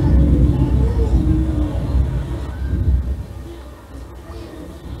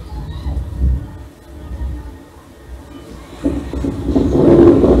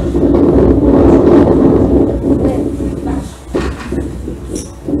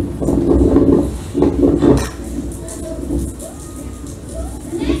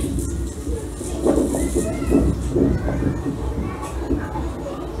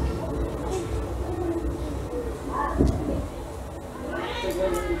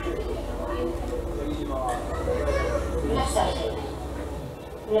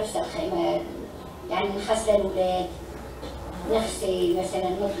نفس الخيمات يعني نغسل الأولاد نغسل مثلا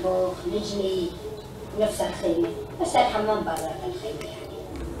نطبخ نجلي نفس الخيمة بس الحمام برا الخيمة يعني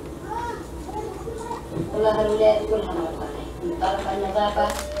والله الأولاد كلها مرضانة من طرف النظافة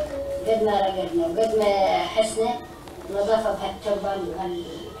قد ما رقدنا وقد ما حسنا نظافة بهالتربان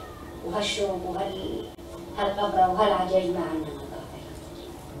وهالشوب وهالقبرة وهالعجاج ما عندنا نظافة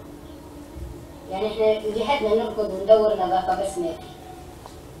يعني احنا جهتنا نركض وندور نظافة بس ما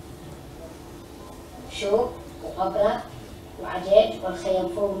في شوك وقبرة وعجاج والخيم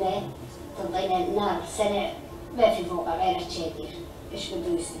فوقنا تنطينا النار سنة ما في فوق غير الشادر ايش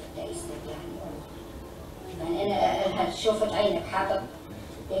بده يستفيد يعني انا شوفت عينك حاطط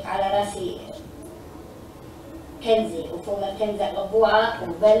هيك على راسي كنزة وفوق الكنزة قبوعة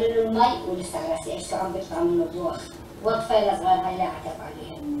وبلل المي ولسه على راسي ايش عم بيطلع من الضوخ وطفيلة صغار هاي لا عتب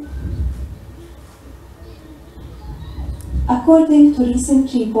عليها. According to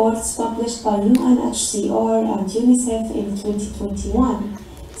recent reports published by UNHCR and UNICEF in 2021,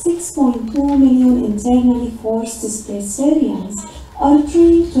 6.2 million internally forced displaced Syrians are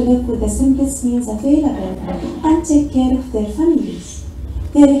trying to live with the simplest means available and take care of their families.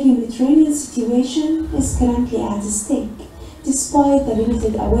 Their humanitarian situation is currently at stake, despite the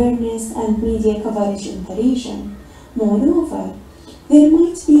limited awareness and media coverage in the region. Moreover, there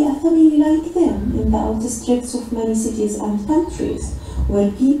might be a family like them in the outskirts of many cities and countries, where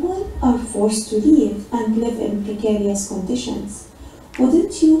people are forced to leave and live in precarious conditions.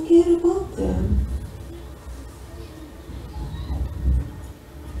 Wouldn't you care about them?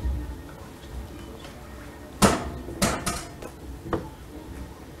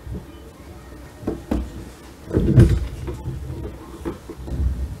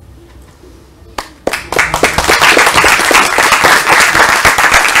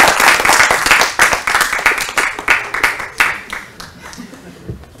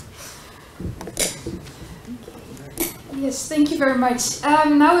 Yes, thank you very much.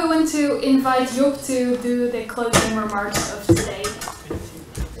 Now we want to invite Job to do the closing remarks of today.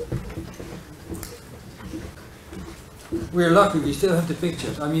 We're lucky, we still have the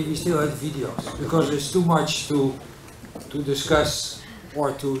pictures. I mean, we still have the videos, because there's too much to discuss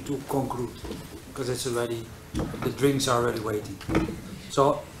or to conclude. because it's already, the drinks are already waiting.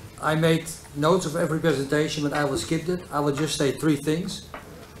 So I made notes of every presentation, but I will skip it. I will just say 3 things.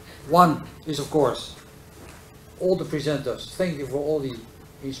 One is, of course, all the presenters, thank you for all the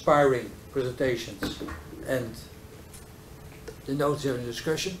inspiring presentations and the notes during the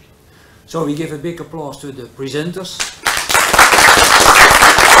discussion. So we give a big applause to the presenters.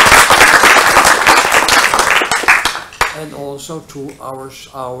 And also to our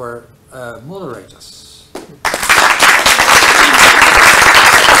moderators.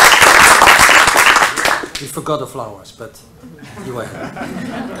 We forgot the flowers, but you were.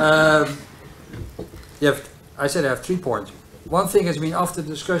 I said I have 3 points. One thing has been after the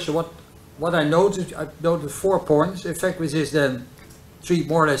discussion, what I noticed 4 points, in fact, which is then 3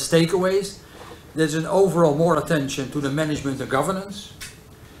 more or less takeaways. There's an overall more attention to the management and governance.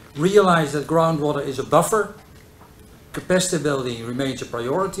 Realize that groundwater is a buffer. Capacity building remains a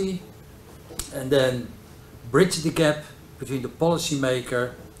priority. And then bridge the gap between the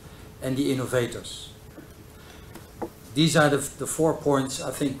policymaker and the innovators. These are the 4 points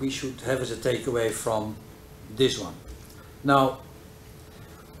I think we should have as a takeaway from this one. Now,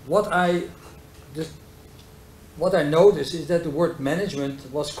 what I noticed is that the word management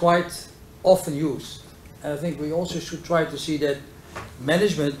was quite often used. And I think we also should try to see that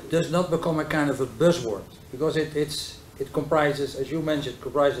management does not become a kind of a buzzword, because it comprises, as you mentioned,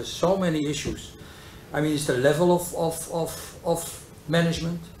 comprises so many issues. I mean, it's the level of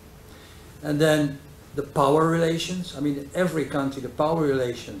management, and then the power relations. I mean, in every country the power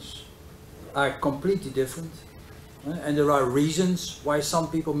relations are completely different, and there are reasons why some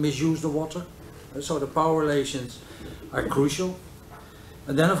people misuse the water. So the power relations are crucial.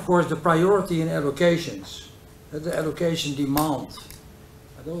 And then, of course, the priority in allocations, the allocation demand.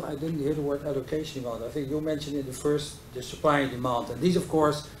 I didn't hear the word allocation demand. I think you mentioned in the first the supply and demand, and this, of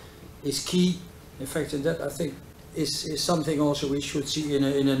course, is key. In fact, and that I think is something also we should see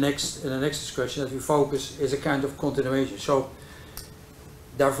in the next discussion, that we focus is a kind of continuation. So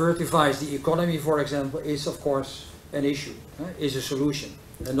diversifies the economy, for example, is of course an issue, is a solution,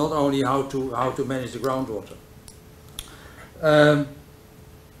 and not only how to manage the groundwater.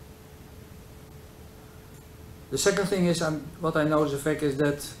 The second thing is, what I notice, in fact, is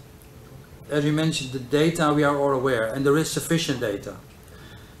that, as you mentioned, the data we are all aware, and there is sufficient data.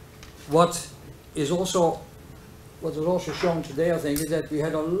 What is also shown today, I think, is that we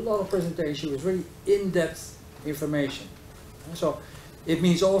had a lot of presentation with very in-depth information. So it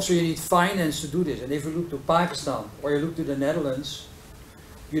means also you need finance to do this. And if you look to Pakistan or you look to the Netherlands,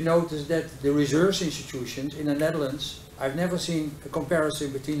 you notice that the research institutions in the Netherlands, I've never seen a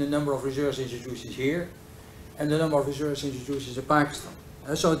comparison between the number of research institutions here and the number of research institutions in Pakistan.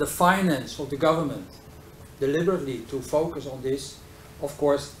 And so the finance of the government deliberately to focus on this, of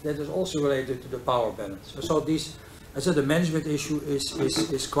course, that is also related to the power balance. So these, I said, the management issue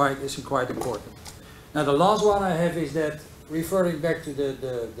is quite important. Now the last one I have is that, referring back to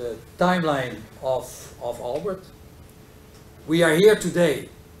the timeline of Albert, we are here today,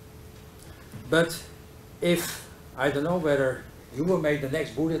 but if, I don't know whether you will make the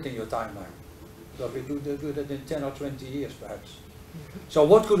next bullet in your timeline, because we do that in 10 or 20 years perhaps. So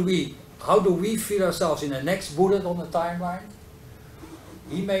how do we feel ourselves in the next bullet on the timeline?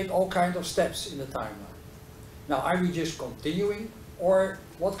 He made all kinds of steps in the timeline. Now, are we just continuing, or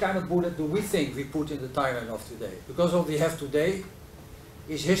what kind of bullet do we think we put in the timeline of today? Because what we have today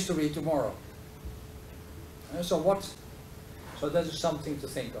is history tomorrow. So that is something to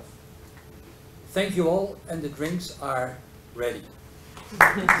think of. Thank you all, and the drinks are ready.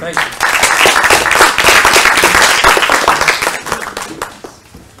 Thank you.